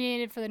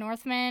nominated for The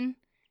Northman.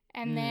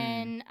 And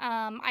then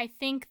I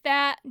think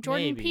that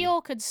Jordan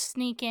Peele could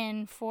sneak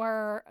in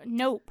for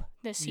Nope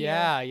this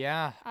year.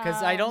 Yeah.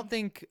 Because I don't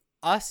think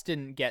Us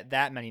didn't get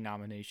that many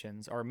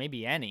nominations, or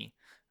maybe any.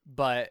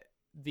 But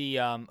the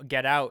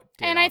Get Out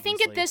did, and I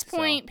think at this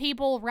point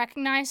people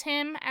recognize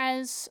him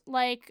as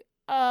like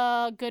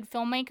a good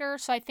filmmaker,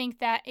 so I think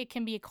that it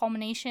can be a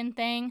culmination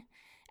thing.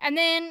 And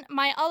then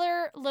my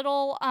other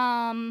little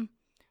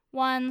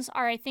ones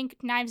are, I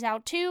think Knives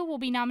Out 2 will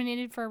be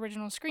nominated for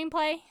original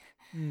screenplay.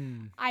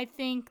 I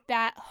think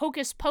that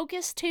Hocus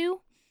Pocus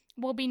 2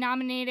 will be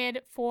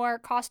nominated for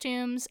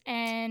costumes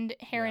and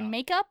hair and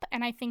makeup,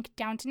 and I think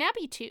Downton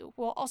Abbey 2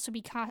 will also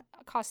be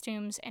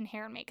costumes and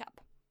hair and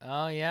makeup.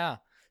 Oh yeah.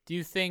 Do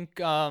you think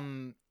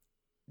Batman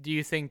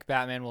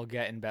will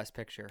get in Best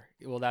Picture?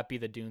 Will that be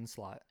the Dune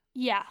slot?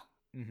 Yeah.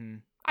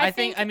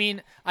 I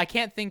mean, I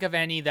can't think of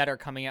any that are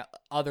coming out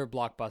other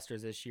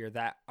blockbusters this year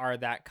that are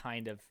that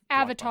kind of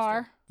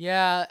Avatar.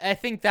 Yeah, I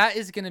think that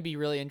is going to be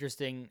really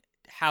interesting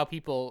how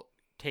people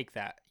take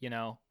that,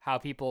 how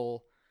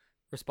people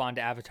respond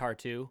to Avatar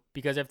 2,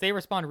 because if they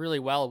respond really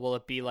well, will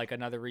it be like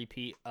another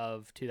repeat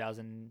of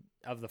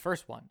the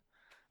first one?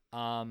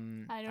 I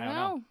don't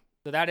know.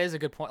 So that is a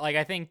good point. Like,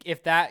 I think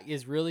if that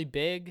is really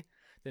big,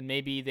 then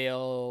maybe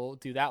they'll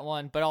do that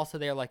one. But also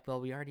they're like,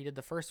 well, we already did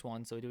the first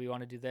one, so do we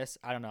want to do this?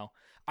 I don't know.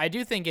 I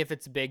do think if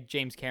it's big,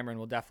 James Cameron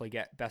will definitely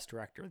get Best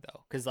Director,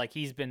 though. Because, like,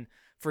 he's been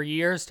for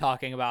years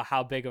talking about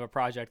how big of a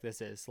project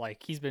this is.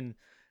 Like, he's been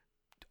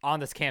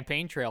on this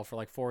campaign trail for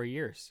like 4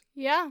 years.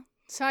 Yeah.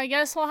 So I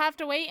guess we'll have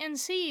to wait and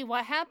see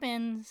what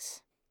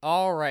happens.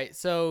 All right,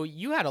 so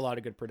you had a lot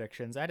of good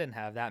predictions. I didn't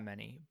have that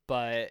many,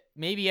 but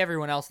maybe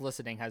everyone else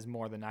listening has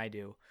more than I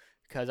do.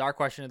 Because our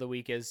question of the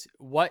week is,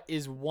 what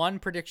is one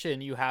prediction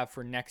you have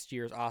for next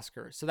year's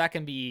Oscars? So that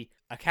can be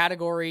a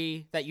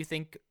category that you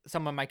think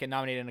someone might get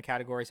nominated in a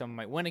category, someone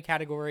might win a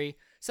category,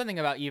 something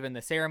about even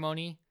the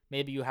ceremony.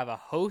 Maybe you have a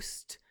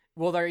host.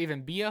 Will there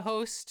even be a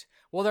host?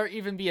 Will there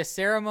even be a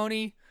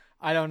ceremony?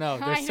 I don't know.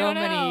 There's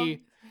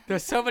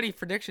so many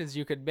predictions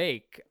you could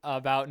make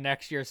about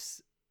next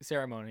year's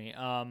ceremony.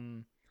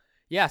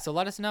 Yeah, so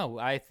let us know.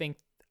 I'm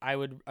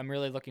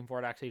really looking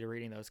forward actually to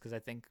reading those, because I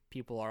think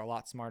people are a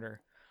lot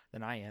smarter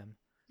than I am.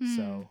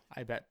 So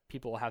I bet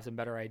people will have some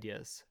better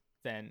ideas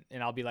and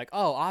I'll be like,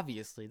 oh,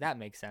 obviously that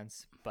makes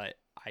sense, but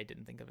I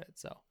didn't think of it.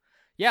 So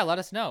yeah, let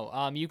us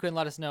know. You can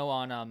let us know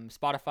on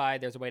Spotify.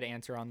 There's a way to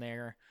answer on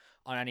there,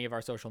 on any of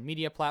our social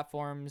media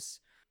platforms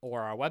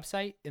or our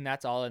website, and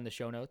that's all in the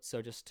show notes.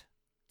 So just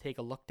take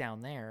a look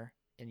down there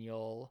and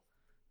you'll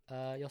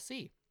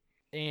see.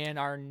 And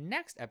our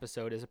next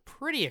episode is a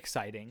pretty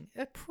exciting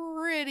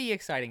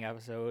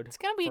episode. It's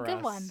going to be a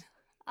good one.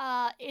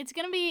 It's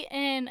going to be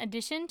in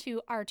addition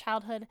to our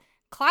childhood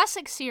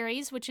classic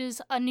series, which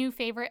is a new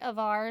favorite of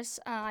ours.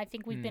 I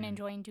think we've been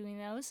enjoying doing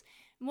those.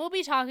 And we'll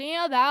be talking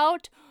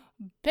about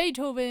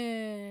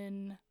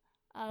Beethoven,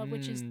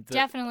 which is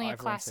definitely a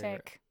classic.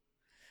 Favorite.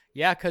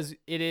 Yeah, because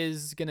it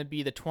is going to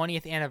be the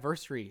 20th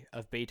anniversary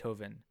of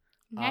Beethoven.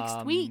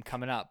 Next week.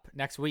 Coming up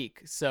next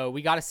week. So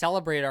we got to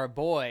celebrate our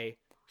boy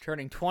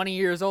turning 20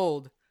 years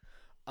old.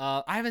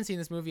 I haven't seen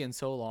this movie in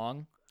so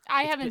long.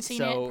 I haven't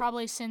seen it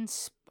probably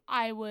since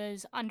I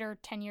was under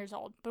 10 years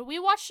old, but we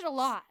watched it a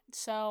lot,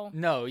 so.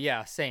 No,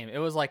 yeah, same. It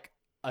was like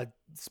a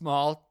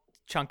small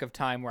chunk of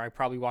time where I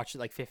probably watched it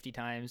like 50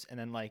 times, and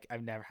then like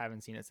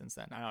haven't seen it since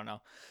then. I don't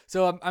know.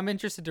 So I'm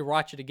interested to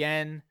watch it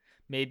again.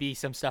 Maybe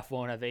some stuff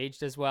won't have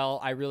aged as well.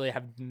 I really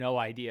have no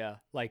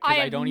idea. Like, because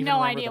I don't even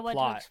remember the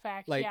plot. To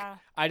expect. Like, yeah.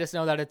 I just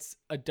know that it's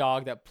a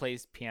dog that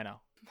plays piano.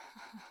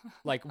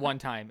 like one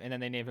time, and then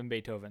they name him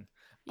Beethoven.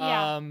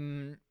 Yeah.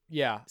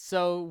 Yeah.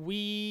 So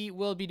we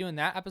will be doing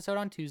that episode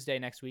on Tuesday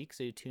next week.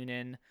 So you tune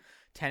in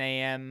 10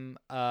 a.m.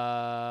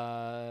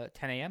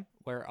 10 a.m.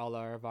 where all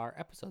of our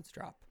episodes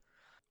drop.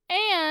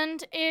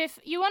 And if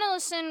you want to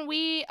listen,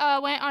 we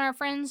went on our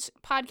friend's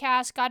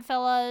podcast,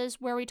 Godfellas,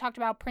 where we talked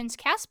about Prince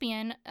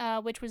Caspian,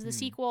 which was the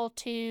sequel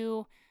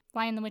to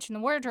Lion, the Witch, and the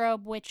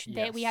Wardrobe, which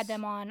we had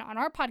them on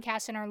our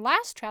podcast in our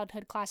last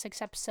Childhood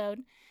Classics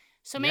episode.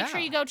 So make sure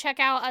you go check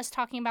out us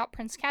talking about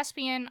Prince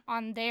Caspian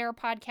on their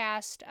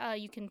podcast.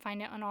 You can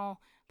find it on all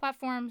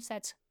platforms.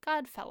 That's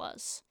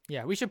Godfellas.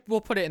 Yeah,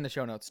 we'll put it in the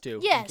show notes too.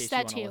 Yes, in case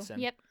that you want to too. Listen.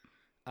 Yep.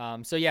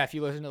 So yeah, if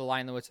you listen to the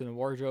Lion, the Witch, and the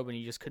Wardrobe and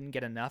you just couldn't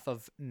get enough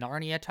of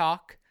Narnia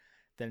talk,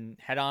 then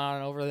head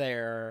on over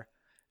there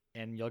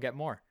and you'll get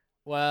more.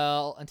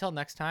 Well, until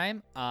next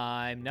time,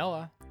 I'm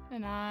Noah.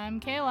 And I'm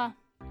Kayla.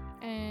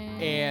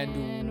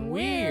 And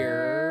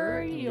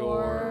we're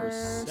your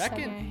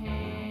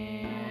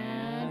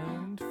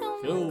second-hand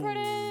film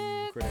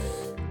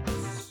critic.